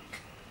on.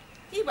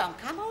 He won't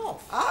come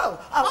off. Oh,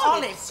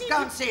 Olive, Olive,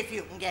 go and see if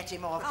you can get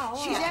him off. Oh,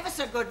 She's right. ever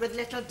so good with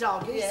little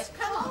doggies. Yes,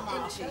 come on,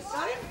 isn't she? Marcus.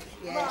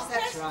 Yes, Marcus.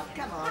 that's right.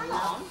 Come on,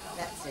 love.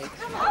 That's it.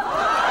 Come on.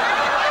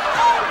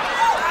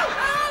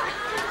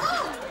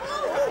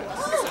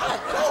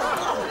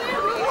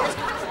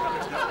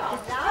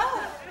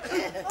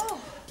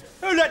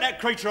 Who let that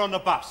creature on the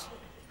bus?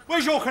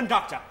 Where's your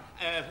conductor?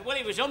 Well,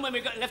 he was on when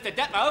we left the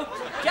depot.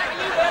 Jack,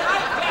 you were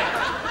late, Jack.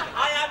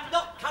 I am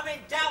not coming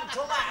down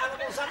till that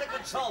animal's under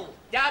control.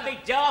 Don't be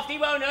daft, he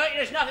won't hurt you.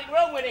 There's nothing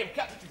wrong with him.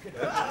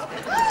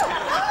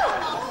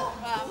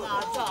 Oh,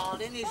 my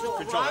darling, he's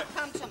all right.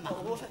 Come to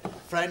Mum.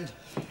 Friend.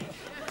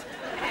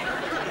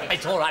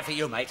 It's all right for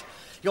you, mate.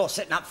 You're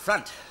sitting up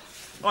front.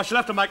 I shall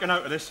have to make a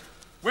note of this.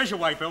 Where's your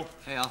way, Bill?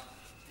 Here.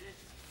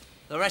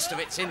 The rest of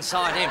it's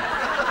inside him.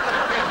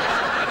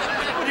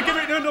 Would you give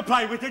it to him to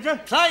play with, did you?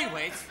 Play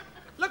with?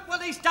 Look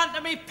what he's done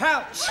to me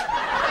pouch.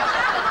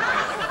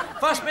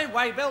 First me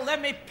waybill,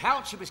 then me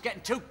pouch. He was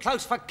getting too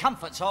close for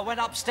comfort, so I went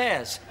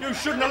upstairs. You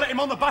shouldn't have let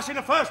him on the bus in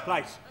the first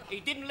place. He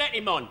didn't let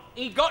him on.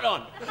 He got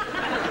on.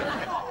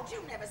 Oh,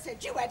 you never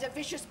said you had a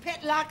vicious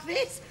pet like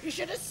this. You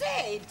should have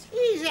said.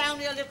 He's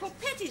only a little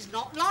pet. He's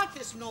not like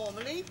this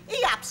normally.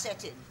 He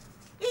upset him.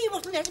 He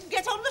wouldn't let him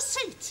get on the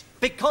seat.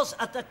 Because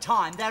at the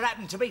time there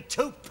happened to be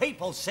 2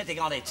 people sitting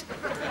on it.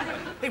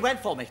 He went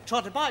for me,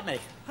 tried to bite me,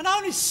 and I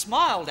only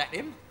smiled at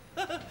him.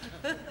 I'm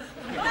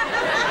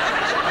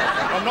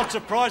not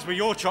surprised with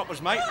your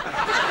choppers, mate.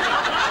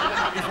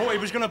 He thought he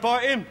was going to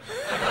bite him.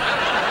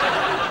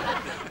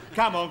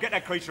 Come on, get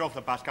that creature off the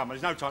bus. Come on,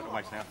 there's no time to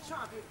waste now.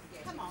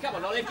 Come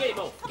on, Olive, get him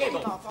off. Get him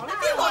off. Come.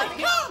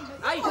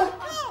 Hey.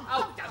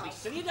 Oh, don't be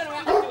silly. You don't know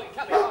how to do it.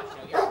 Come here, I'll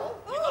show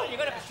you. You've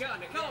got to be sure.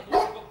 Come on,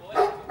 boy. Good boy.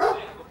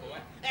 Good boy.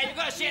 And you've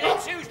got to sit there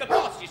and choose the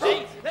boss, you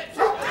see.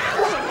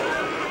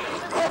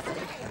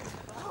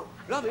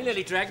 Bloody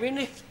nearly dragged me in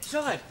the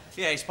side.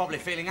 Yeah, he's probably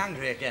feeling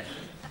hungry again.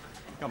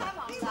 Come on.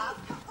 Oh, he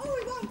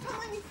won't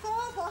come any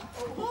further.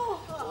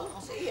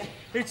 Oh, dear.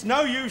 It's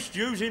no use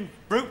using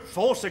brute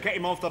force to get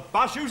him off the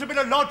bus. Use a bit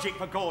of logic,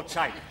 for God's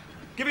sake.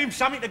 Give him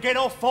something to get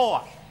off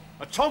for.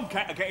 A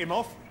tomcat to get him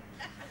off.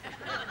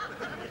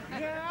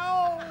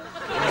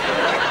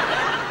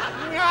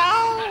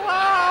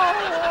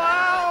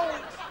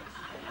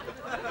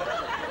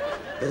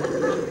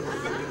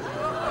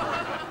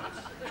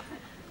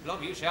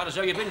 Bloody, you sound as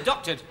though you've been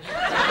doctored.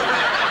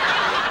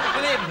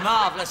 Isn't it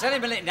marvellous? Any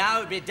minute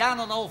now, he'd be down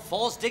on all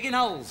fours digging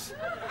holes.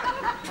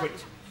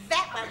 Twit.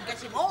 That won't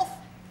get him off.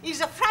 He's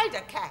afraid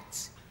of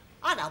cats.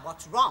 I know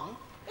what's wrong.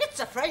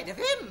 It's afraid of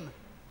him.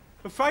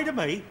 Afraid of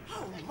me?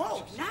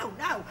 Oh,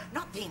 no,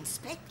 not the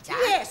inspector.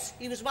 Yes,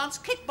 he was once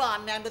kicked by a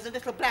man with a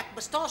little black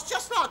moustache,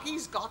 just like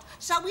he's got,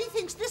 so he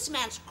thinks this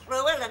man's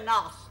cruel and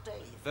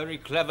nasty. Very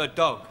clever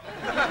dog.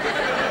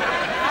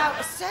 Now,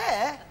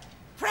 sir,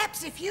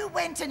 perhaps if you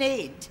went and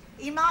hid,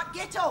 he might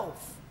get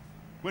off.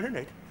 Went and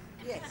hid?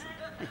 Yes.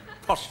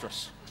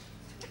 Preposterous.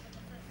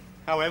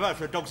 However, if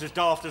the dog's as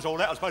daft as all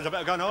that, I suppose I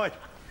better go and hide.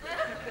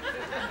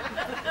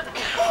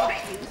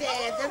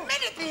 There, the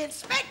minute the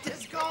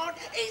inspector's gone,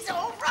 he's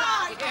all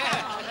right.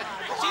 Yeah.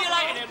 See you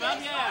later then,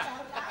 Mum,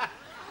 yeah.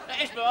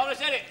 It's marvellous,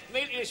 isn't it?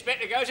 Immediately the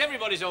inspector goes,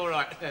 everybody's all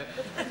right.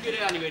 Get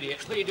down, you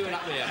idiot. What are you doing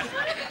up there?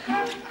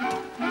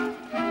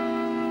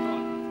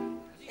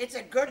 It's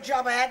a good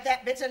job I had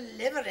that bit of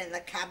liver in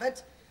the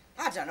cupboard.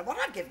 I don't know what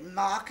I'd give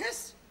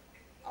Marcus.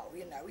 Oh,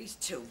 you know, he's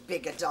too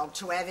big a dog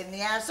to have in the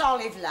house.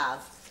 Olive,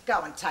 love,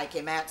 go and take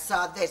him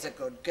outside. There's a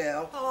good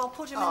girl. Oh, I'll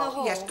put him in the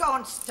hall. Yes, go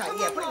and stay. Come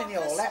Yeah, on, put him in the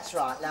hall. Marcus. That's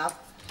right, love.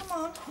 Come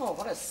on. Oh,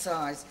 what a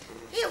size.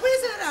 Here,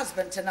 where's her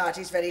husband tonight?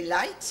 He's very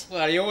late.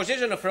 Well, yours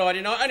is on a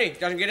Friday night, isn't he?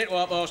 Doesn't get it till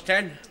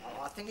 10:30.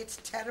 Oh, I think it's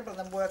terrible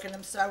them working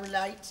them so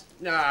late.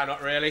 No,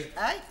 not really.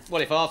 Eh?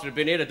 Well, if Arthur had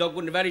been here, the dog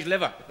wouldn't have had his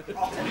liver.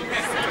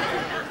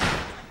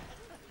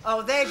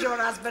 Oh, there's your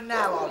husband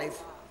now, Olive.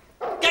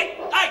 Get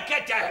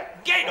down!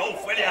 Get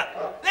off, will you?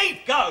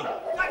 Leave go!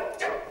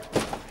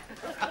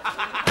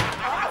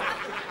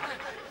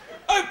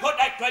 Who put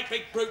that great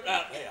big brute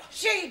out here?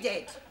 She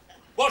did.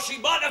 Well, she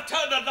might have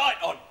turned the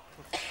light on.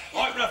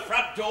 I opened the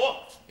front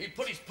door. He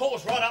put his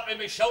paws right up in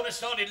my shoulder,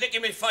 started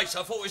licking my face.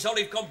 I thought it was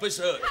Olive gone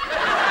berserk.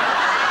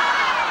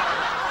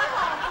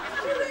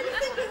 You really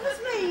think it was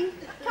me?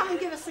 Come and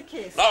give us a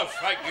kiss. No,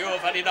 Frank, you've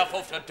had enough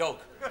off the dog.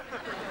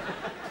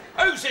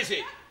 Whose is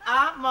it?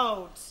 Aunt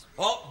Maud's.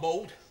 Aunt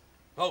Maud?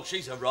 Oh,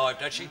 she's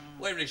arrived, has she?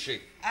 Where is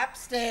she?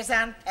 Upstairs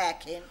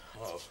unpacking.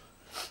 Oh.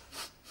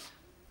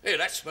 Here,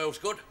 that smells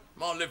good.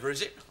 My liver,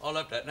 is it? I'll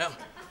have that now.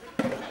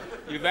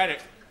 You've had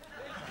it.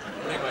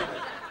 Anyway,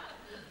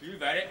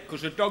 You've had it,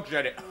 because the dog's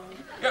had it.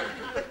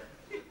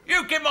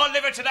 you give my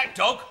liver to that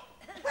dog?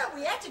 Well,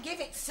 we had to give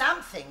it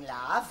something,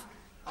 love.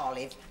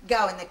 Olive,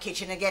 go in the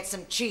kitchen and get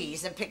some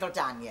cheese and pickled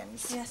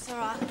onions. Yes, all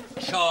right.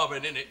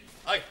 Charming, innit?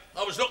 Hey,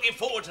 I was looking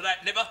forward to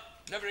that liver.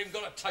 Never even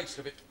got a taste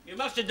of it. You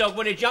must have dog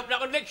when he jumped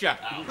up and licked you. What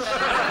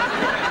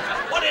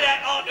did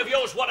that aunt of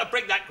yours want to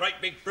bring that great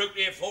big brute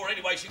here for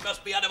anyway? She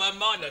must be out of her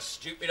mind, the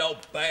stupid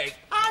old bag.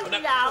 Hello,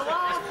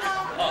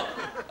 Arthur. Oh,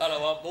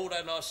 hello, Aunt Maud.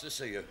 How nice to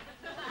see you.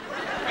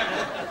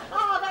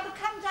 Oh, that'll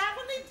come down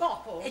with me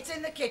bottle. It's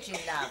in the kitchen,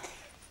 love.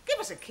 Give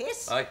us a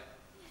kiss. Hey.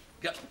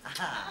 Go.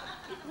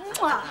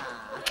 Mwah.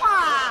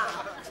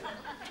 Mwah.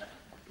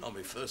 I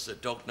mean, first the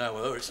dog, now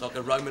her. It's like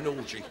a Roman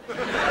orgy.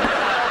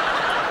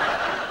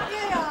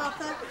 Here,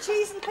 Arthur.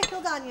 Cheese and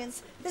pickled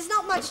onions. There's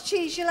not much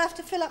cheese. You'll have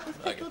to fill up with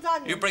pickled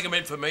onions. You bring them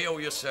in for me or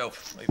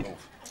yourself. Leave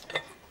off.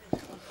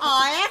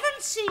 I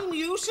haven't seen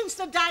you since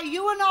the day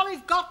you and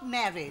Olive got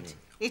married.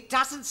 It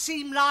doesn't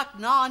seem like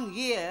 9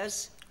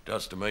 years.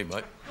 Does to me,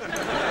 mate.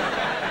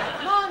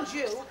 Mind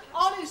you,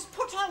 Olive's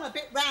put on a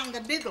bit round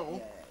the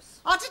middle. Yes.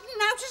 I didn't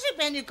notice it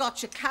when you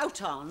got your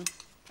coat on.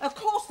 Of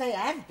course, they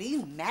have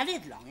been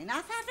married long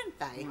enough, haven't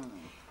they?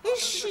 Is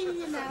she,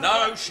 you know...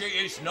 No, she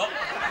is not.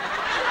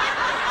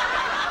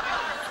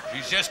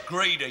 She's just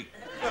greedy.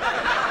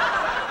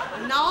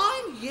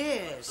 9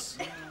 years.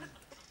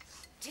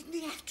 Didn't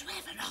he have to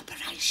have an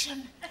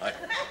operation? Hey,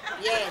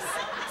 Yes,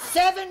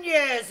 7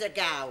 years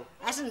ago.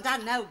 Hasn't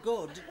done no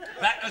good.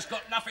 that has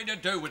got nothing to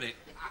do with it.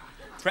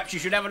 Perhaps you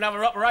should have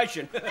another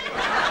operation. You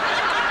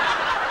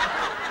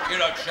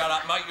don't shut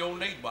up, mate. You'll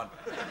need one.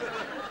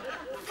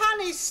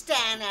 Funny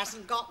Stan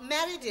hasn't got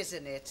married,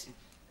 isn't it?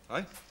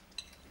 Hey?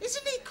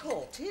 Isn't he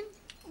courting?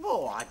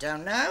 Oh, I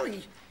don't know.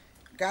 He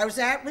goes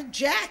out with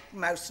Jack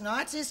most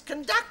nights, his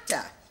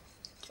conductor.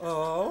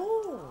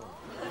 Oh.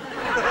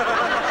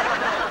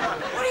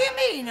 What do you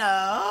mean,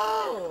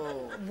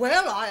 oh?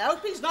 Well, I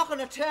hope he's not going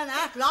to turn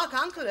out like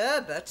Uncle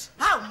Herbert.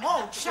 Oh,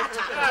 Maud, shut up.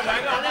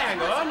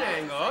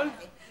 Hang on.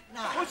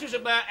 No. What's this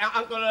about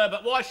Uncle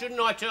Herbert? Why shouldn't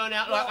I turn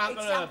out like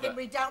Uncle It's something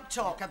Herbert? we don't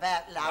talk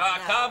about, love.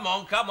 Ah,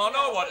 no. come on,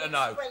 I want to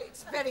know.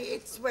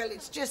 Well,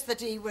 it's just that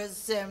he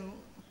was,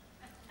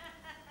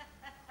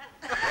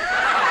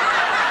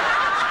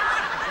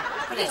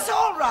 But it's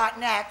all right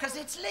now, because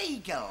it's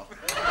legal.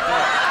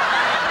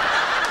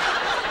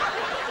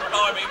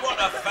 I mean, what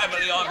a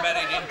family I'm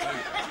married into.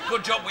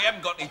 Good job we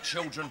haven't got any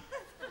children.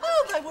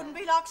 Oh, they wouldn't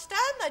be like Stan,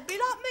 they'd be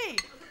like me.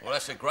 Well,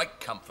 that's a great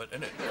comfort,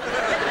 isn't it?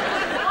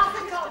 I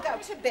think I'll go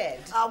to bed.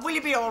 Will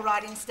you be all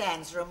right in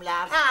Stan's room,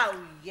 love? Oh,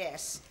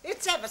 yes.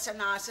 It's ever so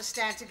nice of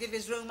Stan to give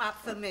his room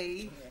up for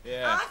me.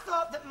 Yeah. I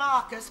thought that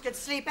Marcus could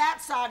sleep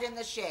outside in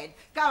the shed.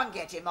 Go and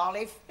get him,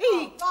 Olive.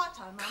 He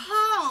Righto, Mum.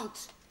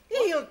 can't.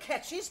 He'll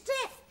catch his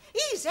death.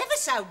 He's ever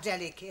so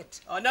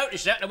delicate. I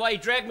noticed that the way he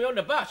dragged me on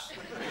the bus.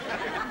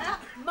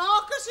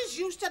 Marcus is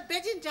used to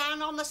bedding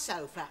down on the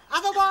sofa.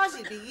 Otherwise,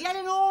 he'd be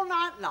yelling all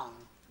night long.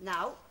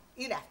 No,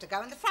 he'll have to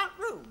go in the front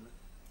room.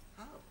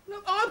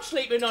 Look, I'm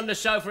sleeping on the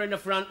sofa in the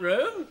front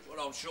room.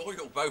 Well, I'm sure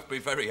you'll both be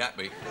very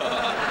happy.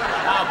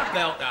 I'll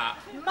belt that.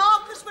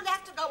 Marcus will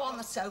have to go on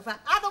the sofa.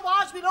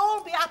 Otherwise, we'll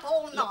all be up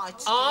all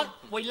night. Aunt,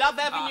 we love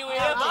having you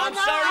here, but I'm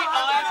sorry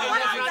I have to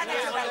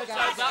go on the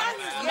sofa.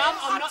 Mum,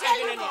 I'm not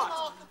having any.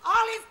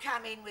 Olive,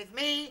 come in with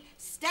me.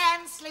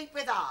 Stan, sleep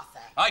with Arthur.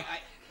 Hey,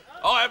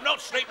 I have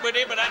not slept with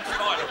him, but that's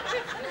fine.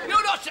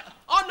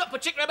 I'm not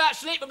particular about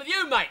sleeping with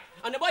you, mate.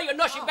 And the way you're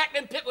noshing back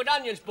them pickled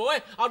onions,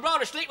 boy, I'd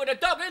rather sleep with a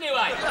dog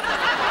anyway.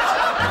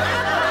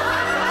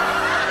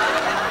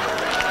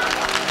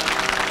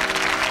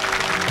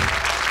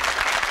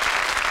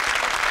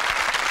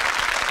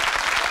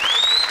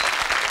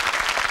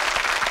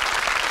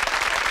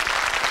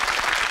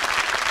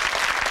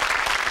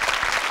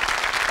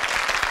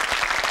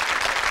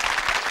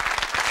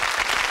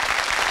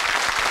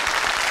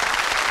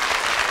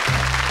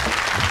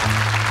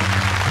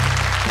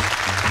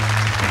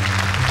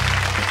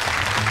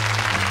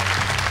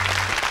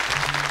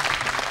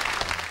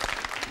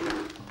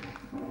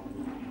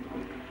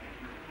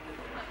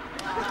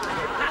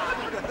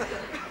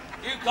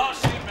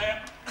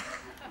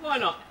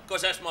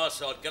 Because that's my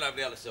side. Get over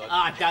the other side.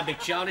 Ah, don't be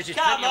childish.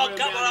 Come on,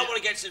 I want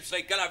to get some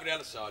sleep. Get over the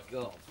other side.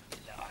 God,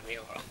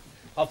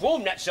 I've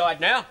warmed that side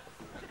now.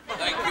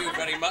 Thank you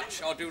very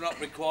much. I do not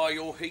require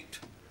your heat.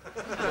 All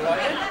right,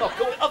 then. I'll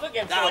call it off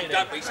again for you. No,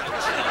 don't be so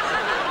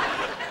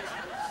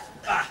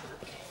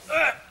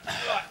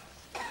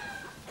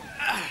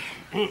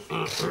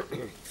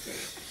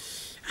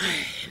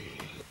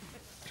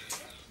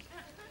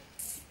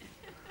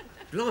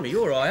Blimey,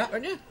 you're all right,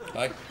 aren't you?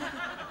 Hey.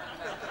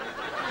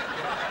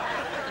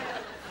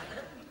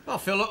 I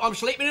feel like I'm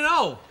sleeping in a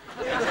hole.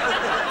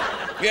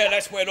 Yeah,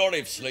 that's where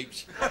Olive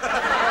sleeps.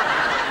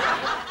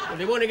 Well,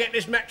 do you want to get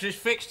this mattress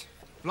fixed?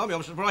 Blimey,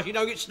 I'm surprised you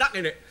don't get stuck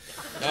in it.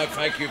 No,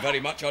 thank you very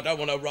much. I don't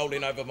want to roll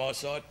in over my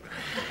side.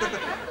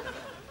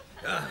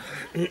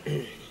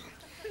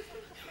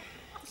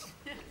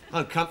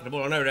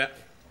 Uncomfortable, I know that.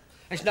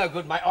 It's no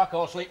good, mate. I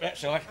can't sleep that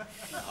side.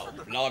 Oh,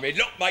 blimey.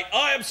 Look, mate,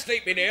 I am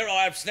sleeping here.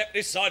 I have slept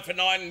this side for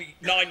nine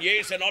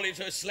years, and Olive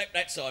has slept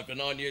that side for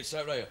 9 years,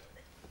 so there.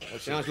 Well,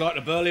 sounds like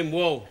the Berlin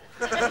Wall.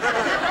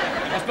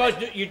 I suppose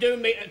you do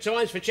meet at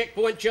times for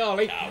Checkpoint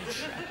Charlie. Oh,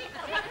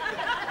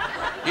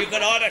 you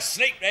can either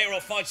sleep there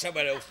or find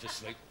somewhere else to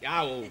sleep. Oh,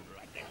 all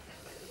right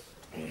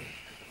then.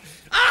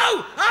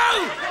 Oh!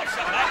 What's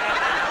the matter?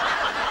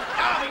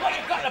 Oh, what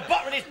you got at the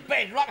bottom of this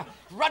bed? Like a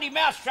ruddy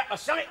mousetrap or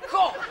something? Go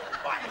on.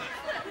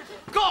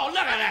 Go on,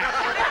 look at that.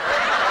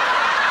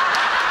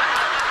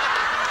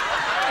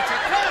 It's a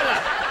curler.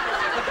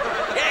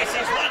 Yes,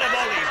 it's one of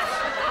Olive's.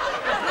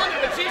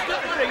 But she's got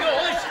one of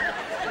yours.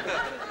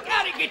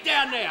 How'd it get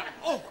down there?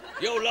 Oh.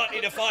 You're likely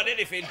to find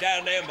anything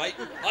down there, mate.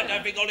 I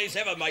don't think Olive's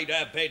ever made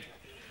her bed.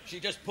 She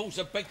just pulls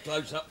the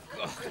bedclothes up.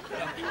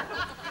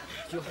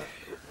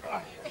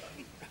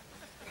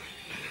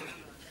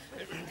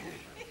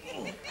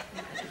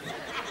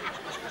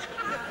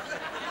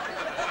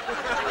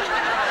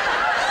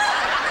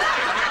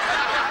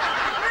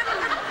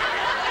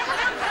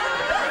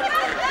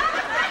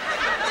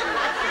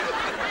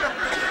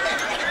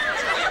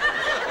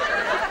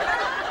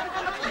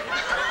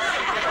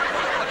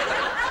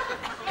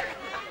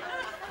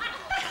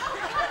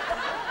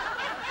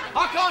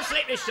 I can't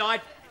sleep this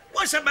side.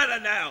 What's the matter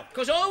now?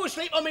 Because I always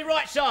sleep on my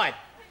right side.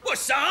 What,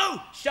 so?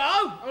 So?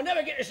 I'll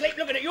never get to sleep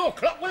looking at your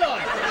clock, will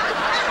I?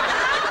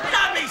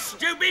 Bloody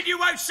stupid. You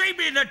won't see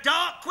me in the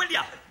dark, will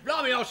you?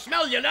 Blimey, I'll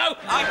smell you, though.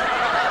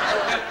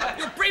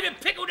 You're breathing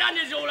pickled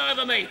onions all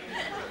over me.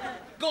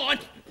 Go on.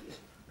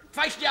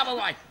 Face the other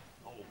way.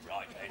 All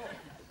right, then.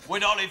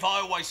 With Olive,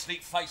 I always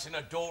sleep facing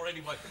a door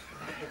anyway.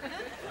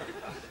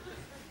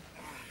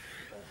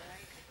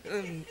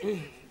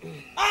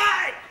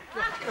 Hey!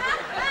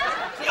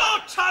 Your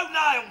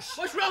toenails!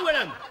 What's wrong with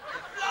them?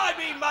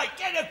 Blimey, mate,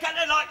 get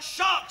them like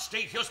shark's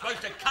teeth. You're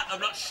supposed to cut them,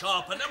 not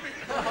sharpen them.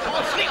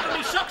 I'll sleep with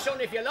my socks on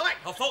if you like.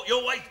 I thought you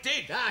always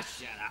did. Ah,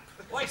 shut up.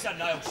 Where's the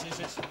nail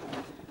scissors?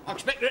 I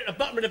expect it at the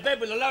bottom of the bed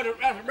with a load of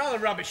other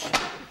rubbish.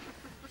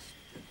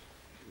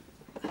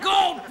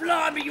 God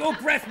blimey, your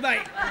breath,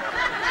 mate.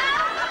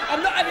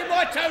 I'm not having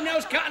my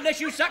toenails cut unless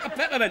you suck a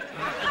peppermint.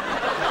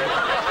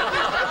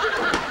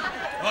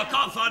 Well, I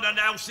can't find the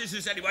nail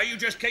scissors anyway. You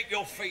just keep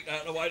your feet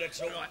out of the way, that's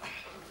all right.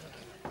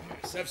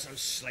 Let's have some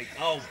sleep.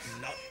 Oh,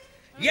 no.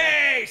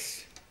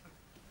 Yes!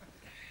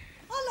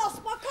 I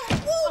lost my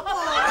cotton wool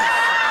ball.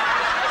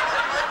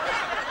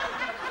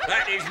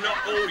 That is not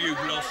all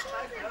you've lost.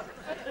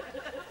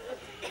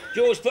 Do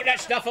you always put that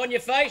stuff on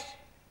your face?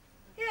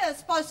 Yeah, it's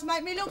supposed to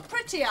make me look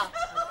prettier.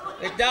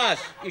 It does.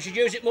 You should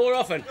use it more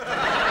often. Arthur,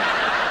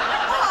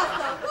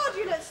 why do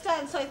you let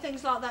Stan say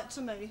things like that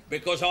to me?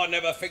 Because I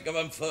never think of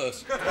them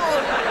first. I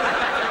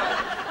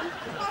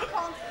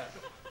can't.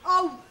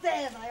 Oh,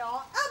 there they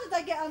are. How did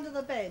they get under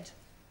the bed?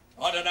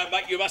 I don't know,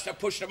 mate. You must have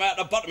pushed them out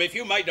the bottom. If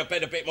you made the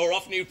bed a bit more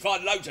often, you'd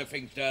find loads of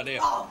things down here.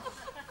 Oh.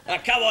 Now,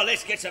 come on,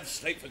 let's get some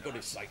sleep, for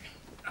goodness sake.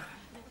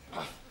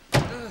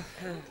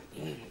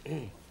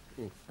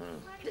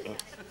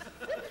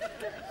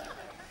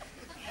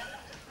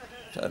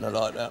 Turn the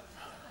light out.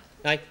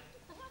 Hey?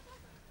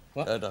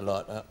 What? Turn the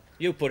light out.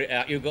 You put it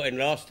out. You got in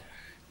last.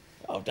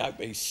 Oh, don't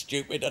be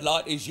stupid. The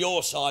light is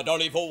your side.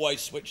 Olive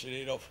always switching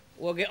it off.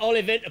 Well, get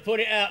Olive in to put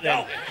it out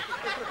then.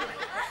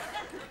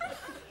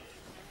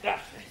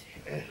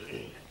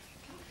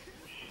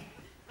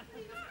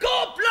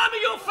 God,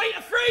 blimey, your feet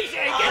are freezing!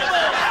 Get them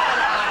all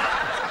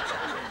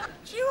out!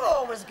 Do you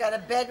always go to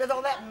bed with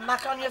all that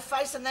muck on your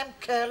face and them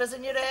curlers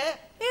in your hair?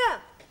 Yeah.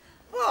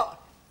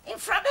 What? In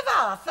front of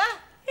Arthur?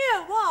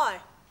 Yeah, why?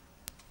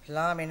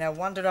 Blimey, no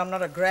wonder I'm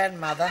not a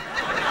grandmother.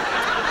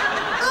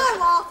 Oh,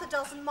 Arthur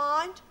doesn't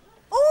mind.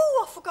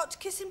 Oh, I forgot to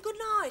kiss him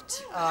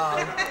goodnight.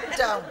 Oh,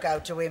 don't go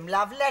to him,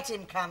 love. Let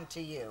him come to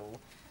you.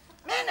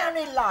 Men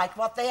only like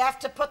what they have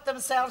to put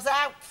themselves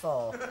out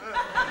for.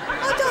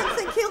 I don't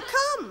think he'll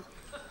come.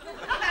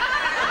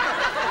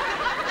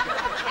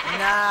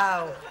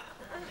 No.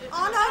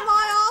 I know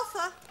my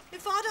Arthur.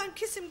 If I don't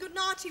kiss him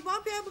goodnight, he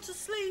won't be able to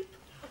sleep.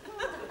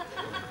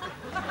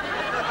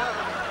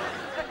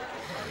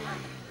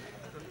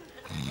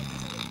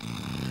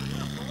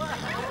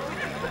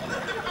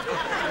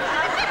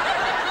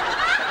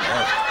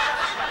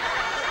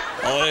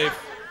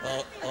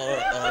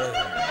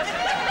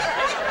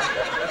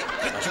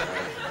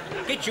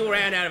 Get your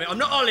hand out of it. I'm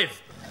not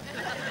Olive.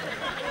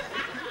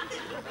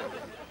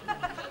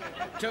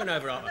 Turn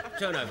over, Harper.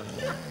 Turn over.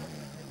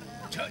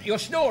 You're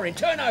snoring.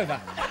 Turn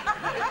over.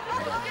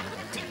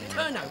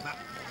 Turn over.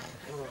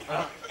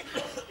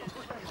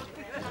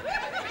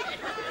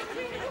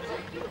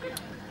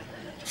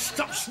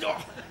 Stop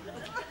snoring.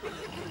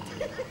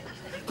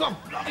 Come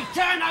on, bloody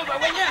turn over,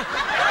 will you?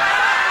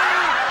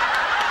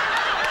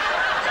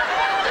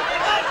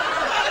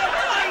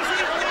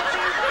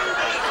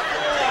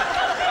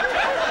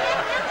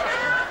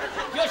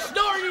 You're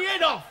snoring your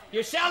head off.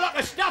 You sound like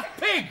a stuffed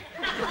pig.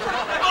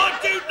 I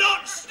do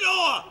not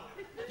snore.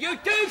 You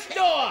do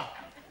snore.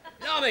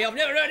 Blimey, I've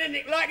never heard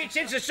anything like it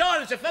since the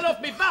silencer fell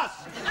off me bus.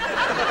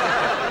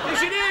 You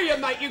should hear you,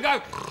 mate. You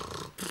go...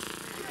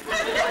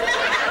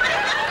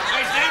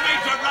 There's no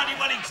need to ruddy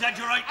well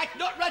exaggerate. That's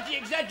not ruddy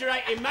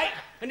exaggerating, mate.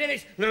 And then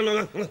it's...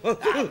 Olive.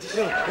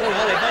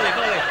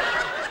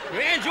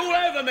 Your hand's all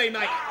over me,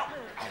 mate.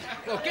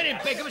 Well, get in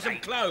bed, give us some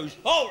clothes.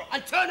 All right.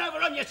 And turn over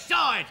on your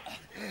side.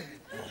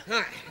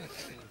 Right.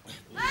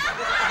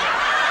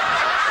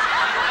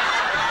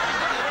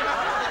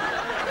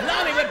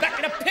 Blimey, we're back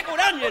to the pickled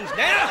onions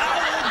now.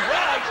 All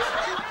right.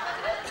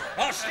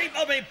 I'll sleep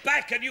on my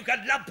back and you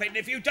can lump it. And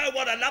if you don't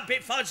want to lump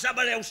it, find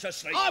someone else to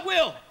sleep. I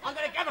will. I'm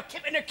going to have a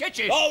kip in the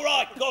kitchen. All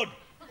right, good.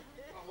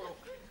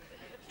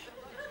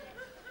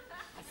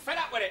 I'm fed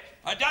up with it.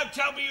 And don't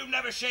tell me you've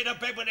never shared a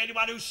bed with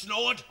anyone who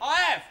snored. I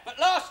have, but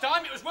last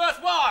time it was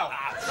worthwhile.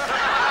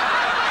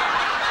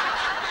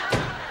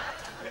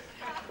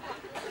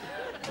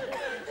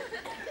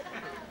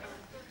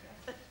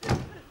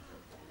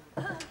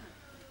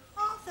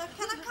 Arthur,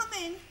 can I come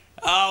in?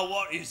 Oh,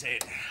 what is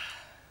it?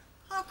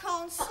 I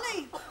can't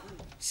sleep.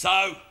 So?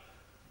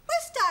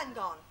 Where's Stan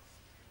gone?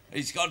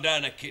 He's gone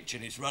down the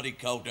kitchen. It's ruddy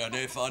cold down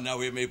there. If I know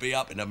him, he'll be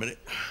up in a minute.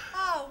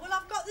 Oh, well,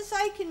 I've got this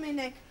ache in my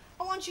neck.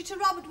 I want you to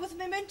rub it with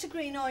my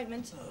wintergreen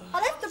ointment. I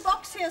left the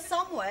box here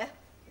somewhere.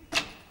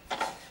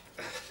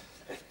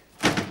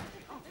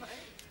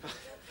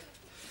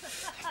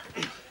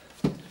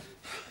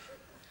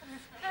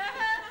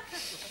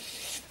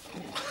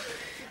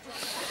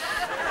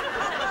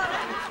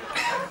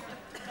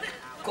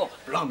 God,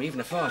 Blimey, even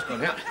the fire's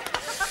gone out.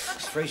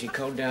 It's freezing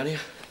cold down here.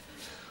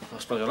 I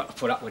suppose I'll have to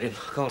put up with him.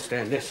 I can't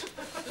stand this.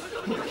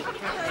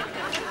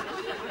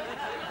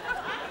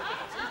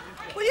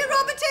 Will you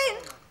rub it in?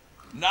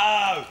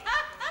 No!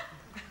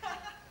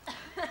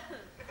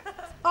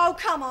 Oh,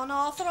 come on,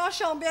 Arthur. I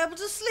shan't be able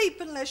to sleep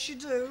unless you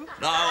do.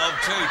 No, I'm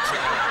too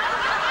tired.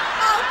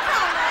 Oh,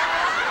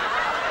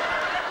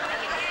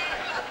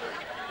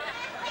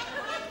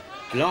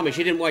 come on. Blimey,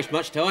 she didn't waste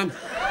much time.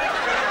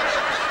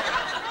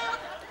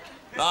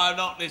 No,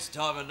 not this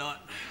time of night.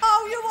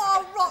 Oh, you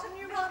are rotten.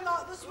 You weren't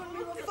like this when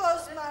we were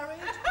first married.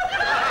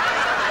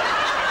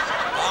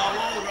 Oh,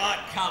 all right,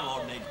 come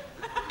on then.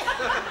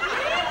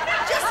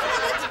 Just a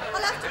minute.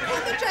 I'll have to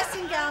pull the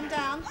dressing gown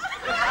down.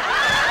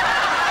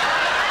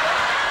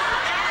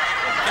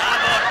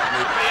 Come on,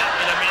 we'll be up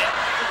in a minute.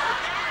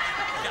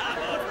 Come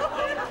on.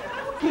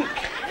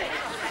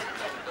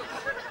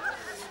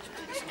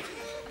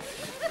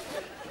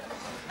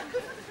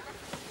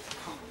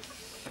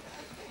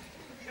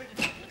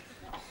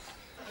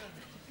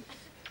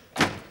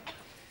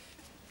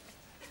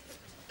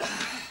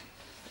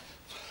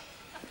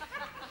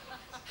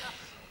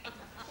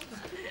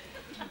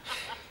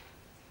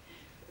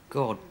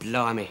 God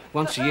blimey.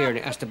 Once a year and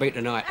it has to be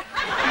tonight.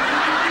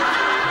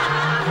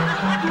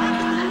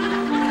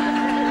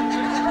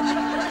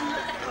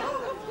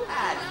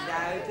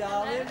 Hello,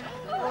 darling.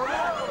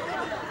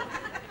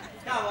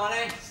 Come on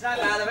in, snap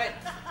out of it.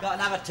 Got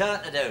another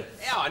turn to do.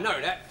 Yeah, I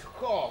know that.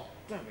 God,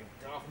 damn it,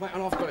 mate,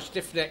 and I've got a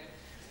stiff neck.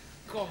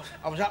 God,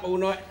 I was up all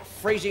night,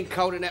 freezing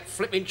cold in that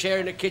flipping chair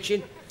in the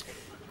kitchen.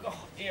 God,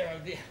 dear, oh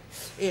dear.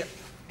 Here,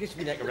 give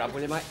me neck a rub,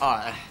 will you, mate? All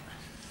right.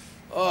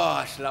 Oh,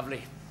 that's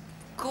lovely.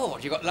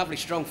 God, you've got lovely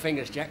strong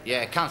fingers, Jack.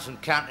 Yeah, comes from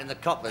counting the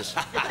coppers.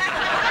 Oh,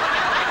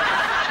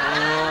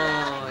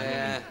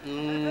 yeah.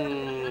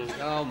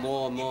 Oh,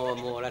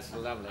 more. That's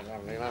lovely.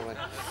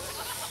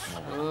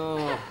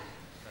 Oh.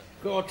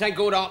 God, thank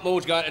God Aunt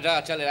Maud's going today,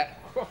 I tell you that.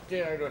 Oh,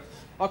 dear, oh dear.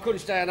 I couldn't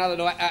stay another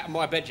night out of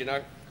my bed, you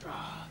know.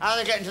 How are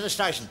they getting to the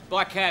station?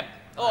 By cab.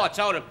 Oh, I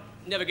told him.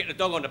 Never get the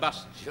dog on the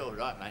bus. Sure,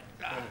 right, mate.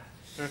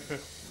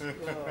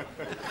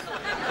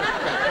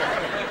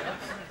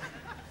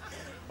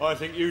 I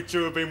think you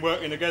two have been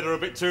working together a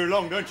bit too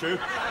long, don't you?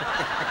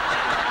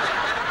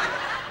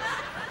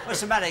 What's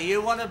the matter?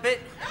 You want a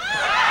bit?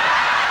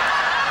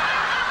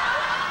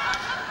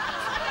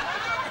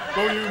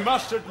 Well, you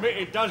must admit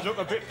it does look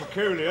a bit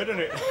peculiar, doesn't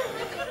it?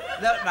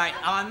 Look, mate,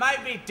 I may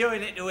be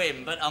doing it to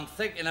him, but I'm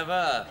thinking of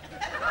her.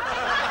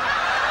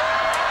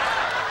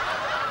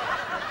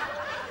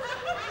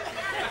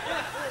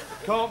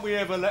 Can't we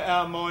ever let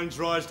our minds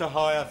rise to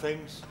higher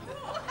things?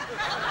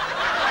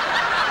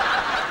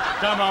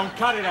 Come on,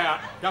 cut it out.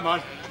 Come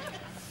on.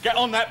 Get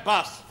on that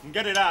bus and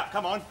get it out.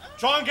 Come on.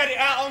 Try and get it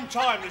out on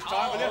time this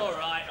time, will you? All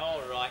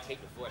right.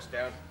 Keep your voice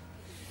down.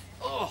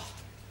 Oh,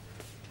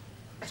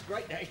 that's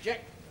great, that is,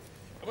 Jack.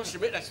 I must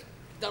admit, that's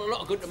done a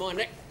lot of good to my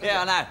neck.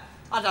 Yeah, I know.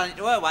 I done it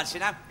to her once, you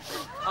know.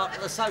 After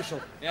the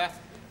social. Yeah?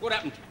 What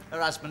happened?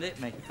 Her husband hit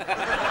me.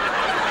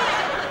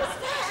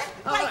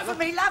 Wait for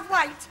me, love,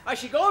 wait. Has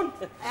she gone?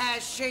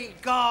 Has she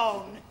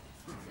gone?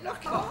 Look,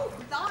 oh,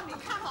 blimey,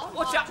 come on.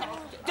 What's up?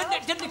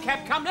 Didn't the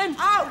cab come then?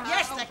 Oh,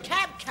 yes, the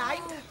cab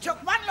came,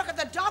 took one look at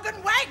the dog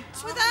and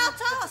went. Without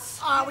us.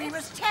 Oh, he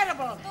was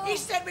terrible. He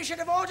said we should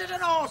have ordered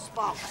an horse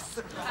box.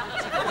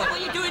 What are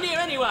you doing here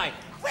anyway?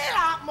 Well,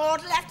 Aunt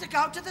Maud will have to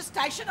go to the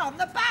station on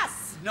the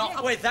bus.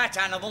 Not with that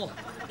animal.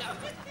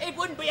 It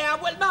wouldn't be our...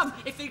 Well, Mum,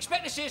 if they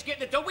expect to see us get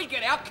the dog, we'd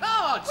get our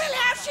cards. Well,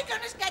 how's she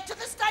going to get to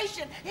the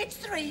station? It's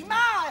 3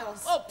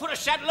 miles. Oh, put a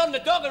saddle on the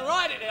dog and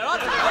ride it there. I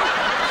don't know.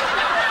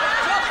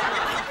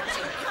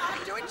 She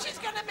can't do it. She's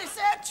going to miss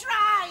her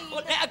train.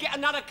 Well, let her get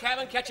another cab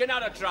and catch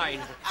another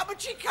train. Oh,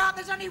 but she can't.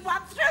 There's only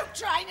one through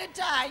train a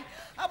day.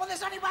 Oh, well,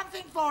 there's only one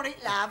thing for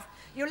it, love.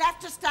 You'll have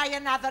to stay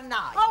another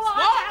night. Oh,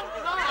 what?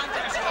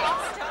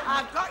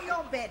 I've got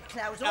your bed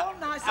clothes all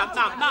nice and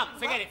Mum,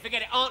 forget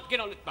it. Aunt, get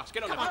on the bus.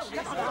 Get on the bus.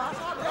 Get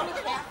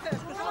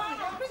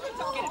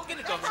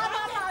the dog.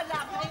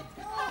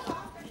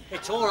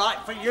 It's all right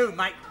for you,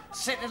 mate.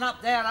 Sitting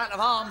up there out of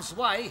harm's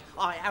way,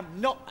 I am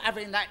not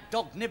having that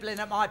dog nibbling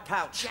at my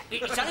pouch.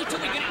 It's only till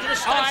we get it to the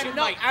station, I'm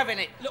not mate. having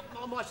it. Look,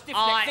 my stiff neck.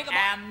 I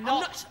am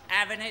not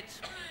having it.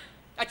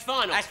 That's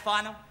final. That's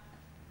final.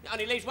 It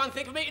only leaves one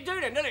thing for me to do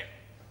then, doesn't it?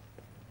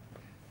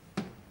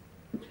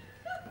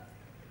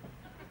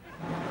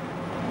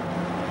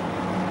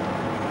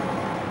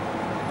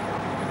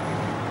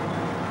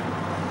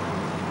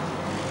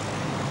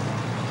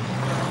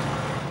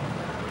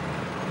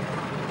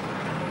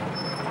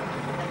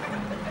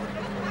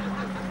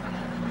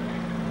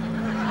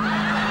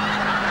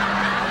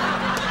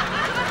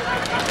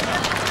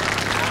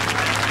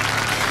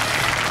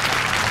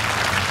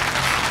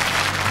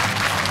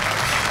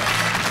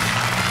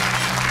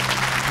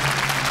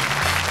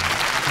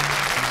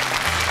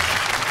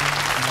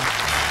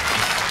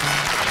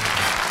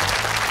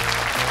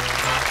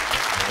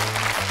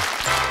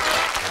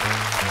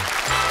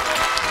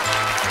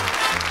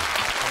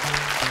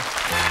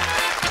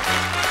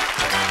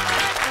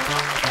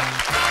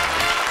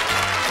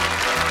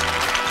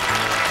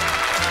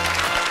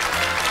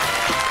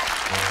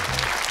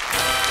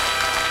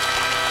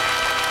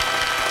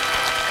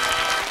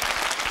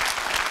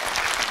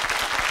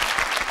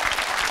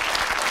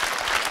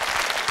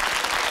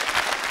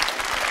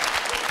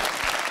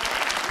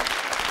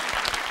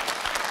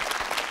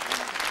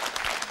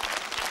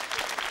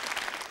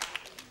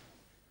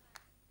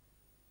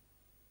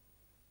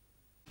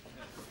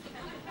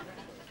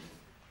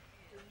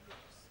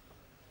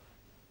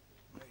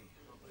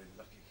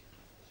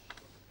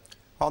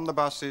 On the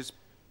Buses,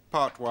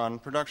 Part 1,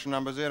 production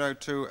number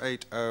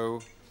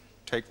 0280,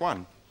 take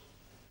 1.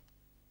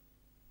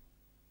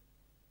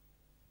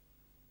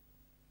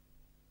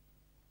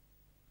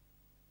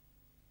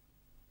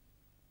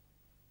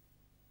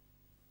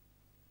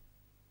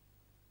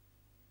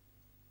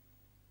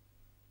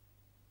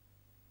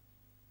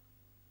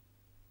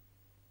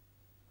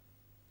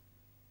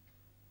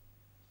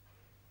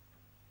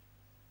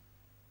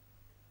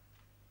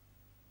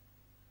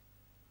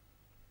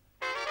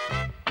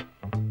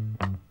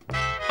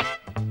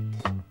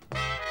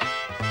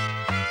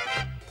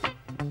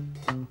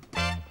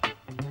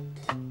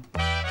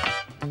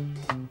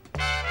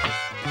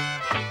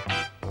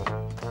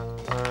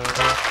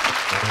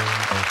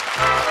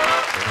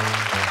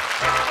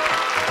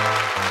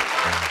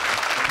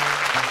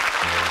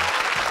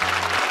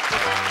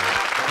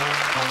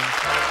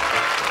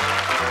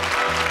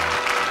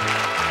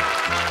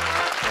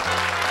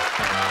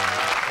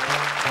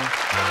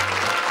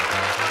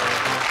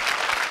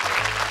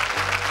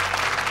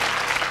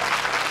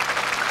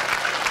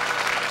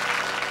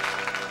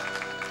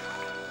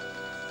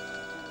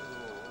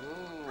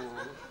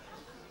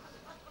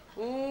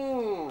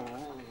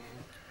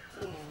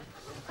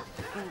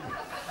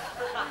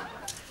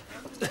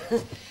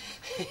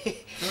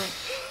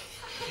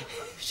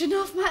 Should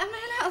enough make a meal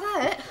out of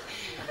that?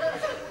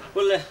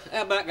 Well,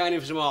 how about going in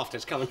for some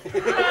afters? Come on.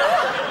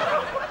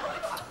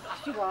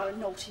 You are a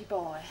naughty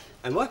boy.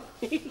 And what?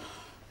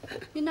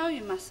 You know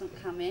you mustn't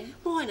come in.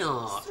 Why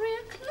not? It's 3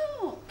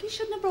 o'clock. You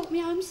shouldn't have brought me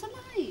home so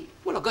late.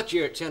 Well, I got you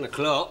here at 10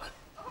 o'clock.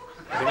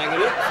 Been hanging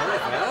here for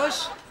 5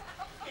 hours.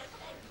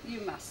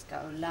 You must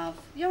go, love.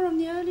 You're on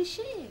the early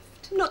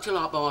shift. Not till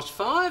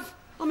 5:30.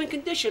 I'm in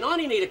condition. I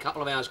only need a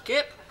couple of hours,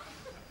 Kip.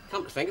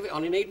 Come to think of it, I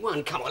only need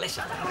one. Come on,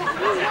 listen.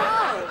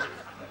 No.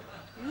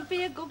 You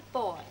be a good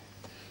boy.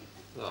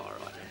 All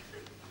right, then.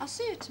 I'll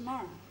see you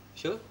tomorrow.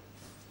 Sure?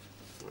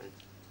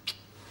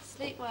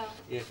 Sleep well.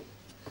 Yeah.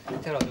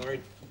 Ta-ra,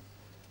 Doreen.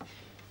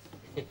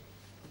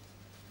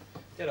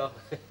 Ta-ra.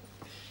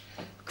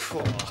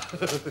 Cool.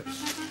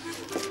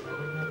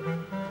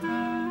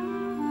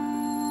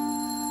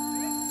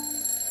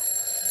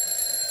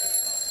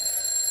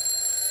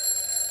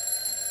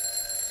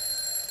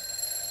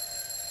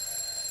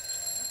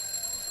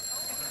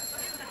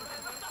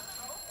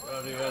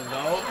 Bloody hell,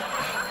 no.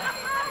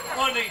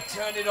 I need to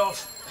turn it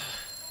off.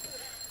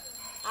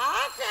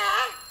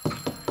 Arthur!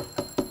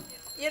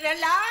 Your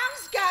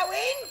alarm's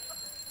going.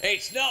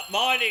 It's not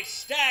mine, it's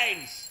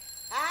Stan's.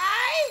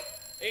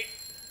 Hey?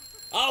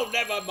 Oh,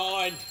 never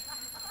mind.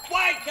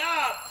 Wake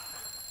up!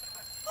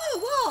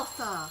 Oh,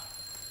 Arthur.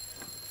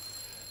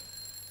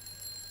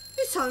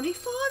 It's only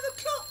 5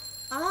 o'clock.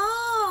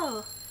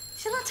 Oh.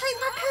 Shall I take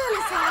my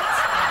curlers out?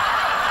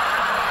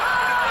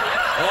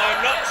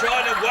 I'm not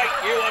trying to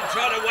wake you, I'm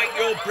trying to wake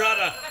your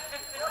brother.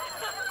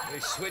 He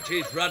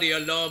switches his ruddy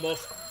alarm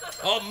off.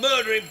 I'll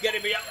murder him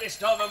getting me up this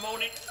time of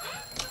morning.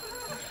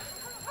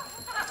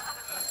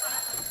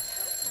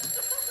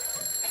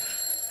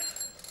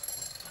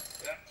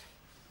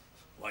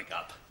 Wake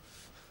up.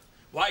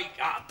 Wake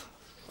up.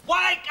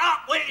 Wake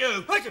up, will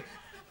you?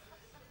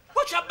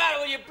 What's the matter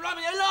with your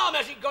blooming alarm?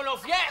 Hasn't gone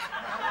off yet?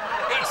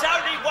 It's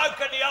only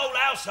woken the old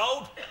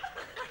household.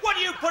 What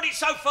do you put it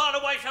so far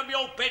away from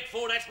your bed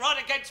for? That's right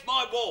against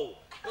my wall.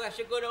 Well, that's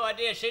a good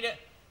idea, see that?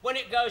 When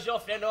it goes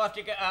off, then I have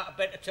to get out of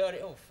bed to turn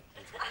it off.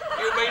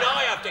 You mean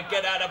I have to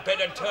get out of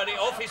bed and turn it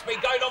off? It's been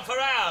going on for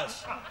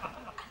hours.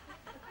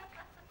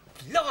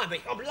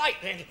 Blimey, I'm late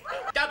then.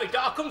 Don't be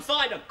dark, I couldn't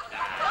find them.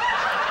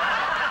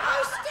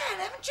 Oh, Stan,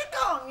 haven't you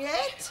gone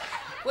yet?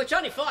 Well, it's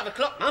only 5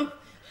 o'clock, Mum.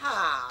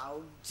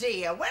 Oh,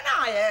 dear. When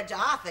I heard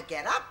Arthur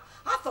get up,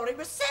 I thought it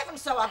was 7,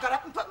 so I got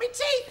up and put my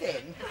teeth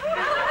in.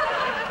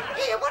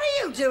 Here, what are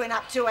you doing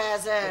up 2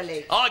 hours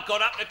early? I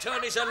got up to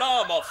turn his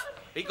alarm off.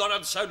 He got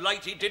up so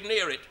late he didn't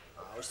hear it.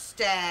 Oh,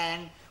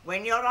 Stan,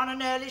 when you're on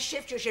an early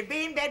shift, you should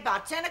be in bed by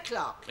 10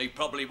 o'clock. He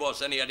probably was,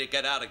 then he had to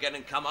get out again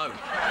and come home. I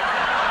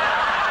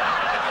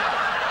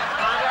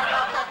don't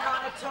like that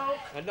kind of talk.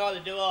 And neither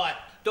do I.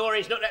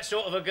 Doreen's not that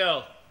sort of a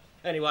girl.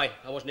 Anyway,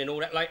 I wasn't in all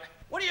that late.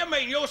 What do you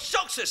mean? Your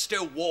socks are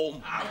still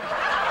warm.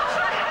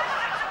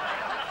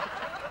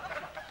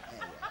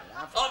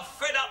 I'm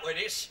fed up with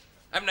this.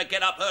 Having to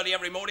get up early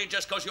every morning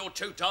just because you're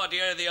too tired to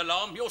hear the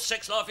alarm. Your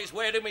sex life is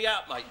wearing me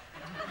out, mate.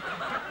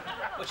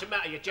 What's the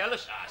matter, you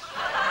jealous?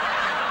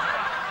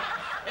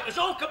 It was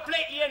all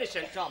completely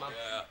innocent, Tom.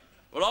 Yeah.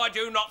 Well, I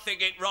do not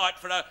think it right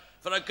for a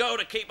girl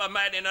to keep a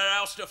man in her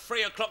house till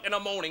 3 o'clock in the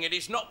morning. It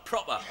is not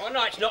proper. Oh,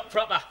 no, it's not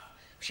proper.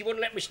 She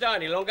wouldn't let me stay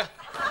any longer.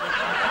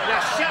 Now,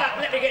 shut up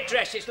and let me get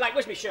dressed. It's late.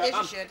 Where's my shirt,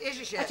 Mum? Here's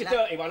your shirt, That's a love.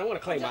 dirty one. I want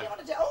a clean one.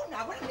 Oh,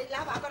 no, wait a minute,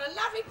 love. I've got a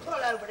lovely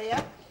pullover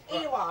here.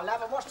 Here you are,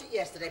 love. I washed it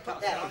yesterday.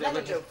 Put that on.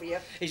 That'll do for you.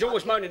 He's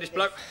always moaning, this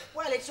bloke.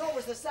 Well, it's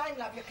always the same,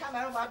 love. You come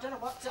home, I don't know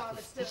what time.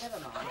 It's still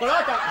never mind. Well,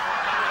 I don't...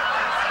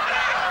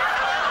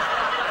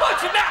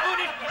 What's the matter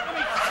with it?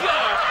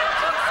 Shirt?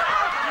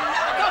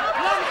 God,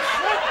 bloody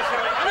sweat this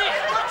on it, hasn't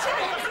it? What's it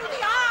in through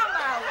the arm,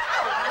 oh?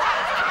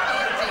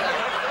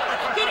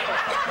 Get it!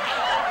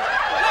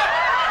 Look!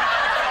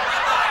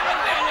 Wait a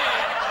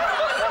minute!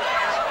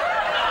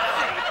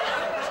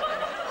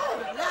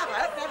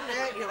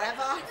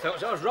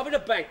 I was robbing a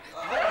bank.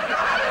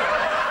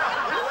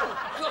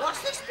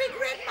 What's this big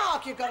red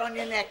mark you've got on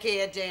your neck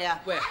here, dear?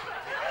 Where?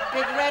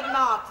 Big red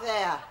mark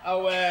there.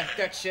 Oh,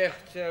 that's,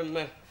 it's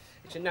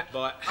a gnat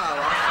bite. Oh,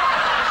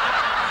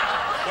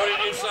 What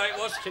did you say it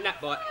was? It's a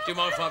gnat bite. Do you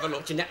mind if I have a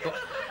look? It's a gnat bite.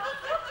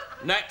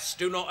 Gnats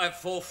do not have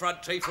 4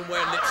 front teeth and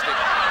wear lipstick.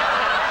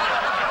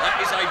 That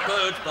is a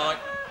bird bite.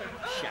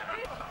 Shut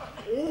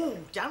up. Ooh,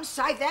 don't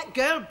say that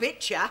girl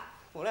bit ya.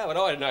 Well, how would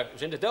I know? It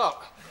was in the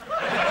dark.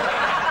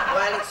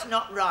 Well, it's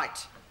not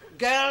right.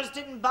 Girls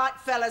didn't bite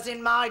fellas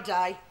in my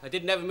day. I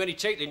didn't have many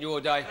teeth in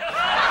your day.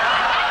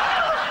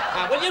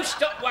 Now, will you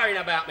stop worrying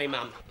about me,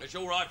 Mum? It's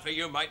all right for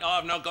you, mate.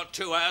 I've now got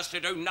 2 hours to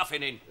do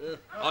nothing in.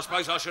 I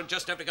suppose I should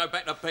just have to go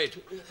back to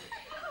bed.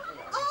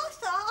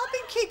 Arthur, I've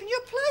been keeping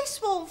your place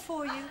warm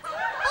for you.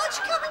 Aren't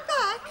you coming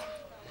back?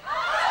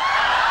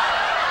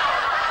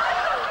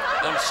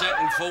 On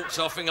second thoughts,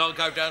 I think I'll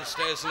go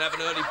downstairs and have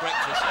an early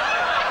breakfast.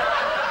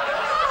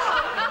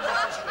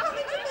 Aren't you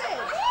coming to bed?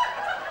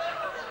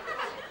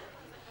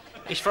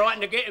 He's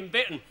frightened of getting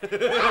bitten.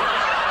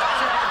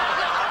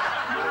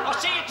 I'll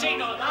see you,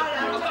 Tino.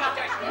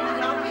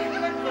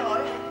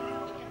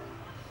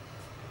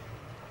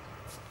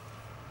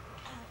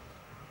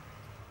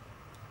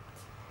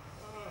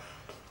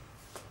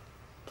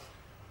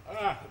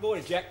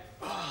 Morning, Jack.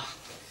 Oh,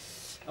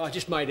 I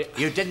just made it.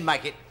 You didn't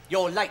make it.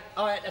 You're late.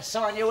 I had to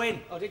sign you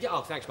in. Oh, did you? Oh,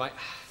 thanks, mate.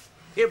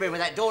 You've been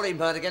with that Doreen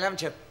bird again,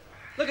 haven't you?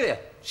 Look at her.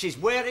 She's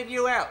wearing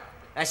you out.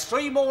 That's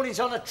 3 mornings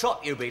on a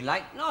trot you've been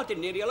late. No, I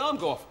didn't hear the alarm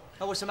go off.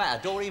 Oh, what's the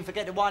matter? Doreen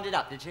forget to wind it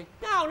up, did she?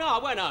 No, I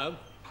went home.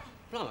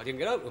 No, I didn't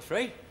get home till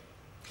 3.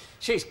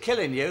 She's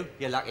killing you,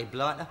 you lucky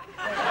blighter.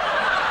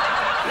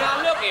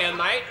 Now, look here,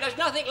 mate. There's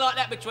nothing like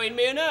that between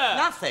me and her.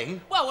 Nothing?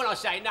 Well, when I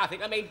say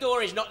nothing, I mean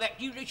Doreen's not that...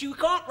 You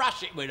can't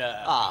rush it with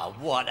her. Oh,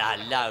 what a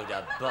load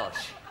of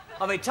bosh.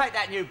 I mean, take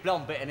that new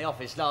blonde bit in the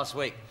office last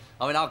week.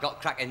 I mean, I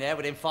got cracking there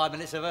within 5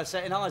 minutes of her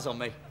setting eyes on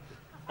me.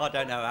 I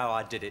don't know how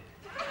I did it.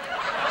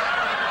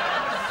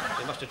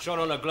 They must have tried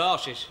on her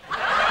glasses.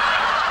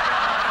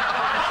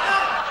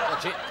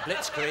 That's it,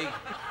 blitzkrieg.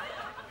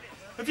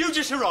 Have you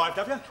just arrived,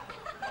 have you?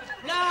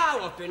 No,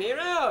 I've been here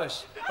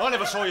hours. I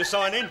never saw you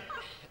sign in.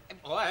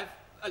 Oh, I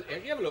have.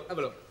 You have a look, have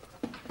a look.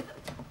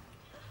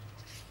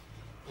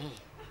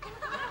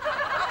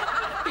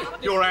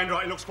 Your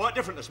handwriting looks quite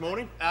different this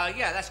morning.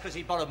 Yeah, that's because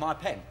he borrowed my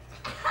pen.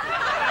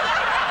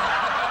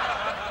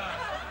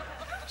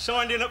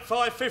 Signed in at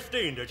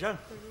 5:15, did you?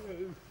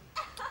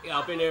 Yeah,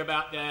 I've been here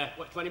about,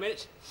 20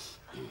 minutes?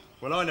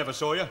 Well, I never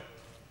saw you.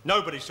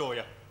 Nobody saw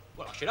you.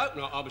 Well, I should hope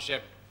not. I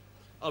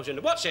was in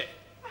the what's it?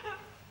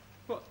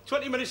 What,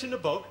 20 minutes in the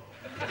bog?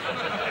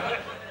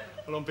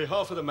 Well, on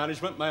behalf of the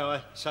management, may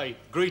I say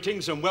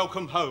greetings and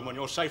welcome home on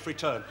your safe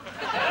return.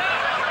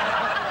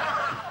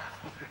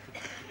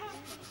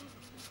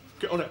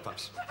 Get on that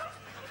bus.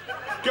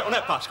 Get on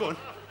that bus, go on.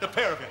 The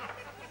pair of you.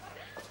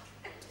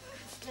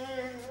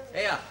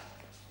 Here.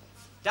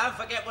 Don't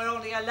forget we're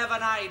on the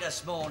 11A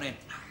this morning.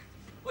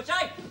 What's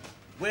that?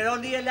 We're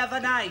on the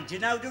 11A. Do you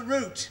know the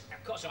route?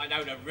 Of course I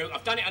know the route.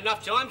 I've done it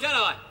enough times,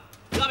 haven't I?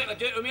 Love it to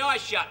do it with my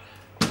eyes shut.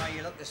 How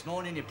you look this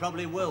morning, you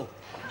probably will.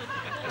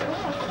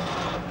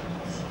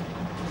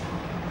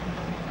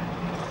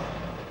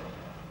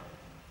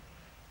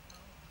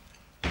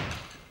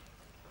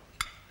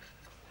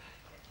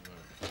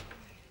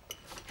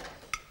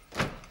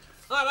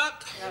 Hi,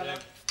 Mark. Hello.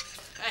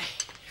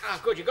 Oh,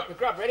 good, you got the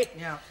grub ready?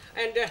 Yeah.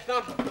 And,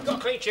 Mum, got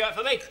a clean shirt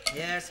for me?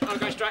 Yes. I'll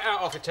go straight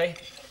out after tea.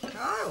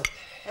 Oh,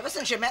 ever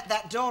since you met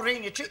that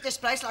Doreen, you treat this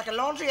place like a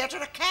laundryette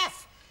or a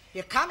caff.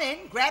 You come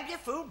in, grab your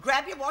food,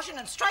 grab your washing,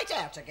 and straight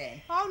out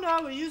again. Oh,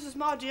 no, he uses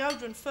my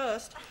deodorant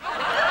first.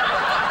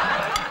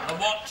 And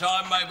what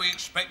time may we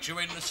expect you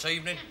in this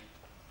evening?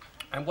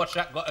 And what's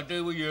that got to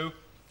do with you?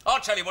 I'll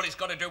tell you what it's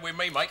got to do with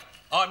me, mate.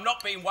 I'm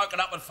not being woken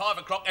up at 5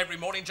 o'clock every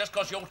morning just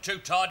because you're too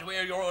tired to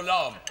hear your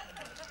alarm.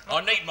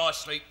 I need my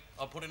sleep.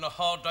 I put in a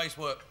hard day's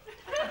work.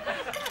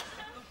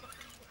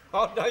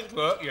 Hard day's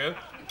work, you?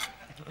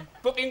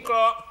 Booking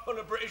clerk on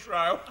the British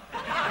Rail.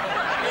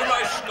 You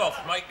may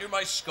scoff, mate, you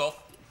may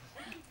scoff.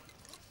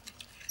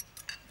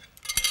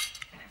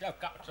 Have a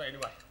cup of tea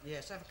anyway.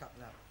 Yes, have a cup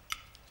now.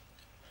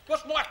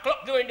 What's my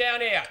clock doing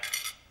down here?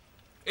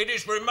 It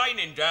is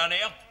remaining down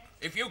here.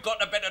 If you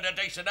got a better than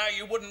decent hour,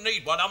 you wouldn't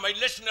need one. I mean,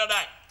 listen to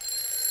that.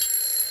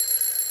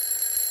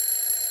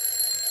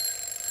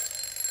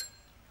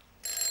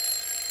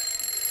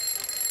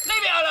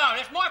 Leave it alone,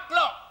 it's my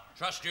clock.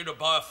 Trust you to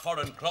buy a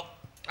foreign clock.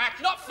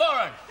 That's not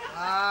foreign.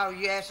 Oh,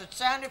 yes, it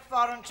sounded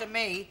foreign to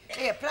me.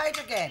 Here, play it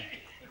again.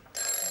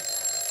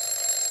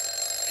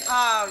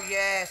 Oh,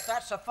 yes,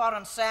 that's a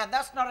foreign sound.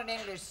 That's not an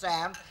English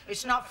sound.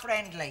 It's not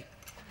friendly.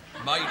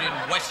 Made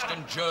in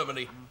Western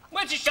Germany.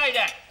 Where'd you say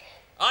that?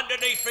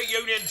 Underneath the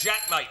Union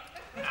Jack, mate.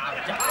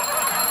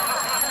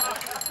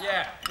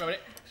 Yeah, got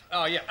it.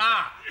 Oh, yeah.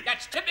 Ah,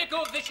 that's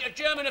typical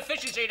German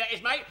efficiency, that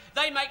is, mate.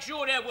 They make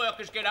sure their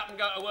workers get up and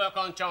go to work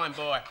on time,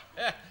 boy.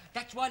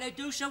 That's why they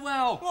do so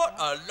well. What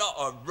a lot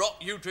of rot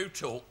you do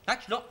talk.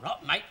 That's not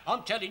rot, mate.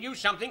 I'm telling you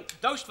something.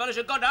 Those fellas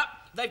have got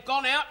up, they've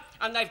gone out,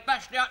 and they've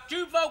bashed out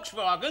 2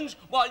 Volkswagens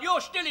while you're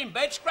still in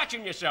bed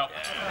scratching yourself.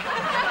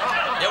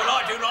 Yeah, well,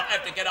 I do not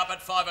have to get up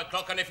at 5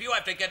 o'clock, and if you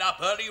have to get up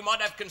early, you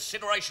might have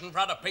consideration for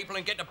other people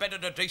and get to bed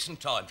at a decent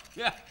time.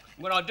 Yeah,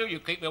 when I do, you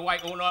keep me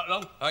awake all night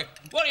long. Hey?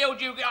 What the hell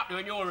do you get up to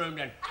in your room,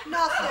 then?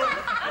 Nothing.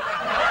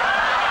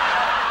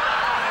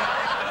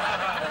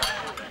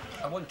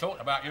 I wasn't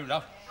talking about you,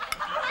 love.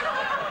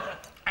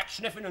 That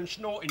sniffing and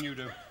snorting you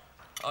do.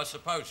 I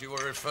suppose you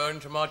were referring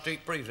to my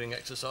deep breathing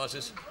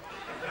exercises.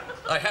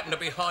 They happen to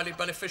be highly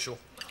beneficial.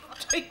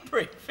 Deep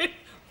breathing?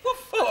 What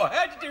for?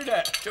 How'd you do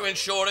that? To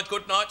ensure a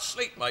good night's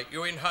sleep, mate.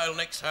 You inhale and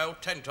exhale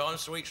 10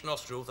 times through each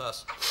nostril,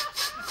 thus.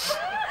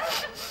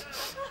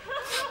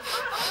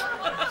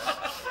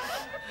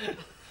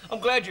 I'm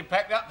glad you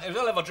packed up. There's a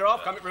hell of a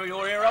draft coming through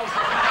your ear holes.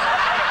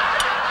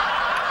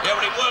 Yeah,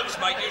 well, it works,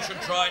 mate. You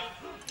should try it.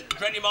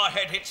 Directly my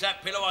head hits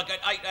that pillow, I get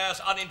 8 hours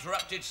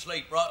uninterrupted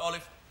sleep. Right,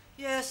 Olive?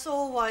 Yes,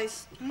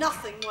 always.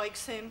 Nothing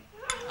wakes him.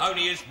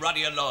 Only his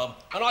ruddy alarm.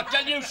 And I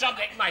tell you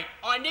something, mate.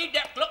 I need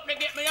that clock to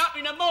get me up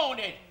in the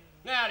morning.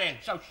 Now then,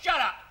 so shut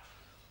up.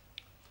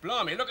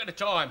 Blimey, look at the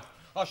time.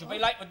 I shall be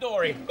late for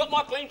Dory. Got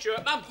my clean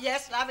shirt, Mum?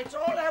 Yes, love, it's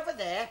all over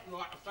there.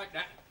 Right, I'll take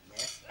that.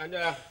 Yes. And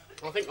I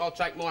think I'll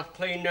take my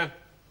clean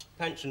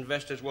pants and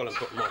vest as well and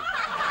put them on.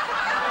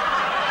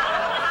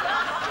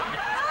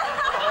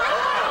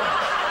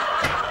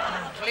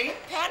 Clean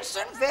pants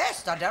and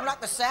vest. I don't like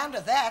the sound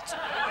of that.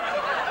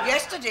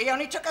 Yesterday, he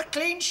only took a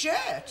clean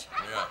shirt.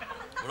 Yeah.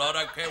 Well, I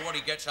don't care what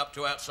he gets up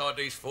to outside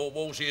these 4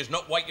 walls. He is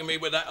not waking me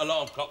with that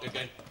alarm clock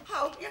again.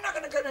 Oh, you're not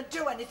going to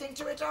do anything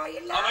to it, are you,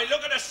 love? I mean,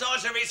 look at the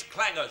size of his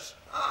clangers.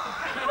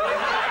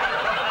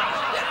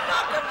 You're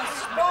not going to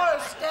spoil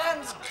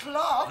Stan's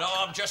clock. No,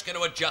 I'm just going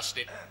to adjust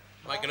it.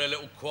 Make it a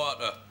little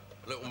quieter,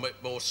 a little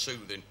bit more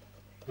soothing.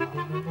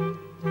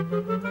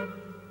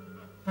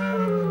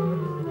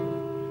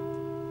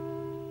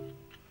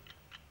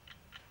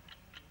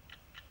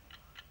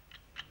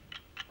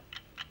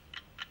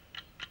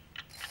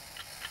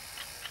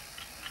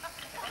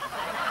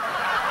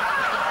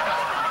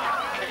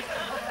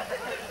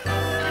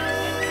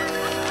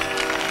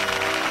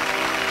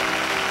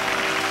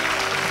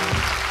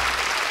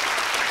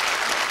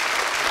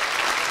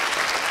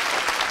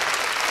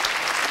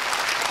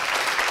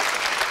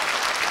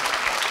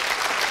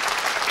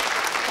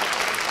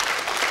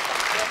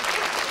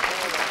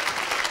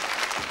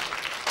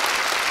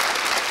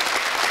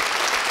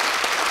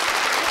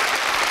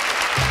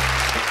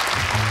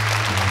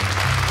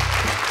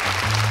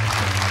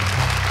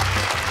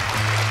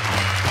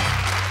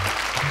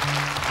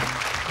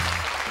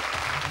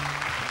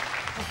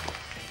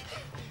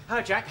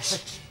 Hi, Jack.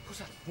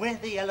 Where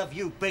the hell have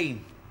you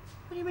been?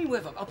 What do you mean,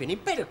 where? I've been in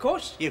bed, of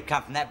course. You've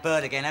come from that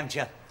bird again, haven't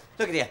you?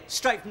 Look at you,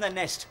 straight from the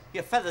nest.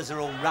 Your feathers are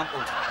all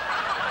rumpled.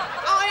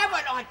 I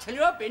haven't. I tell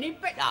you, I've been in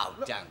bed. Oh,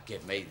 don't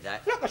give me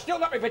that. Look, I've still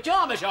got my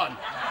pyjamas on.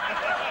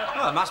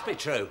 Oh, it must be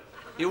true.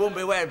 You wouldn't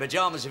be wearing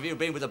pyjamas if you'd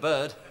been with a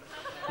bird.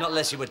 Not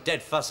unless you were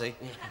dead fussy.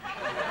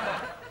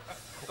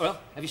 Well,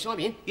 have you signed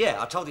me in?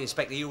 Yeah, I told the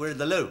inspector you were in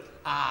the loo.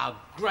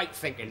 Ah, great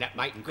thinking, that,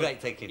 mate.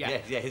 Great thinking,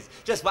 yes, yes.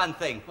 Just one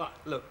thing. What?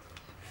 Look.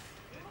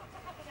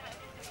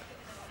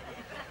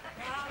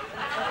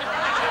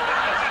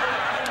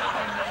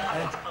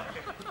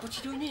 What's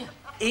he doing here?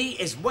 He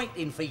is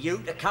waiting for you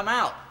to come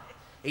out.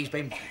 He's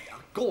been...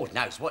 God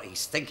knows what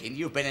he's thinking.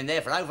 You've been in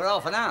there for over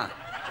half an hour.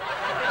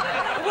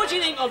 What do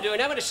you think I'm doing?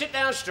 Having a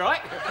sit-down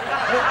strike? Look,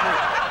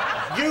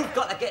 mate, you've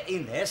got to get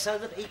in there so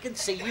that he can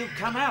see you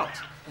come out.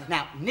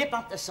 Now, nip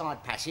up the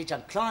side passage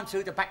and climb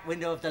through the back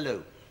window of the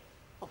loo.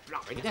 Oh,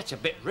 blimey, that's a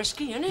bit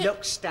risky, isn't it?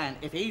 Look, Stan,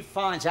 if he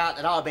finds out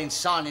that I've been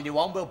signing you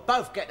on, we'll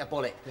both get the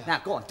bullet. Yeah. Now,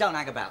 go on, don't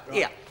hang about. Right.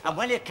 Here, and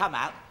when you come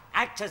out,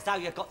 act as though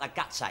you've got the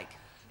guts ache.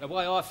 The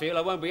way I feel,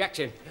 I won't be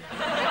acting.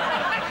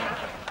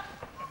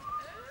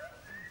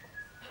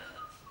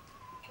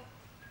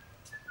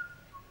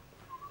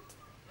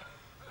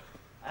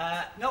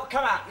 Not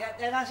come out yet,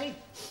 then, has he?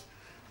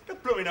 The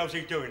blooming hell's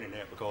he doing in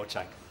there, for God's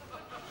sake?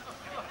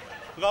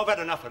 Look, I've had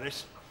enough of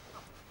this.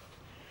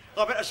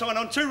 I've had to sign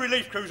on 2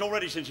 relief crews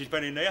already since he's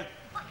been in there.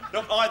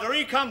 Look, either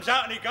he comes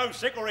out and he goes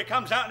sick, or he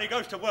comes out and he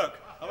goes to work.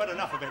 I've had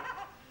enough of it.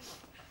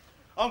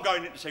 I'm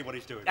going in to see what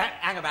he's doing.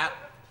 Hang about.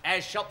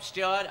 As shop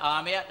steward,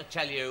 I'm here to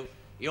tell you,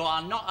 you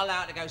are not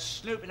allowed to go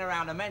snooping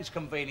around a men's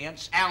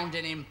convenience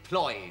hounding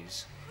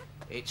employees.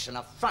 It's an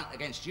affront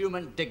against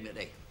human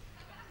dignity.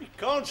 He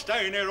can't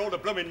stay in there all the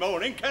blooming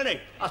morning, can he?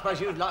 I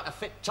suppose you'd like to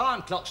fit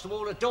time clocks to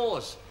all the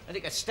doors, and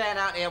he could stand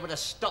out here with a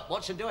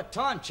stopwatch and do a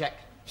time check.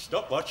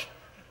 Stopwatch?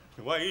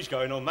 The way he's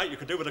going on, mate, you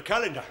could do with a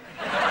calendar.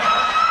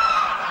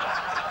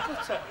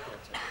 What's that?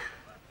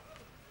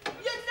 You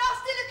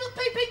nasty little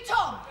peeping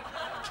Tom!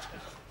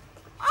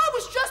 I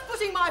was just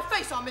putting my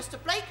face on Mr.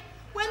 Blake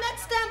when that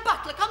Stan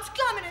Butler comes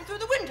climbing in through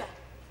the window.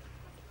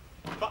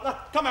 Butler,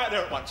 come out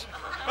there at once.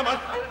 Come on.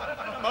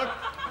 Come on.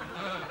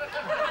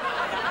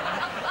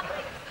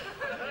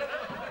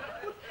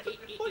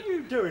 What are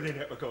you doing in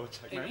it, for God's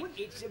sake, man?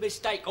 It's a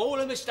mistake, all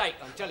a mistake,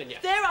 I'm telling you.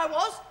 There I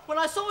was when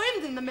I saw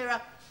him in the mirror.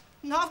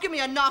 Now, I've given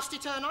me a nasty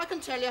turn, I can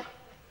tell you.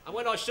 And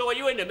when I saw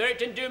you in the mirror, it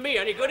didn't do me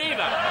any good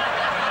either.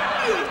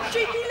 You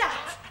cheeky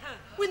lads.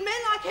 With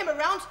men like him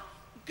around,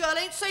 girl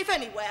ain't safe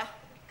anywhere.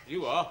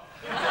 You are.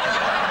 No.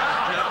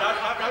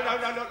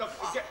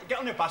 Get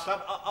on your bus,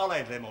 love. I'll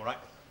handle him, all right?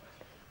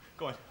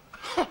 Go on.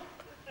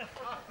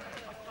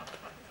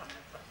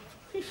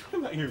 What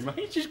about you, mate?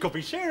 You just got to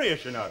be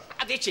serious, you know.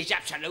 This is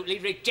absolutely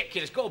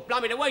ridiculous. God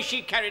blimey, the way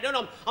she carried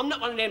on, I'm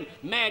not one of them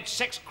mad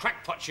sex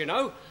crackpots, you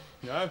know.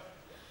 No?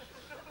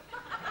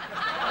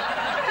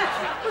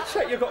 What's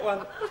that you got one?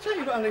 What's that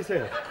you got underneath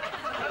here?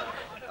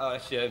 Oh,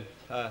 it's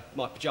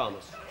my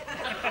pyjamas.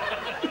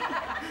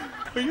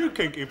 Are you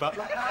kinky,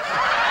 Butler?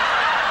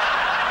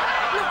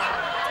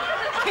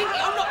 Kinky?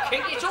 I'm not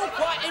kinky. It's all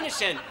quite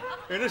innocent.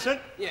 Innocent?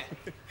 Yeah.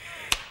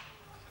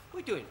 What are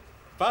you doing?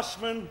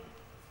 Busman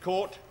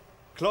caught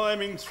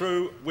climbing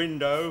through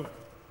window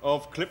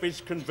of Clippy's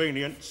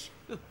Convenience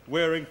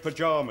wearing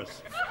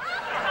pyjamas.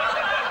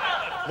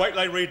 Wait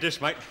till they read this,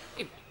 mate.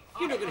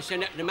 You're not going to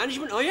send that to the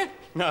management, are you?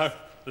 No,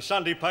 the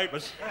Sunday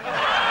papers. Look,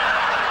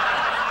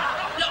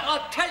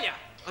 I'll tell you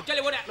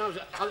what happened.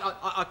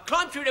 I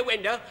climbed through the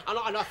window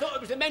and I thought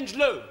it was the men's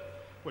loo.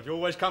 Well, you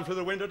always come through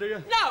the window, do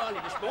you? No, only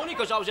this morning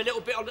because I was a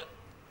little bit on the...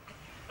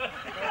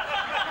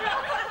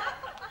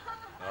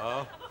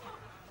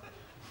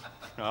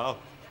 Oh.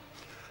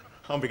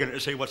 I'm beginning to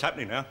see what's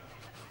happening now.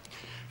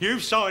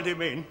 You've signed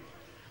him in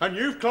and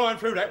you've climbed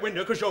through that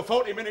window because you're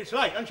 40 minutes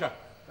late, aren't you?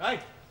 Hey?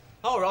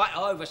 All right,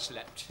 I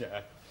overslept.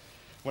 Yeah.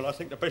 Well, I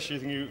think the best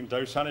thing you can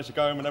do, son, is to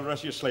go home and have the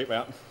rest of your sleep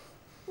out.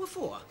 What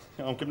for?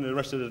 I'm giving you the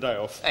rest of the day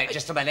off. Hey,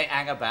 just a minute,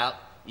 hang about.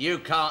 You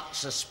can't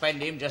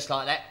suspend him just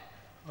like that.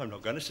 I'm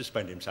not going to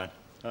suspend him, son.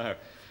 No.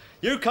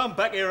 You come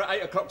back here at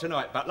 8 o'clock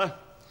tonight, Butler.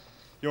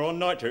 You're on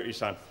night duty,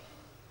 son.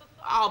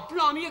 Oh,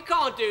 blimey, you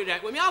can't do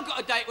that with me. I've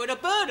got a date with a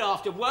bird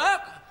after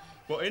work.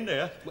 What, in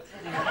there?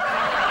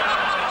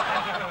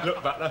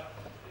 Look, Butler,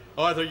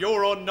 either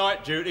you're on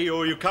night duty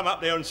or you come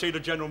up there and see the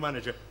general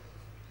manager.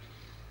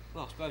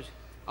 Well,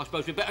 I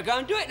suppose we better go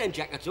and do it then,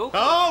 Jack, that's all.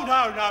 Oh,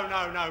 no,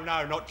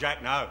 not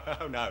Jack, no.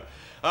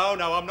 Oh,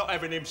 no, I'm not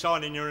having him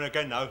signing you in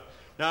again, no.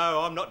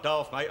 No, I'm not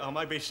daft, mate. I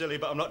may be silly,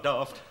 but I'm not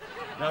daft.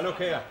 Now, look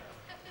here.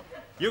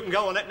 You can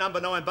go on that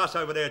number 9 bus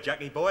over there,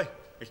 Jackie boy.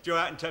 It's due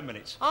out in 10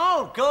 minutes.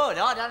 Oh, good.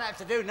 I don't have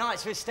to do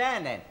nights with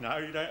Stan, then. No,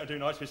 you don't have to do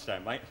nights with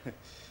Stan, mate.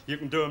 You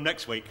can do them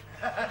next week.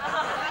 I'm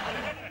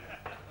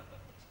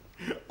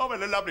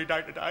having a lovely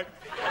day today.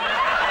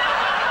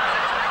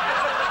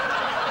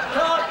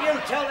 Can't you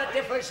tell the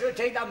difference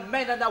between the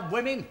men and the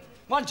women?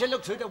 Why don't you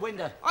look through the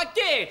window? I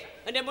did.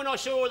 And then when I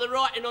saw all the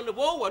writing on the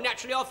wall, well,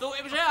 naturally I thought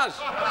it was ours.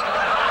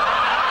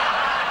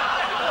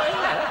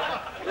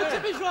 The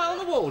tip is right on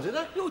the wall, do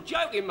they? You're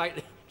joking,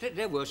 mate.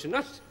 They're worse than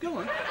us. Go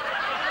on.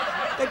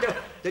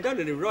 They don't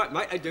only write,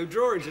 mate. They do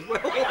drawings as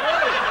well.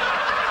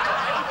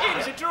 Yeah,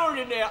 there's a drawing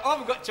in there. I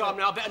haven't got time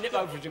now. I better nip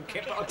over some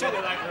kit, but I'll tell you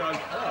later on.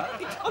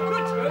 I'm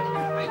not joking,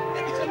 mate.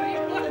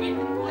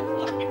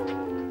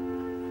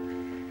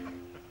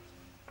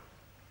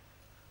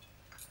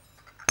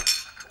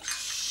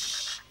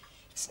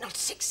 It's not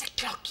 6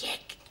 o'clock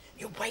yet.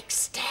 You wake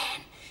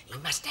Stan. He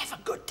must have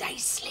a good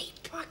day's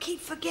sleep. I keep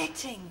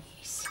forgetting.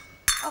 Yes.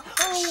 Oh,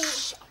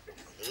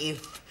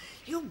 If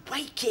you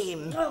wake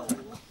him. Oh.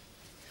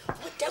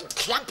 Well, don't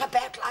clump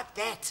about like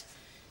that.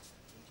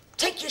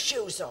 Take your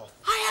shoes off.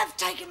 I have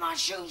taken my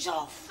shoes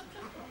off.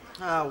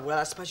 Oh, well,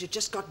 I suppose you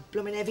just got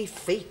blooming heavy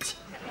feet.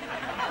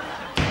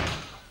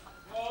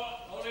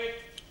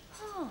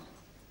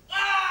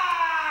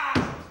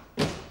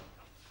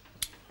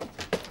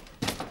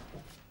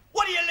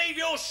 What do you leave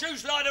your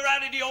shoes lying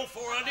around in the hall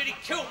for? I nearly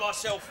killed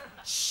myself.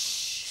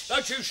 Shh.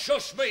 Don't you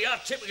shush me. How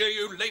typical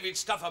you leaving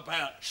stuff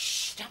about.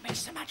 Shh, don't make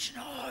so much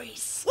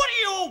noise. What are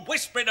you all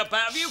whispering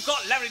about? Have you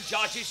got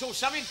laryngitis or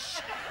something?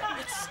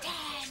 It's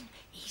Stan.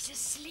 He's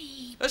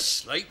asleep.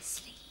 Asleep?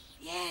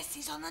 Yes,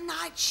 he's on the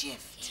night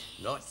shift.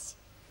 Nice.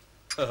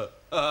 Well,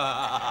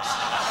 that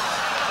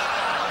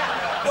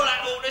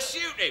ought to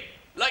suit him.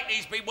 Lately,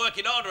 he's been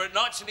working harder at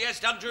nights than he has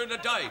done during the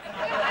day.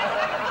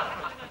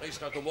 At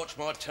least I can watch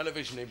my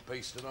television in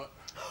peace tonight.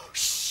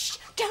 Shh!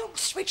 Don't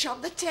switch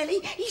on the telly.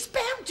 He's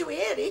bound to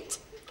hear it.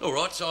 All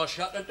right, so I'll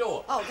shut the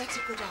door. Oh, that's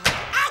a good idea.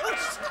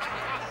 Ouch!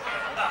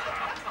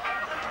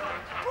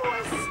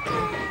 Poor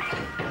Stan.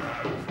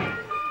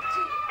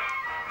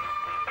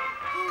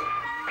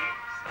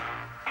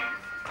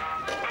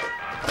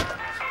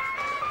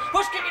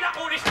 What's kicking up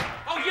all this?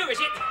 Oh, you, is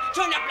it?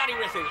 Turn that bloody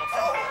riffing off.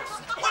 Oh,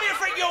 what do you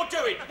think you're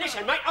doing?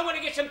 Listen, mate, I want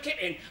to get some kit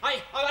in.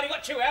 I've only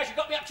got 2 hours. You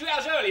got me up 2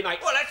 hours early, mate.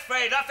 Well, that's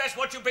fair enough. That's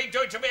what you've been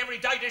doing to me every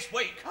day this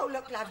week. Oh,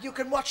 look, love, you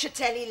can watch your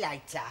telly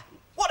later.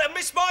 What, I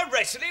miss my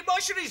wrestling? Why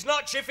should his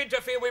night shift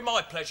interfere with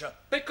my pleasure?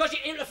 Because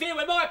it interferes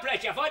with my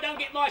pleasure. If I don't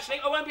get my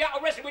sleep, I won't be able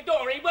to wrestle with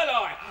Dory, will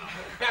I?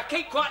 Now,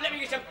 keep quiet. Let me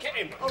get some kit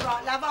in. All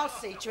right, love, I'll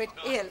see to it.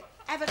 Here,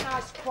 have a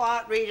nice,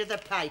 quiet read of the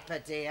paper,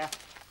 dear.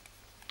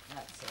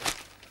 That's it.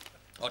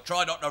 I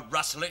try not to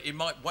rustle it. It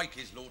might wake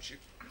his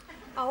lordship.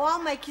 Oh,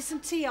 I'll make you some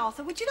tea,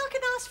 Arthur. Would you like a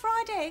nice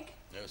fried egg?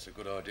 No, that's a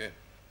good idea.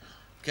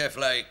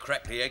 Careful how you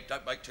crack the egg,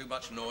 don't make too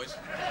much noise.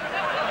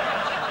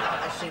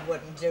 She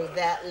wouldn't do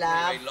that,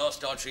 love. Really,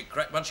 last time she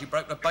cracked one, she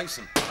broke the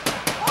basin.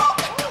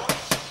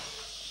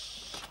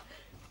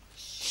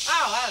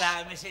 Oh,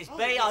 hello, Mrs.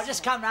 B. I've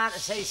just come round to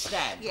see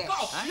Stan. Yes.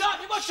 Oh,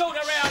 blimey, what's all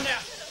around now?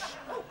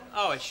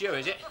 Oh, it's you,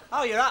 is it?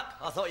 Oh, you're up.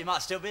 I thought you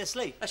might still be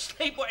asleep.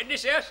 Asleep, what, in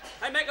this house?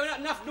 They make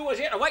enough noise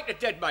here to wake the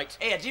dead, mate.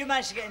 Here, do you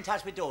manage to get in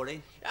touch with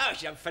Doreen? Oh,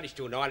 she hasn't finished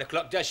till 9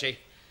 o'clock, does she?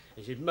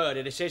 And she's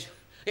murdered, it says.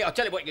 Yeah, I'll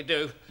tell you what you can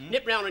do.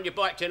 Nip round on your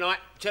bike tonight.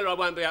 Tell her I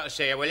won't be able to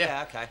see her, will you?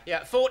 Yeah, OK.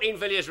 Yeah, 14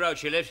 Villiers Road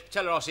she lives.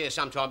 Tell her I'll see her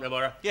sometime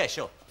tomorrow. Yeah,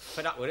 sure.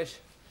 Fed up with this.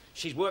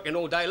 She's working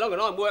all day long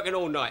and I'm working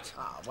all night.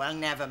 Oh, well,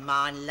 never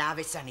mind, love.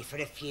 It's only for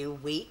a few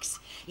weeks.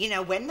 You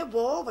know, when the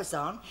war was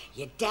on,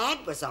 your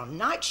dad was on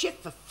night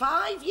shift for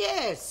 5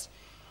 years.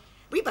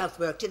 We both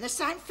worked in the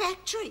same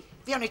factory.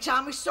 The only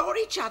time we saw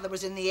each other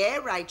was in the air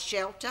raid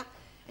shelter.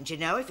 And you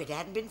know, if it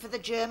hadn't been for the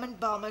German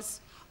bombers,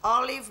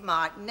 Olive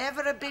might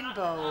never have been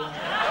born.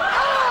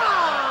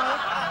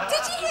 Oh!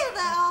 Did you hear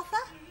that,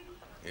 Arthur?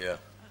 Yeah,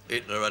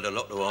 Hitler had a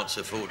lot to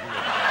answer for, didn't he?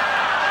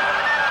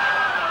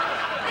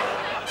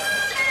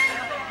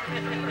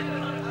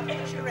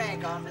 Get your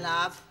egg on,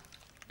 love.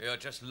 Yeah,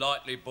 just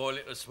lightly boil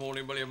it this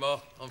morning, will you, Ma?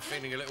 I'm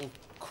feeling a little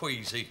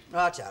queasy.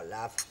 Righto,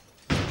 love.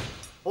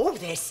 Oh,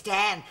 there's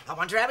Stan. I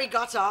wonder how he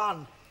got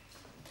on.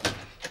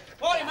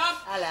 Morning, Mum.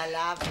 Hello,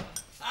 love.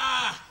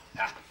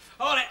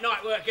 All that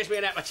night work gives me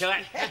an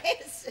appetite.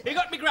 Yes. You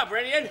got me grub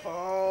ready, then?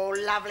 Oh,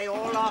 lovely,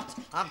 all hot.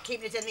 I'm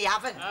keeping it in the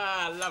oven.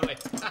 Ah, lovely.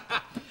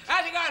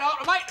 How's it going,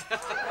 Harper, mate?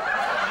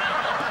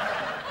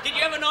 Did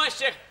you have a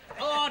nice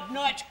hard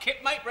night's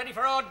kip, mate, ready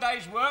for a hard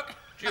day's work?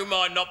 Do you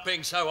mind not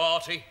being so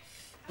hearty?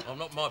 I'm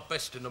not my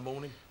best in the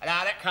morning.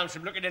 Now, that comes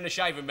from looking in the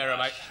shaving mirror,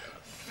 mate.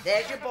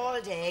 There's your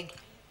boiled egg.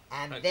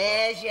 And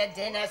there's your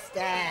dinner,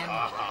 Stan. Look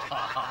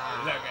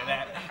at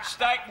that.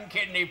 Steak and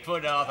kidney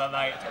pudding, Arthur,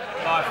 mate.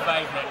 My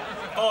favourite.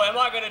 Boy, am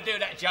I going to do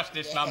that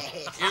justice, Mum.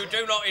 You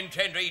do not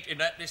intend eating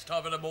that this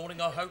time of the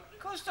morning, I hope? Of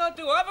course I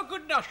do. I have a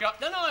good nosh up,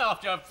 don't I,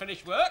 after I've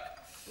finished work?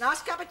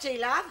 Nice cup of tea,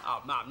 love.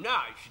 Oh, Mum, no.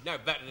 You should know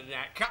better than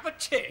that. Cup of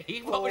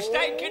tea? What, with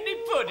steak and kidney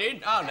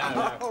pudding? Oh, no,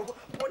 no. Oh,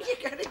 what are you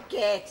going to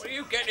get? What are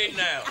you getting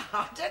now?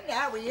 I don't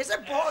know. He is a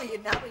boy, you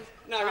know.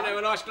 No, we're going to have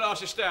a nice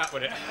glass of stout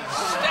with it.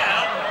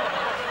 Stout?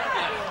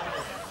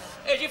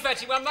 Here's your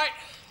fancy one, mate.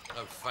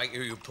 Oh, thank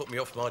you. You put me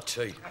off my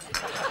tea.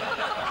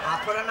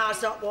 I'll put a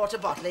nice hot water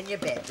bottle in your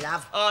bed,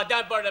 love. Oh,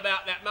 don't bother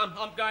about that, Mum.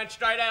 I'm going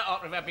straight out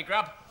after I've had my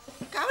grub.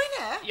 Going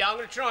there? Yeah, I'm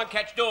going to try and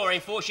catch Doreen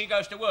before she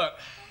goes to work.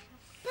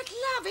 But,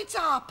 love, it's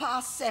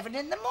 7:30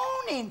 in the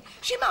morning.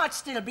 She might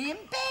still be in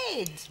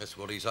bed. That's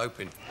what he's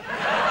hoping. Oh,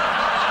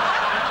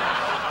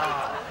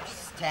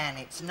 Stan,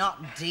 it's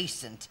not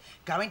decent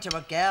going to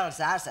a girl's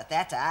house at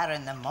that hour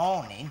in the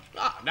morning.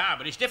 Oh, no,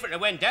 but it's different to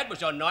when Dad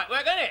was on night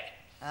work, isn't it?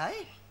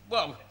 Eh?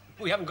 Well,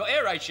 we haven't got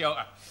air raid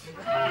shelter.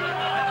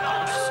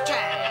 Oh,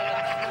 Stan!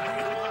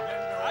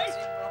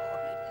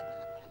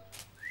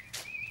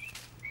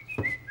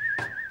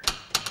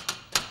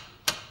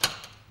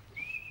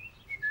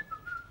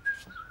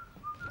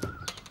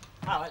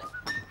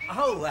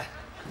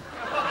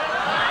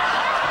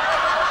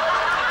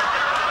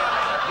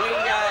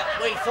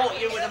 We thought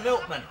you were the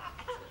milkman.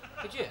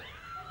 Did you?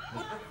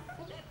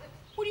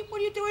 What are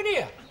you doing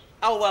here?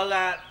 Oh, well,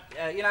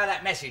 you know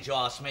that message you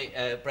asked me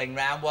to bring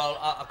round? Well,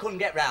 I couldn't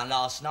get round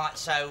last night,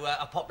 so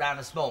I popped round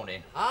this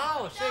morning.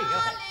 Oh, I see.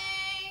 Darling!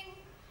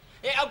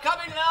 Yeah, I'm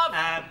coming,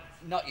 love.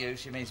 Not you,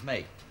 she means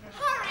me.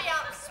 Hurry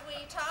up,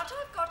 sweetheart.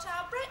 I've got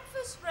our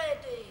breakfast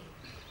ready.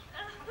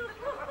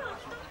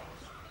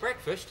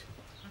 Breakfast?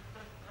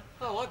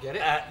 Oh, I get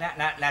it.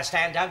 Now,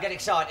 Stan, don't get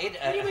excited.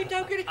 What do you mean,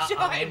 don't get excited,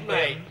 I mean,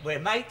 mate? We're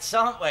mates,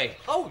 aren't we?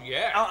 Oh,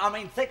 yeah. I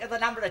mean, think of the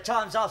number of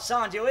times I've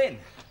signed you in.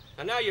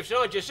 And now you've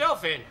signed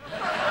yourself in.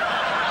 Jackie,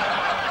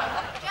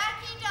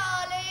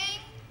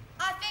 darling,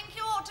 I think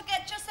you ought to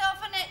get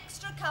yourself an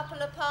extra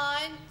couple of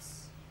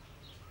pints.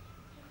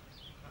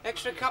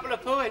 Extra couple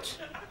of pints?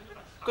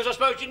 Because I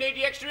suppose you need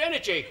the extra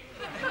energy.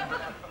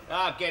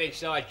 Ah, get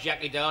inside,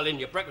 Jackie, darling.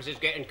 Your breakfast is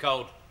getting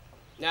cold.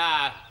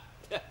 Nah.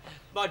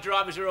 My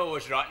drivers are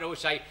always right. They always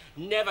say,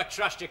 never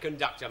trust your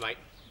conductor, mate.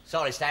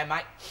 Sorry, Stan,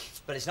 mate,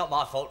 but it's not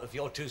my fault if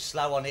you're too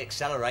slow on the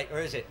accelerator,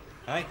 is it?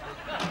 Eh?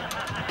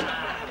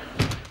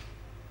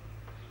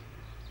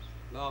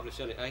 Marvellous,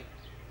 isn't it, eh?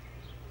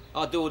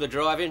 I do all the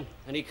driving,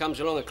 and he comes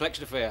along and collects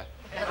the fare.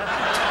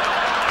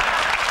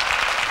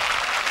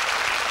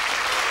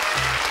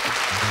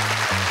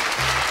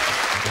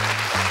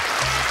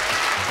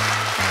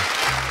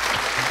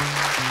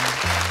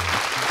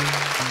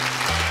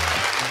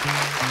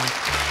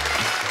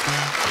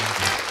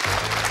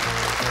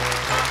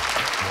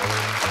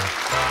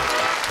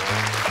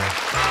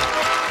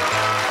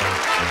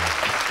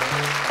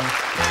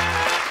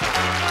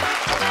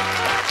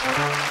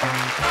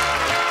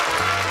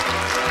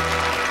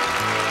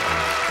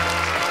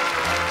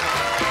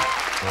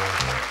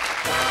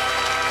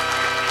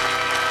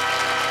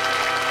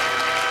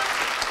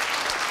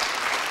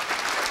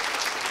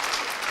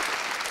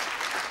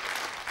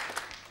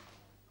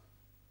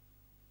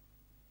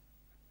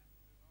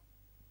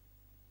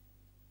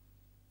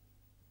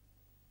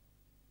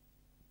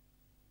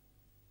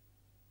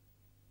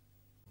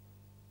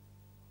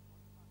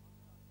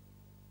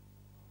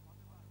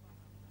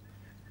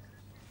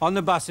 On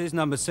the buses,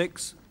 number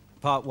 6,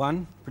 part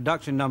 1,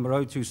 production number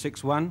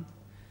 0261,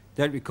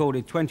 date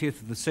recorded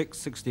 20th of the 6th,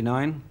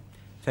 69,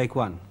 take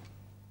 1.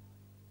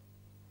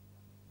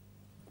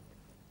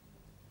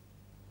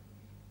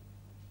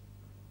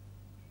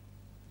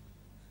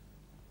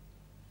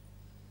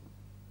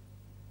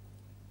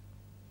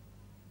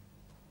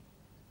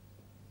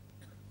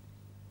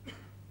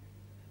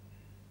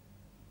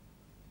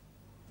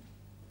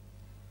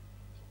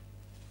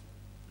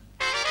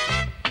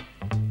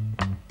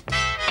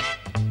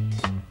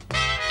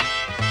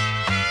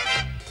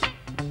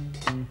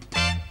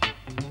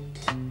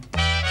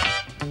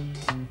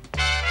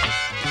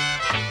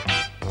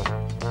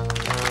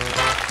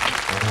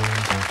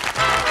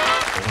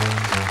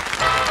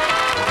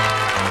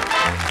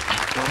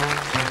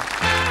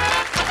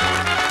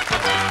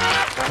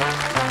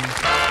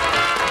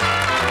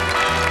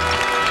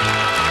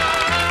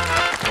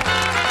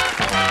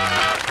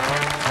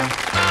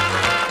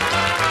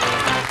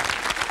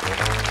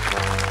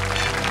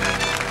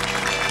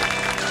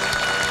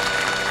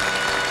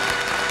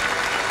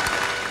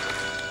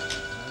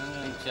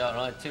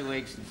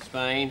 In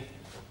Spain,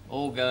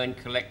 all go and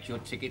collect your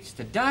tickets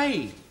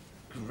today.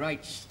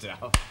 Great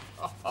stuff.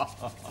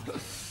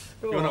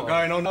 You're not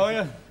going on, are you?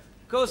 Of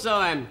course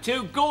I am.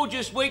 2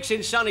 gorgeous weeks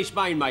in sunny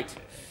Spain, mate.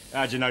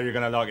 How do you know you're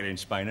going to like it in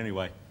Spain,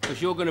 anyway?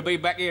 Because you're going to be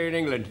back here in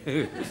England.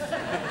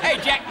 Hey,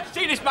 Jack,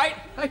 see this, mate?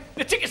 Hey,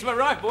 the tickets have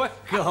arrived, boy.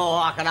 Oh,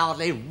 I can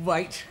hardly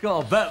wait.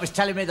 Oh, Bert was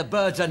telling me the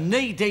birds are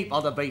knee-deep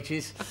on the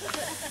beaches.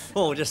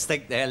 Oh, just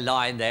think they're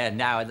lying there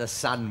now in the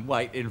sun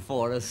waiting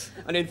for us.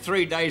 And in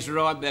 3 days'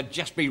 time, they'll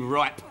just be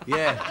ripe.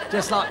 Yeah,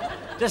 just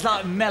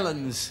like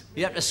melons.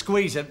 You have to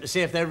squeeze them to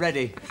see if they're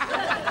ready.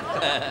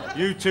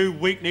 You 2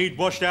 weak-kneed,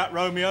 washed-out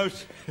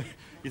Romeos?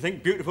 You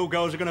think beautiful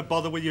girls are going to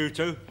bother with you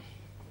 2?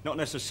 Not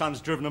unless the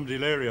sun's driven them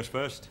delirious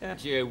first.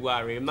 Don't you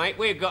worry, mate.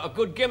 We've got a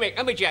good gimmick.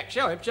 Haven't we, Jack?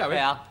 Show him, show him.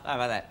 Yeah, how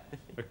about that?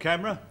 A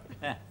camera?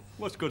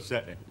 What's good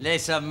setting?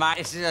 Listen, mate,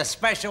 this is a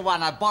special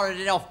one. I borrowed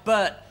it off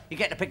Bert. You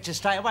get the picture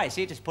straight away,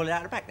 so you just pull it out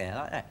of the back there,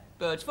 like that.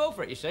 Birds fall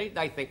for it, you see.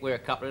 They think we're a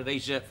couple of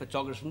these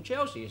photographers from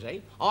Chelsea, you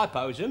see. I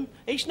pose them,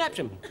 he snaps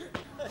them.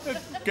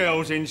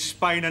 Girls in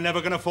Spain are never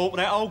going to fall for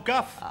that old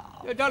guff.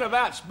 Oh. You don't know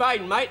about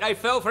Spain, mate. They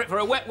fell for it for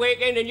a wet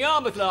weekend in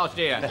Yarmouth last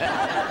year.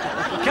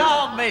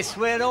 Can't miss,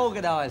 we're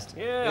organised.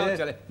 Yeah, I'll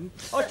tell you.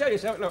 I'll tell you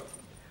something, look.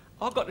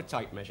 I've got the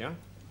tape measure.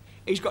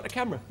 He's got the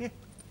camera. Yeah.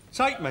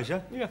 Tape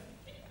measure? Yeah.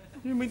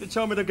 You mean to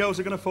tell me the girls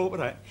are going to fall for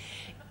that?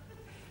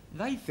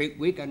 They think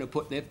we're going to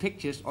put their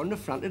pictures on the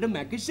front of the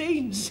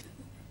magazines.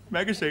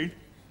 Magazine?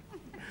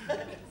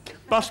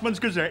 Busman's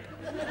Gazette?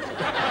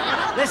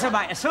 Listen,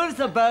 mate, as soon as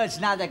the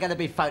birds know they're going to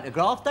be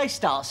photographed, they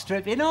start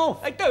stripping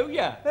off. They do,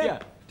 yeah.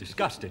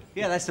 Disgusting.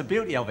 Yeah, that's the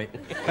beauty of it.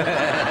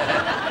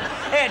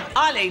 Hey,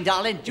 Eileen,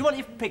 darling, do you want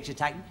your picture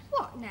taken?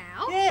 What,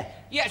 now? Yeah.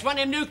 Yeah, it's one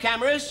of them new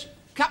cameras.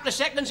 Couple of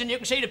seconds and you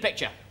can see the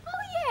picture. Oh,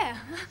 yeah.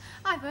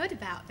 I've heard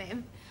about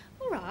them.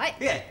 All right.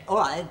 Yeah, all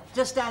right, then.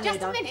 Just stand there,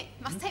 Just a minute.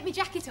 Must take my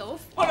jacket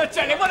off. What I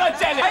tell you,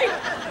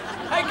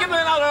 Hey, give me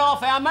another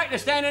half hour, mate, to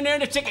stand in there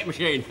in the ticket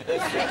machine.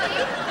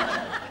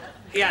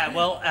 Yeah,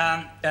 well,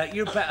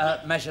 you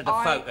better measure the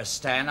focus,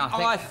 Stan, I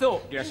think. I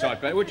thought... Yes, I'd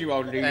better. Would you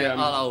hold the...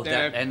 I'll hold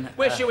that, then.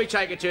 Where shall we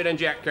take it to, then,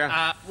 Jack?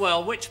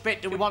 Well, which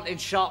bit do we want in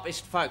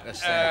sharpest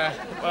focus, well,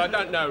 I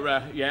don't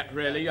know yet,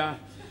 really. Well,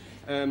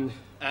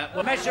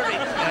 measure it...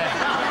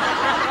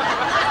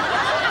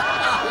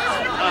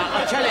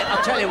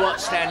 I'll tell you what,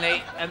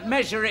 Stanley.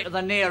 Measure it to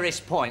the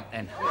nearest point,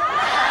 then.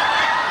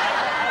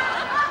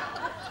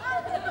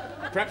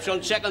 Perhaps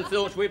on second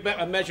thoughts, we'd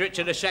better measure it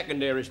to the second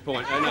nearest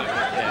point. I know.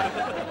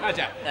 Yeah. How's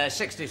that?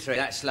 63.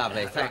 That's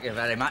lovely. Thank you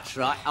very much.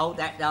 Right, hold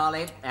that,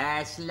 darling.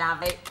 That's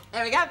lovely.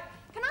 There we go.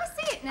 Can I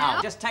see it now?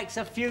 Oh, just takes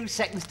a few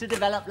seconds to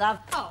develop, love.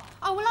 Oh,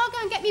 well, I'll go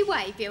and get me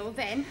way bill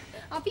then.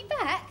 I'll be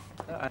back.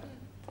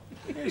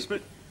 Yes,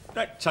 but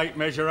that tape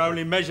measure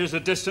only measures the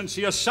distance of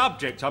your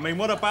subject. I mean,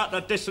 what about the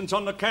distance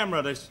on the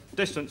camera, this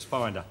distance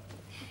finder?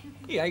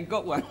 He ain't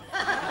got one.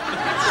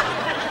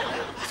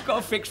 It's got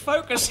a fixed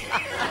focus.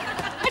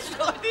 It's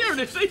not here,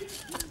 is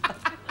it?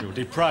 You're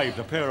depraved,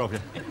 the pair of you.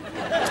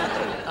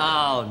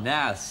 Oh,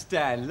 now,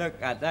 Stan, look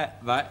at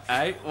that, mate.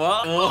 Hey,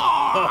 what?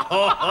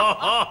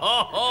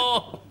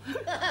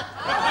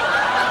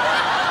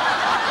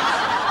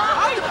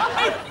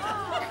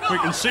 We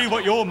can see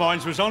what your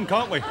minds was on,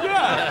 can't we?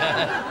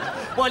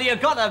 Yeah. Well,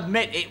 you've got to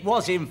admit it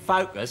was in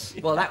focus.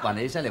 Well, that one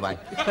is, anyway.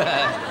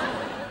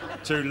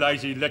 2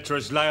 lazy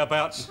lecturers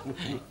layabouts.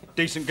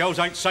 Decent girls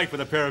ain't safe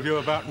with a pair of you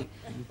about.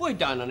 We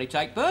don't only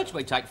take birds,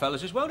 we take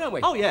fellas as well, don't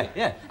we? Oh, yeah.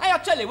 Hey, I'll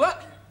tell you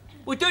what.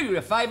 We'll do you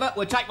a favour,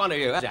 we'll take one of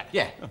you. How's that?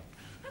 Yeah.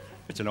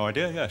 It's an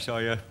idea, yes.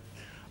 I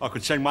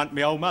could send one to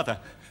my old mother.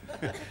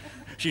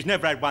 She's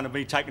never had one of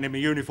me taken in my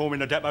uniform in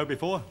the depot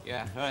before.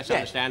 Yeah, that's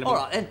understandable. All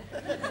right, then.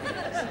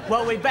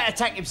 Well, we'd better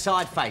take him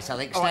side face, I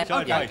think, Stan.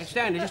 Side face.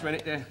 Stand there, just a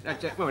minute.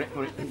 That's it. One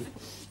minute.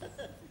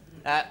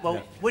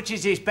 Well, which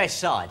is his best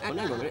side? Hang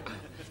on a minute.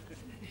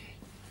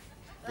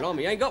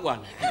 Blimey, you ain't got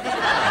one.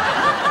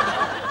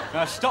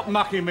 Now, stop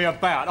mucking me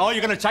about. Are you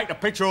going to take the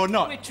picture or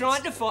not? We're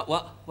trying to find...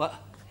 What? What?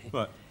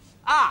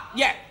 Ah,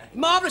 yeah.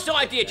 Marvellous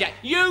idea, Jack.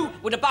 You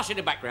with the bus in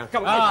the background.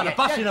 Come on. Ah, the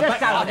bus in the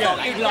background. I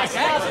thought you'd like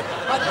that.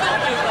 I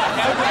thought you'd like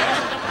that.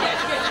 Yes,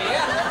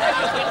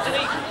 get to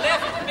the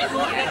left, a bit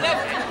more to the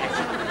left.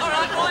 All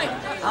right, boy.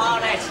 Oh,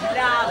 that's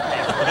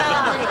lovely.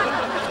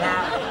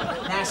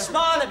 Now,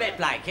 smile a bit,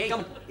 Blakey.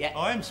 Come on. Yeah.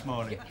 I am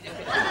smiling.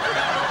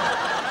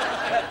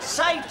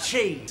 Say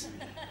cheese.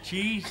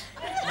 Cheese?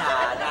 No,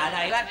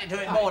 you'll have to do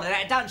it more than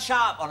that. It don't show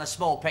up on a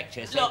small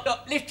picture, see? Look,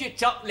 lift your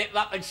top lip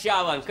up and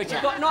show them, because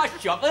you've got nice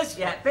choppers.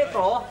 Yeah, bit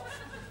more.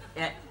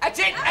 Yeah. That's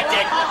it,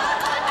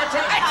 That's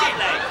it,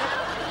 Lee.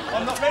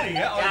 I'm not ready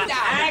yet.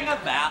 Hang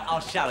about, I'll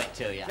show it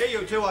to you. Here,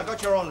 you two, I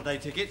got your holiday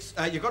tickets.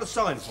 You've got to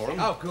sign for them.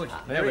 Oh, good.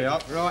 There we are.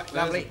 Right,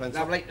 Lovely, there's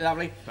the pencil.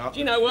 lovely. Do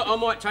you know what? I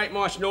might take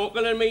my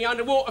snorkel and me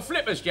underwater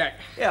flippers, Jack.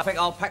 Yeah, I think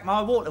I'll pack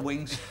my water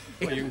wings.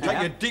 Well, you can take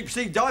your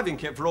deep-sea diving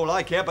kit for all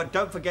I care, but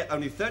don't forget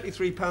only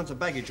 £33 of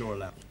baggage are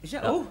allowed. Is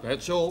that all?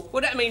 That's all.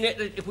 Well, that mean that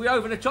if we're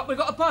over the top, we've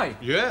got to pay?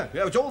 Yeah,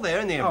 it's all there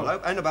in the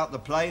envelope, and about the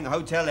plane, the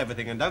hotel,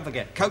 everything. And don't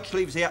forget, coach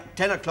leaves here at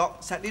 10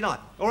 o'clock Saturday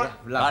night. All right?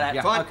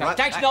 Yeah, Fine. Okay. Right.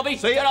 Thanks, Nobby.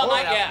 See you. Good on, All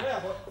mate, right.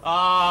 yeah.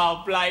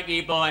 Oh,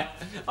 Blakey boy.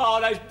 Oh,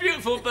 those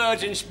beautiful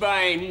birds in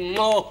Spain.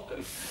 Oh.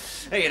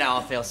 You know,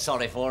 I feel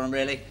sorry for them,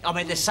 really. I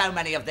mean, there's so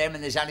many of them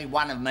and there's only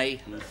one of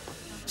me.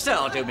 Still,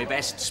 I'll do my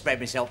best to spread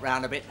myself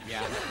round a bit.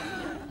 Yeah.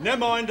 Never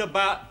mind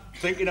about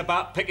thinking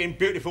about picking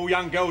beautiful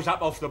young girls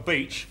up off the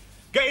beach.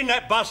 Get in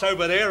that bus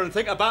over there and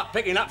think about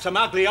picking up some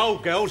ugly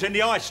old girls in the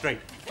high street.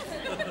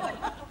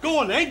 Go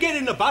on then, get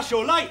in the bus,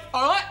 you're late.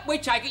 All right, we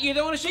take it you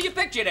don't want to see your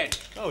picture then.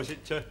 Oh, is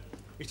it,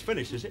 it's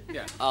finished, is it?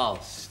 Yeah. Oh,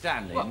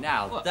 Stanley,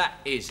 that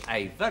is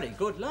a very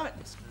good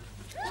likeness.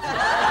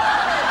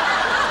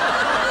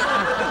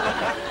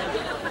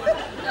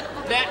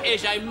 That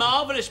is a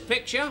marvellous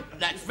picture.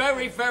 That's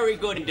very, very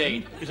good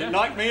indeed. Is it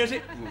like me, is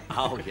it?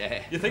 Oh,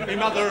 yeah. You think my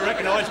mother will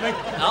recognise me?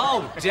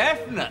 Oh,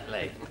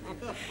 definitely.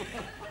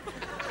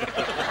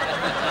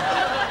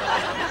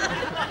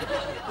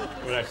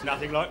 Well, that's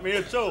nothing like me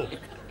at all.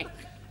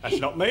 That's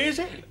not me, is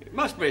it? It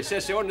must be. It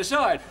says so on the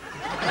side.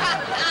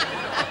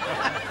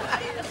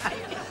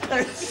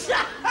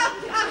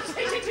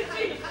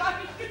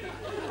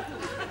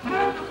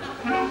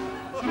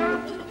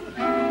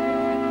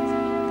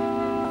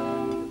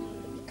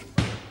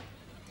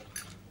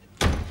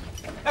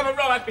 Have a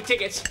row for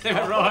tickets.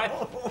 Have a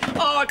row.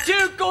 Oh,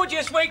 2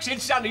 gorgeous weeks in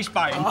sunny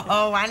Spain.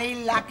 Oh,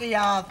 any lucky,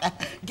 Arthur.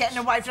 Getting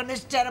away from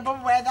this terrible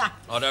weather.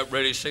 I don't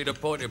really see the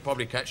point. He'll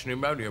probably catch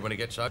pneumonia when he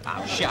gets home.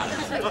 Oh, shut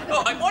up.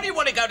 Right, what do you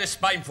want to go to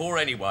Spain for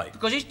anyway?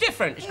 Because it's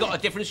different. It's got a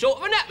different sort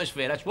of an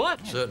atmosphere, that's why.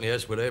 Certainly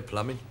has with their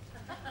plumbing.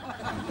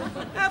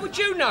 How would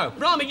you know?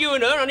 Blimey, you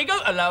and her only go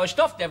to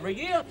Lowestoft every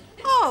year.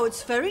 Oh,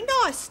 it's very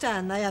nice,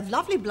 Stan. They have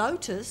lovely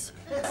bloaters.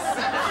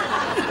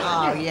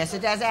 Oh, yes,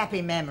 it has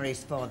happy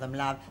memories for them,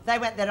 love. They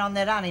went there on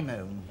their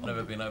honeymoon.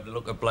 Never been able to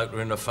look a bloke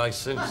in the face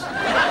since.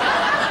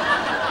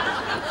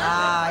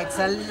 Ah, it's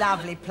a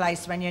lovely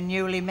place when you're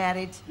newly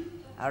married.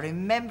 I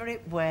remember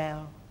it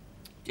well.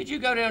 Did you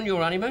go there on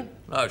your honeymoon?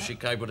 No, she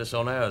came with us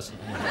on ours.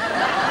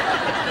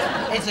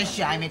 It's a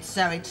shame it's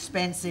so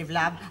expensive,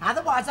 love.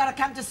 Otherwise, I'd have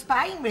come to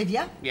Spain with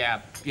you.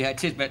 Yeah,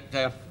 it is, but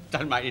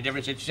doesn't make any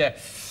difference. It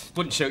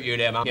wouldn't suit you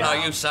there, Mum. No,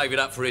 you save it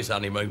up for his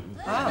honeymoon.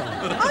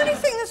 Oh. Only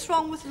thing that's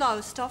wrong with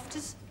Lowestoft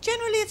is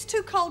generally it's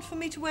too cold for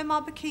me to wear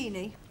my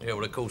bikini. Yeah,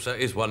 well, of course, that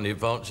is one of the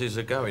advantages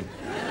of going.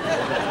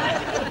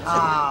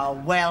 Ah,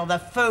 well, the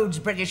food's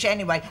British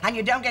anyway, and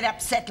you don't get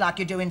upset like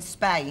you do in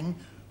Spain.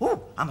 Ooh,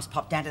 I must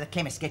pop down to the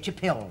chemist, get your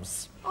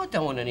pills. I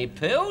don't want any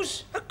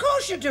pills. Of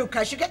course you do,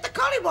 cause you get the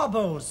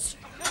collywobbles.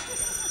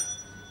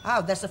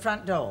 Oh, that's the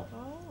front door.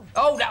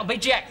 Oh, that'll be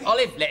Jack.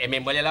 Olive, let him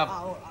in, will you, love?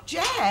 Oh,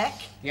 Jack?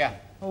 Yeah.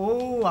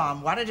 Oh,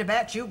 I'm worried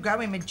about you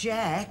going with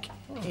Jack.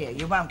 Here,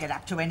 you won't get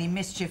up to any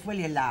mischief, will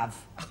you, love?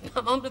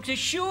 I'm to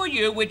assure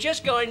you, we're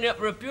just going up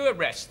for a pure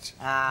rest.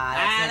 Ah,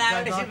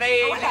 Hello, Mrs.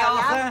 Bean.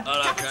 Arthur.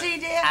 Hello, Cup of Kate. tea,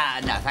 dear?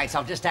 No, thanks.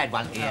 I've just had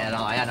one. Yeah,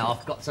 and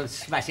I've got some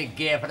smashing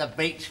gear for the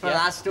beach for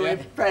us to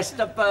impress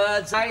the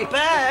birds, eh?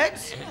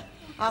 Birds?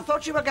 I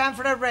thought you were going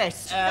for a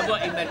rest.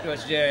 What he meant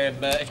was,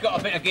 it's got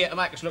a bit of gear to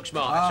make us look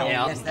smart, that's all.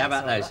 Yeah, yes, how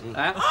about that's those? You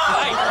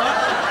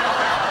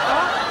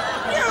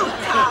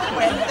can't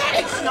wear that.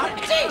 It's not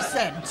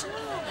decent.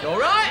 It's all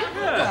right.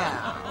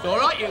 Yeah. It's all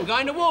right, you can go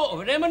in the water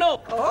with them and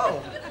all.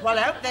 Oh, well,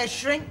 I hope they're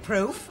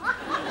shrink-proof.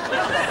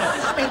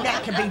 I mean,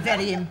 that could be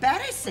very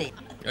embarrassing.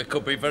 It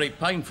could be very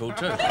painful,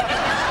 too.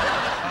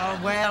 Oh,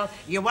 well,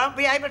 you won't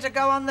be able to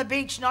go on the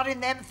beach, not in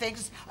them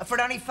things,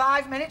 for only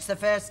 5 minutes the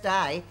first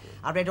day.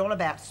 I read all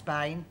about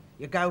Spain.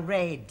 You go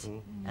red.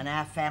 And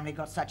our family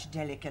got such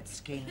delicate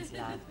skins,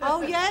 love.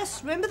 Oh,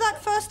 yes. Remember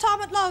that first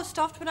time at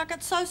Lowestoft when I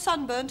got so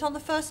sunburnt on the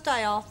first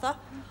day, Arthur?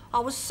 I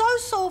was so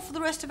sore for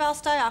the rest of our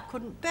stay, I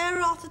couldn't bear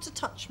Arthur to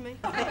touch me.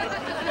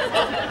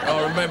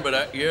 I remember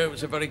that year. It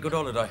was a very good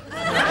holiday.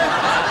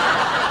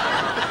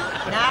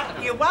 Now,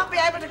 you won't be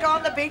able to go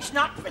on the beach,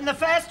 not in the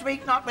first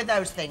week, not with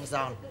those things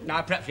on.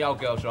 No, perhaps the old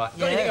girl's right. Got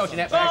Yes. anything else in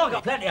that Oh, bag? I've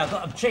got plenty. I've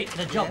got them cheap for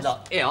the job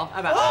lot. Here, how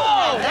about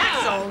Oh,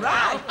 that's all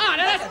right. Oh,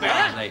 no, that's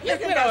better. You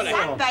can go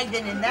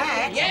sunbathing in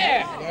that.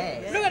 Yeah.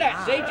 Yes. Look at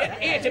that, see?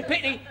 Here,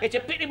 it's a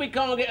pity we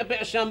can't get a bit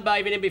of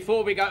sunbathing in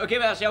before we go to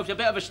give ourselves a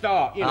bit of a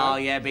start, you know. Oh,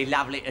 yeah, it'd be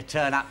lovely to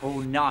turn up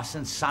all nice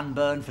and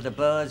sunburned for the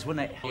birds,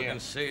 wouldn't it? I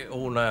can see it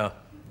all now.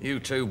 You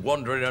two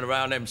wandering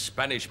around them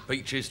Spanish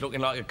beaches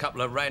looking like a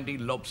couple of randy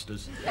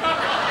lobsters.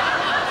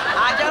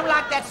 I don't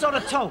like that sort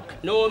of talk.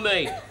 Nor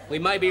me. We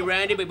may be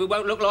randy, but we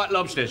won't look like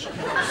lobsters.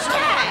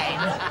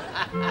 Stan!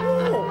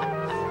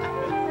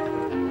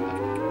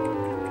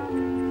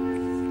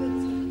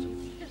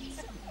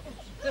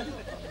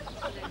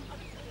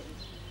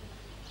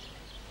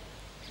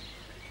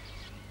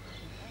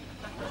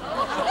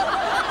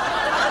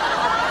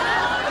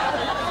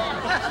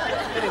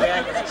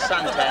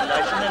 Suntan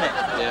lotion, isn't it?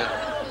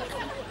 Yeah.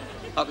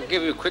 I could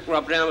give you a quick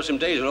rub down with some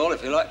diesel oil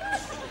if you like.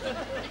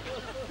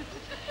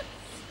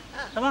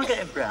 Am I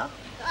getting brown?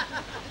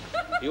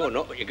 You're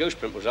not, but your goose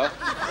pimples are.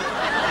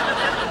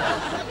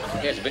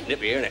 Yeah, it's a bit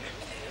nippy, isn't it?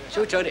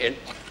 Shall we turn it in?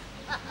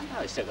 Oh,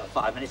 we've still got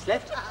 5 minutes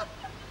left.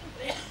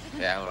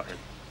 Yeah, all right then.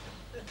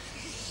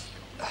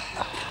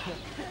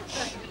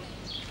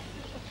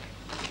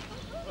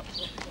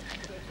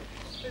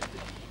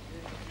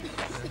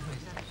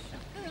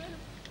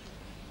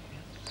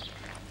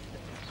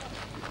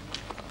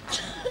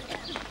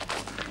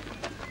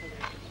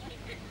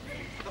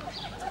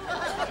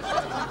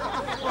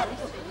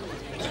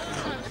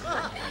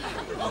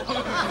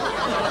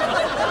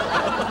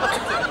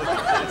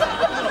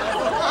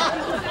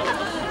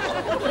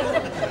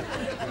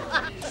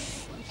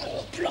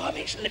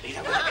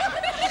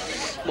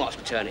 Might as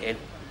well turn it in.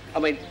 I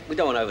mean, we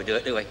don't want to overdo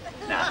it, do we?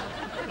 No.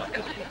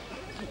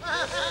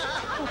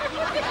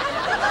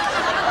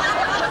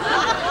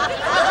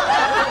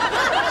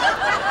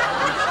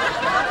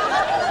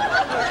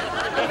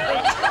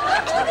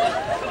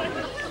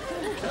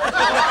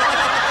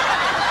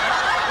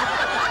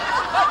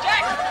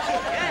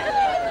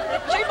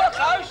 See my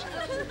clothes?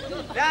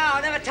 No,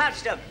 I never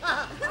touched them.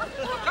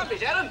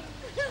 Company's had 'em.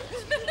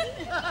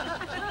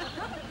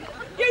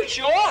 You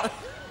sure?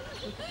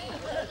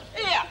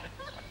 Here.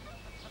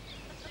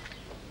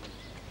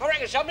 I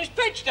reckon somebody's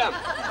pitched them.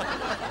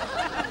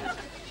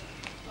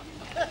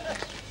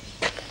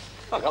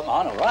 I got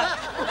mine all right.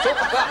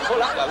 Talk about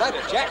pull up the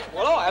ladder, Jack.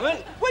 Well, I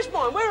haven't. Where's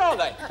mine? Where are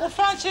they? Well,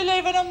 fancy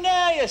leaving them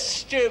now, you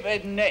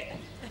stupid nit.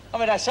 I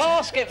mean, that's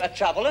asking for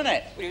trouble, isn't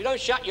it? Well, you don't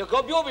shut your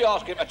gob, you'll be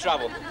asking for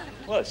trouble.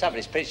 Well, if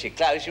somebody's pitched your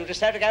clothes, you'll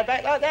just have to go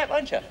back like that,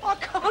 won't you? I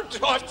can't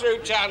drive through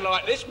town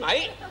like this,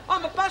 mate.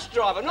 I'm a bus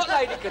driver, not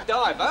Lady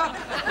Godiva.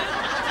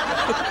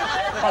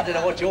 I don't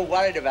know what you're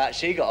worried about.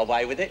 She got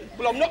away with it.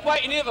 Well, I'm not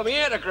waiting here for my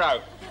hair to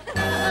grow.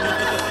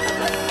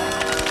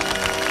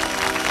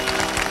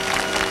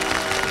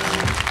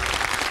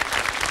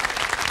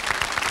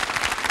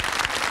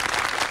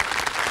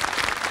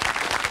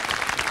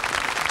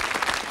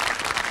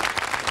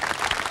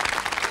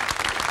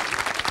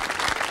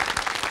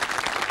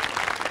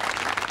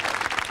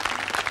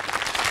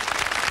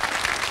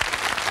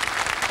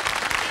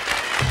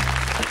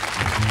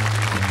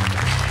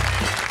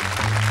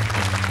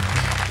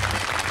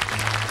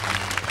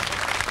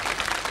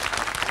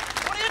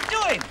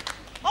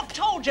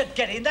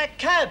 Get in that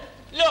cab.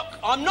 Look,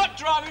 I'm not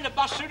driving the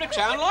bus through the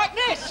town like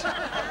this.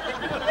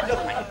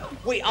 Look, mate,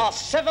 we are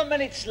 7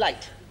 minutes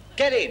late.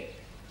 Get in.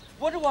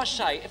 What do I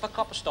say if a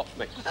copper stops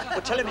me?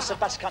 Well, tell him it's the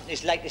bus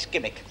company's latest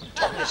gimmick.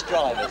 Topless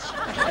drivers.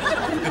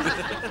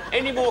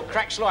 Any more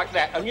cracks like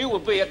that and you will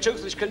be a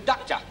toothless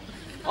conductor.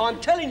 I'm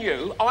telling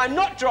you, I'm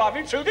not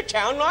driving through the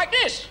town like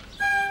this.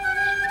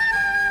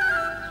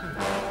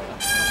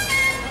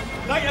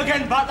 Late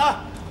again,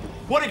 Butler.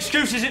 What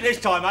excuse is it this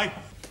time, eh?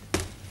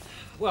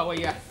 Well,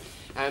 we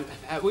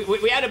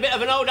had a bit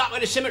of an hold up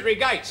at the cemetery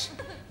gates.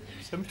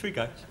 Cemetery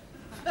gates?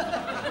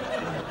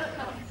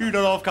 You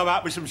know I've come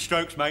out with some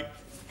strokes, mate.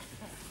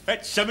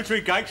 At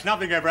cemetery gates,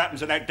 nothing ever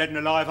happens at that dead and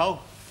alive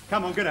hole.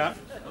 Come on, get out.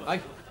 Hey?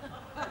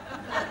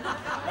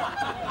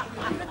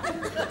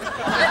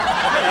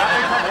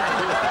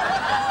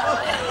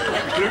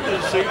 Glued to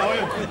the seat, are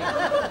you?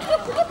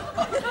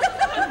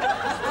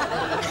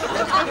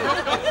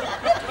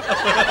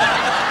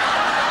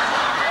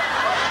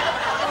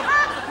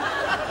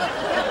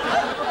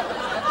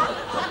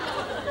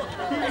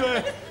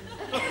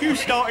 You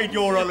started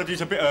your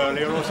holidays a bit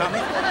earlier or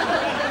something.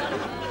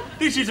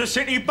 This is a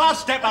city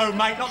bus depot,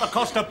 mate, not the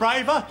Costa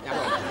Brava.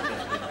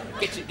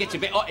 Gets a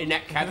bit hot in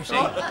that cab, see?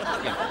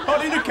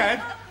 Hot in the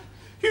cab?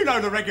 You know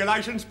the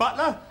regulations,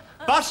 Butler.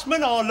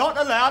 Busmen are not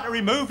allowed to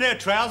remove their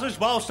trousers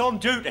whilst on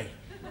duty.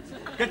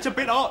 Gets a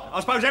bit hot. I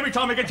suppose every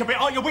time it gets a bit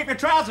hot, you whip your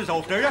trousers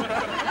off, do you?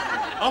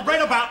 I've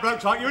read about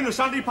blokes like you in the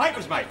Sunday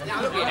papers, mate.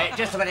 Now, look at it,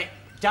 just a minute.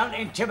 Don't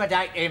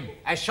intimidate him.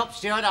 As shop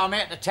steward, I'm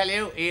here to tell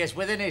you he is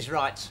within his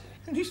rights.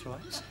 And his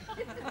rights?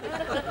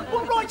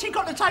 What right's he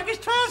got to take his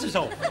trousers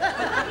off?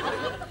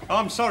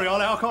 I'm sorry,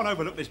 Ollie, I can't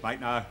overlook this, mate,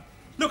 no.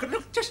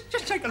 Look, just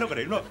take a look at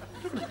it, look.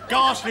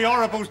 Ghastly,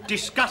 horrible,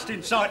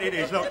 disgusting sight it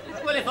is, look.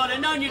 Well, if I'd have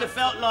known you'd have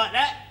felt like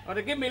that, I'd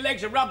have given me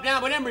legs a rub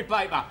down with emery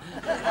paper.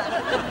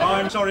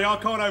 I'm sorry, I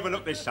can't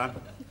overlook this, son.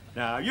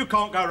 Now, you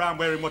can't go around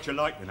wearing what you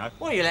like, you know.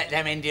 Well, you let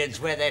them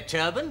Indians wear their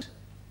turbans.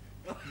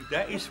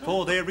 That is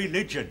for their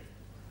religion.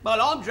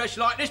 Well, I'm dressed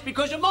like this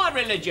because of my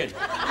religion.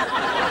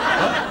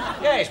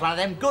 Yeah, it's one of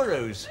them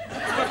gurus.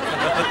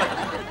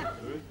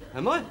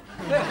 Am I?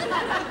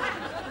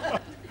 Yeah.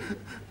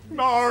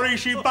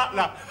 Maharishi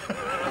Butler.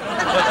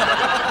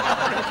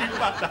 Maharishi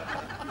Butler.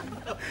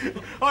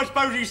 I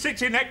suppose he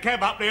sits in that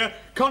cab up there,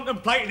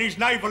 contemplating his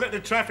navel at the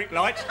traffic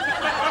lights,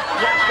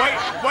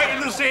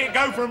 waiting to see it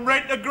go from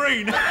red to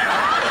green.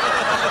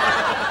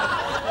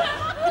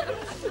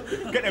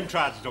 Get them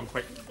trousers on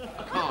quick.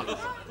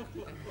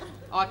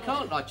 I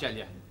can't, I tell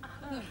you.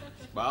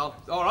 Well,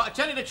 all right, I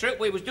tell you the truth,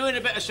 we was doing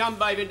a bit of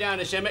sunbathing down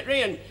the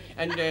cemetery and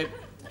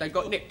they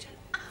got nicked.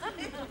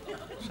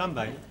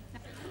 Sunbathing?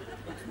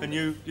 And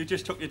you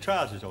just took your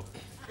trousers off?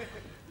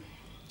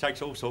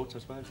 Takes all sorts, I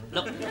suppose.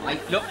 Look, mate,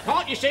 look,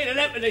 can't you see the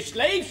length of the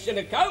sleeves and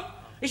the coat?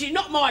 This is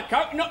not my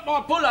coat, not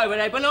my pullover,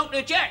 they belong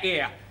to Jack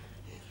here.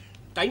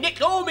 They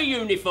nicked all my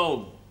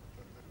uniform.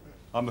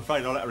 I'm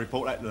afraid I'll have to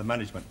report that to the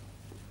management.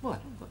 What?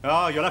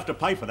 Oh, you'll have to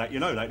pay for that, you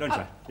know that, don't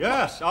you?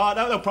 Yes. Oh,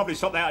 they'll probably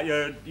stop that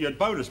out your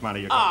bonus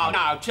money. Oh,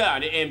 no,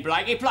 turn it in,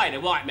 Blake. You play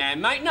the white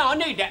man, mate. No, I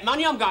need that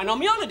money. I'm going on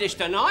my holidays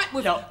tonight.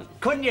 Look,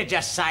 couldn't you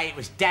just say it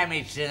was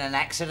damaged in an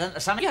accident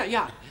or something?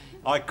 Yeah.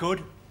 I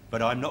could,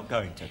 but I'm not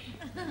going to.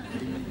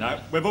 No,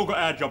 we've all got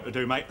our job to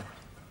do, mate.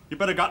 You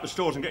better go up to the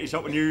stores and get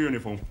yourself a new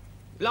uniform.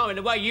 Blimey,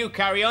 the way you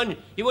carry on,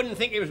 you wouldn't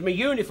think it was my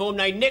uniform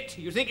they nicked.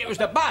 You'd think it was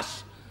the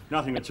bus.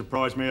 Nothing that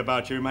surprised me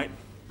about you, mate.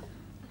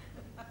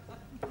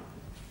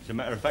 As a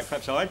matter of fact,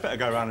 perhaps I'd better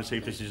go round and see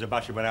if this is a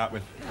bus you went out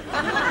with.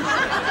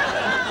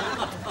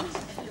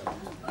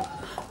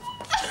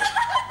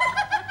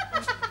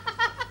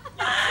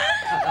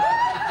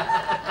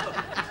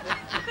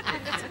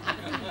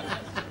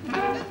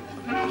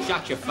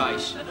 Shut your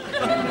face.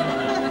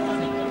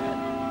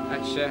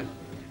 That's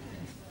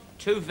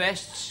 2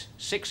 vests,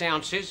 6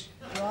 ounces.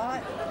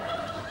 Right.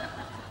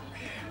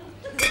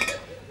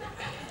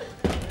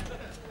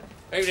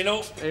 Evening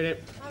all. Evening.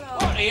 What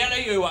the hell are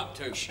you up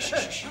to?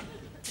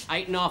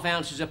 8.5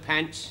 ounces of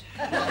pants.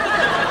 You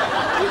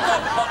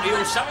got potty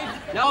or something?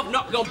 No, I've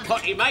not gone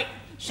potty, mate.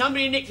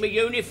 Somebody nicked my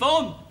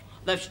uniform.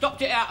 They've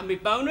stopped it out of my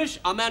bonus.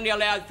 I'm only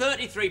allowed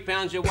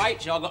 £33 a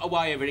weight, so I've got to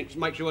weigh everything to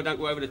make sure I don't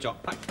go over the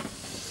top.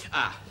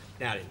 Now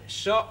in the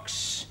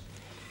socks.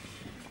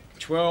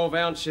 12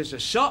 ounces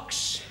of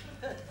socks.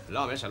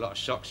 Blimey, that's a lot of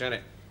socks, isn't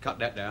it? Cut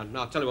that down.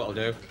 No, I'll tell you what I'll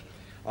do.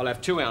 I'll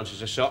have 2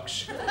 ounces of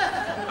socks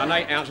and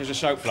 8 ounces of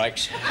soap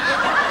flakes.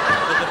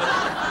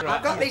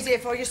 I've got these here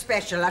for you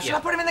special. Shall I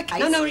put them in the case?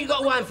 No, you've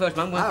got to weigh them first,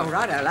 Mum. Oh,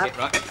 right, love. Yeah,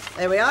 right.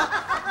 There we are.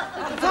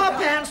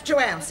 £4, 2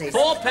 ounces.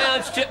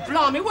 £4, 2...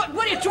 Blimey,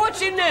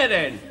 what's in there,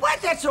 then? Well,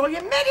 that's all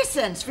your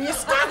medicines for your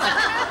stomach.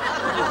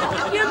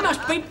 You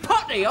must be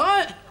potty.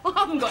 I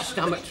haven't got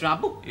stomach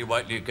trouble. You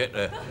wait till you get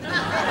there.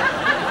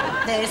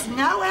 There's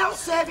no health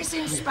service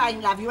in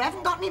Spain, love. You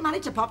haven't got any money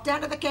to pop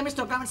down to the chemist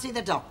or go and see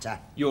the doctor.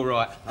 You're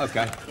right.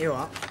 OK. You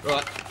are.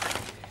 Right.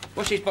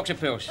 What's this box of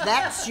pills?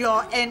 That's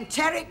your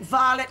enteric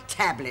violet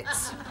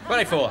tablets. What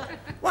are they for?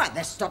 What,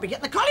 they're stopping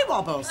getting the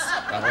collywobbles.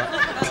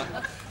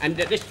 Right. And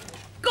this...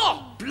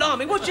 God,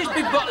 blimey, what's this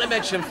big bottle of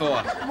medicine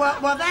for?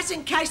 Well, that's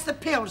in case the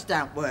pills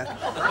don't work.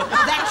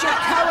 That's your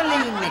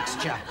choline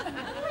mixture.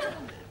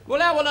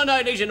 Well, how will I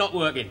know these are not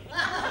working?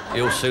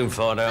 You'll soon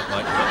find out,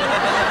 mate.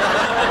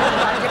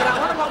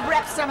 I want to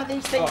wrap some of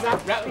these things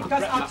up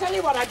because I'll tell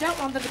you what, I don't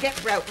want them to get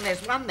broken.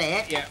 There's one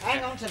there. Yeah.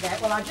 Hang on to that.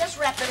 Well, I'll just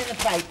wrap them in the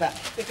paper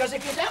because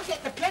if you don't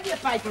get the plenty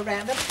of paper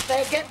around them,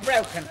 they'll get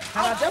broken.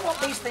 And I don't want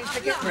these things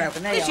to get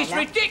broken. There This you is are,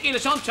 love.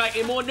 ridiculous. I'm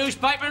taking more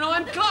newspaper than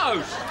I'm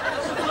clothes.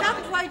 You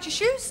haven't weighed your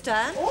shoes,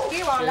 Stan. Oh, here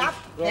you are, love.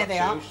 There they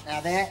are. Shoes. Now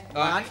there.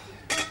 Right.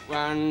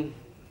 9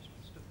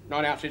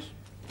 ounces.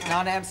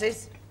 9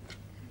 ounces.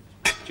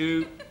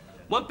 2...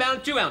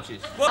 £1, 2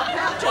 ounces. What? Wait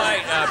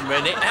a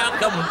minute.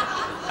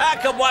 How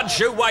come one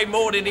shoe weigh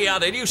more than the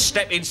other? You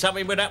stepped in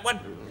something with that one?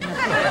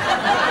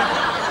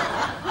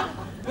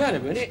 Wait a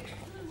minute.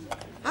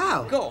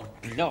 Oh. God,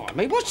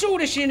 blimey, what's all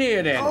this in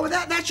here, then? Oh,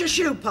 that's your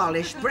shoe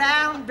polish.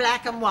 Brown,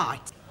 black and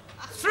white.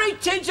 3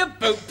 tins of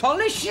boot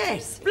polish?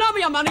 Yes.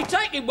 Blimey, I'm only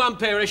taking 1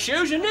 pair of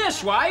shoes and they're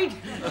suede.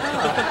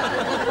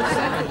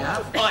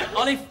 Right,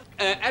 Olive,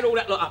 add all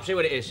that lot up, see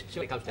what it is. See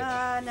what it comes to.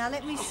 Now,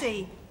 let me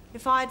see.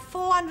 If I had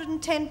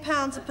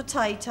 £410 of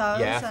potatoes...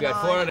 Yeah, if you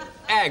had 400...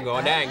 Hang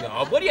on.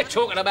 What are you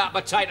talking about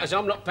potatoes?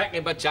 I'm not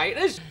packing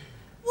potatoes.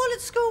 Well, at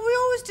school we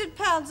always did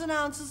pounds and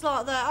ounces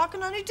like that. I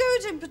can only do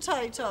it in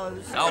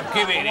potatoes. I'll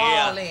give it here.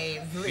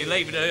 Olive. If you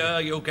leave it here,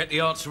 you'll get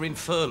the answer in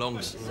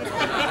furlongs.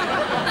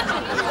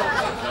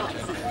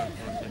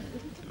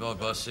 Divide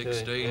by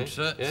 16,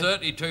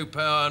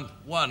 £32,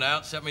 1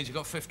 ounce. That means you've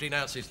got 15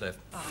 ounces left.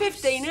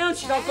 15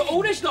 ounces? I've got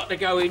all this lot to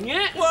go in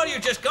yet. Well, you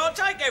just can't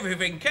take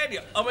everything, can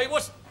you? I mean,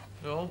 what's...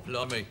 Oh,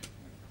 blimey.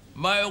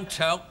 Male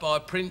tout by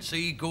Prince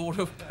Igor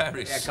of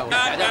Paris. Yeah, come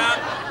on.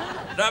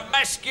 The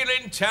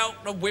masculine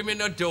tout the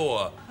women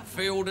adore.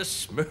 Feel the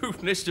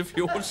smoothness of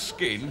your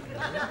skin.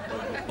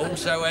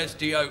 Also has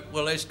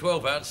well, there's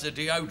 12 ounces of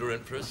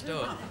deodorant for a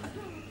start.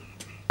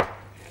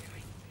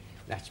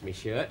 That's me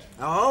shirt.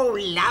 Oh,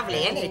 lovely,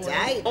 isn't it,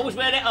 eh? Always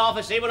wear it half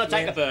a see when I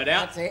take a bird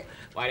out. That's it.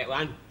 Wait it,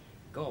 one.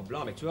 God,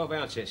 blimey, 12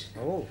 ounces.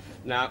 Oh.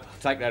 No,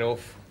 take that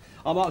off.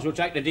 I might as well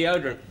take the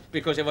deodorant,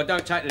 because if I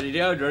don't take the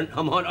deodorant,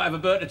 I might not have a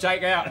bird to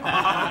take out.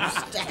 Oh,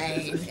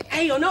 Stan.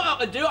 Hey, I know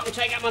what I can do. I can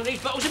take out one of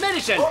these bottles of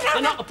medicine. Oh, no,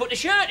 and I can put the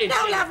shirt in.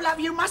 No, love,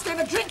 you must have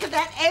a drink of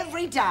that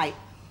every day.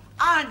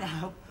 I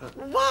know.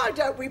 Why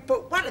don't we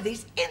put one of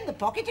these in the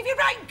pocket of your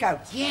raincoat?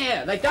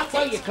 Yeah, they don't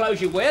wear your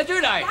clothes you wear, do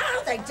they?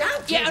 No, they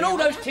don't. Yeah, and all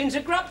those tins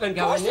of grub can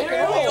go in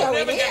there. You're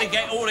never going to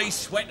get all these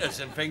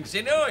sweaters and things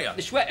in, are you?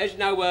 The sweaters?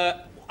 No,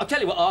 I'll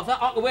tell you what, Arthur,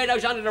 I can wear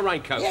those under the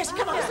raincoat. Yes,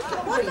 come on.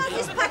 What about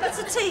his packets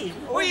of tea?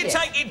 What are you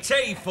taking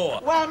tea for?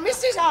 Well,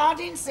 Mrs.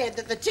 Harding said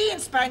that the tea in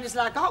Spain is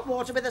like hot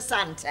water with a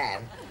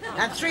suntan.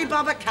 And 3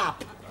 bob a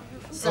cup.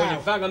 So... Well,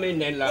 you bung them in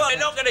then, love. Well, they're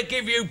not going to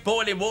give you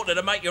boiling water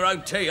to make your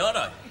own tea, are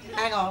they?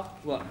 Hang on.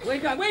 What? Where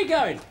you going? Where you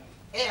going?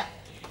 Here.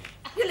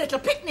 Your little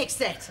picnic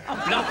set. Oh,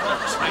 blood.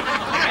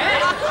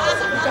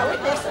 Go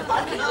in this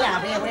bucket now.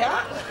 Here we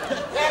are.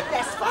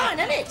 That's fine,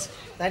 isn't it?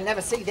 They'll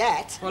never see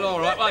that. Well, all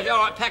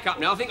right, pack up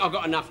now. I think I've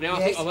got enough now.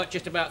 Yes. I think I've got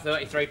just about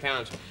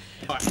 £33.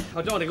 Right,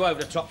 I don't want to go over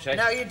the top, see?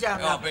 No, you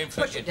don't. I've been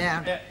Push it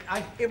down.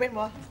 You been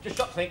what? Just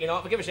stop thinking,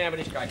 Arthur. Give us a hand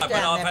with this case. But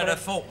I've had a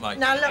thought, mate.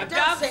 No, look,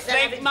 Don't sit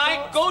there. think,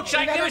 mate. Good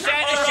sake, give us a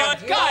hand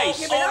with this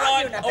case. All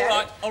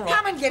right.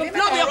 Come and give him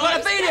Blimey, a I've got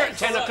to be there at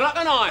 10 o'clock,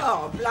 and I.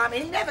 Oh, blimey,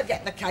 he'll never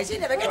get the case. He'll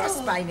never get to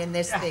Spain in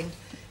this thing.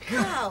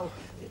 Oh.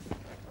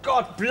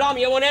 God,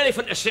 blimey, you want an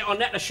elephant to sit on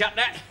that to shut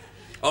that?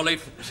 I'll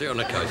leave. See you on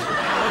the case.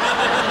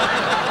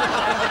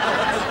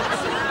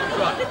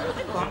 Right.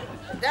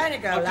 There you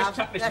go, love.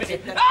 That's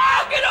it.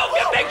 Ah, get off,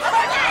 you big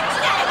faggot!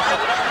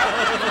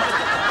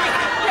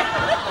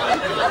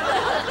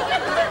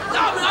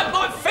 No,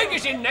 my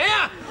finger's in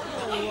there!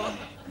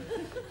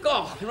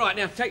 God, right,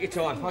 now, take your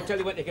time. I'll tell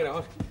you when to get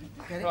on.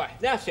 Right,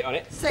 now sit on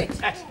it. Sit.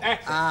 That's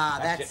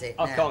that's it.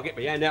 I can't get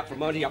my hand out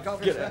from under you.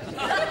 Get it.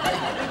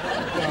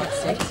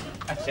 That's it.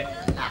 That's it.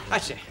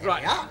 That's it.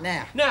 Right.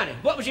 Now. Now then,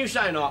 what was you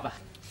saying, Harper?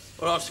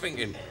 Well, I was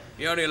thinking,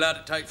 you're only allowed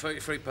to take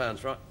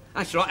 £33, right?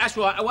 That's right, that's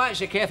right. I waited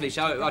so carefully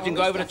so I didn't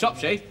go over the top,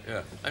 see?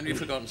 Yeah. Haven't you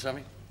forgotten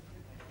something?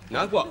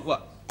 No,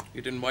 what?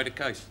 You didn't weigh the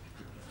case.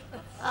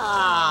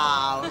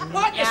 Oh,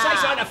 why'd you say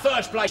so in the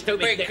first place,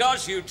 stupid?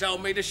 Because you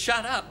told me to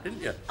shut up,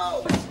 didn't you?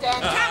 Oh,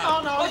 Stan, come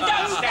on, Well,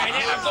 don't stand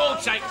there, for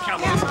God's sake,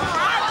 come on.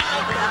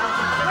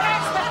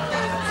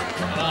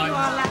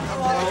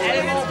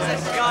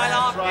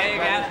 Skylark, there you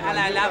go.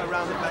 Hello, love.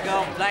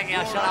 God, Blakey,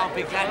 I shall I'll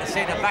be glad to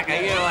see the back of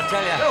you, I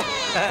tell you.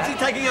 Is he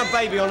taking a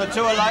baby on a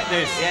tour like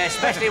this? Yeah,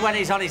 especially when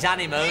he's on his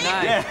honeymoon,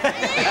 eh? Yeah.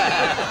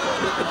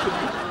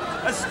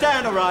 Has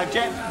Stan arrived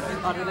yet?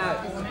 I don't know.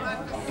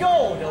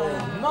 God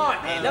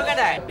almighty, look at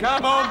that.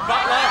 Come on,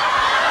 Butler.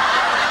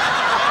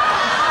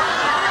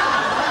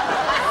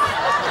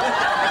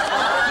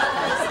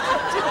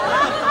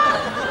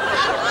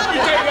 You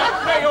take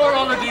that your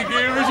holiday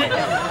gear, is it?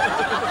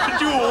 Did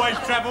you always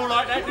travel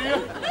like that, do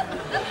you?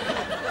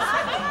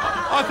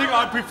 I think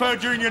I'd prefer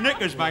during your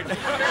knickers, mate.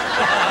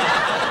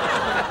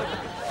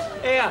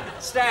 Here,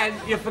 Stan,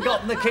 you've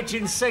forgotten the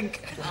kitchen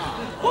sink.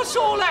 What's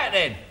all that,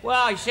 then?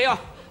 Well, you see,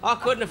 I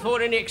couldn't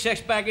afford any excess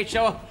baggage,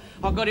 so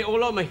I got it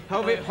all on me.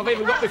 I've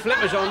even got my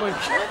flippers on me.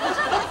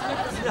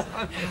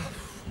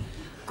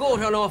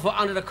 God, I know I thought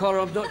under the collar,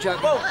 I'm not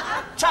joking. Well,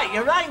 take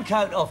your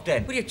raincoat off,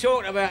 then. What are you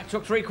talking about? It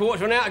took 3/4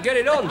 of an hour to get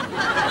it on.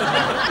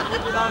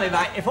 Blimey,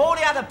 mate, if all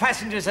the other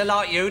passengers are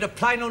like you, the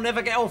plane will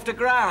never get off the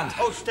ground.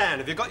 Oh, Stan,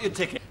 have you got your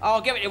ticket?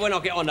 I'll give it to you when I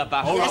get on the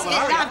bus. All right,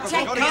 Yes,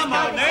 come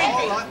on,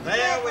 then.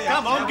 There we are.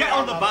 Come on, get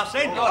on the bus,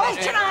 then. Oh,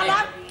 Stan,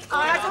 love.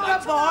 Oh, that's a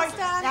good boy.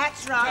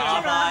 That's right.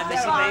 All right,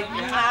 Mr. Lee.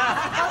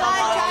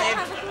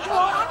 Go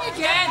on, you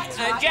Jack.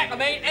 Jack, I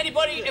mean,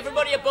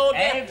 everybody aboard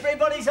there?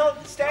 Everybody's on,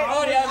 Stan.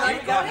 Oh, yeah,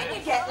 mate. Go in,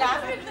 you get,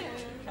 love.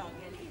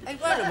 Hey,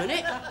 wait a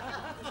minute.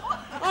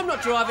 I'm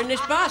not driving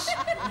this bus.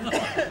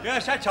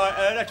 Yes, that's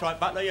right,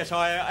 Butler. Yes,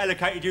 I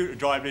allocated you to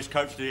drive this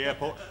coach to the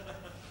airport.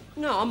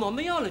 No, I'm on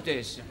my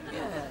holidays.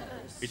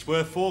 It's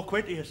worth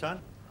 £4 to you, son.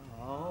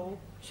 Oh,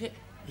 shit.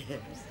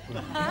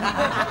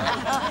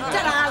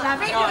 Ta-da,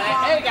 love.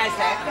 Here he goes,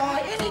 Dad.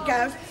 Right, in he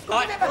goes. Go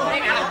on, never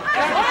mind.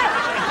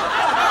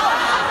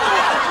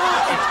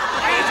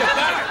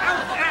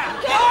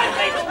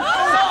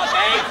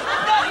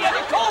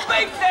 Cold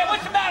beef there.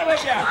 What's the matter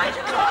with you?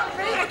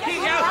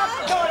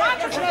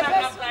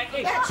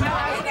 That's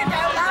right. In you go,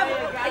 love.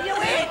 Are you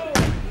in?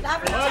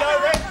 Lovely. Hello,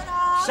 Rick.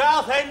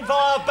 Southend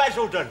via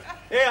Basildon.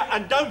 Here,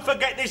 and don't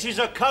forget this is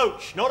a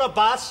coach, not a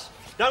bus.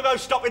 Don't go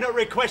stopping at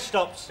request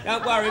stops.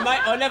 Don't worry,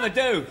 mate. I never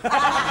do.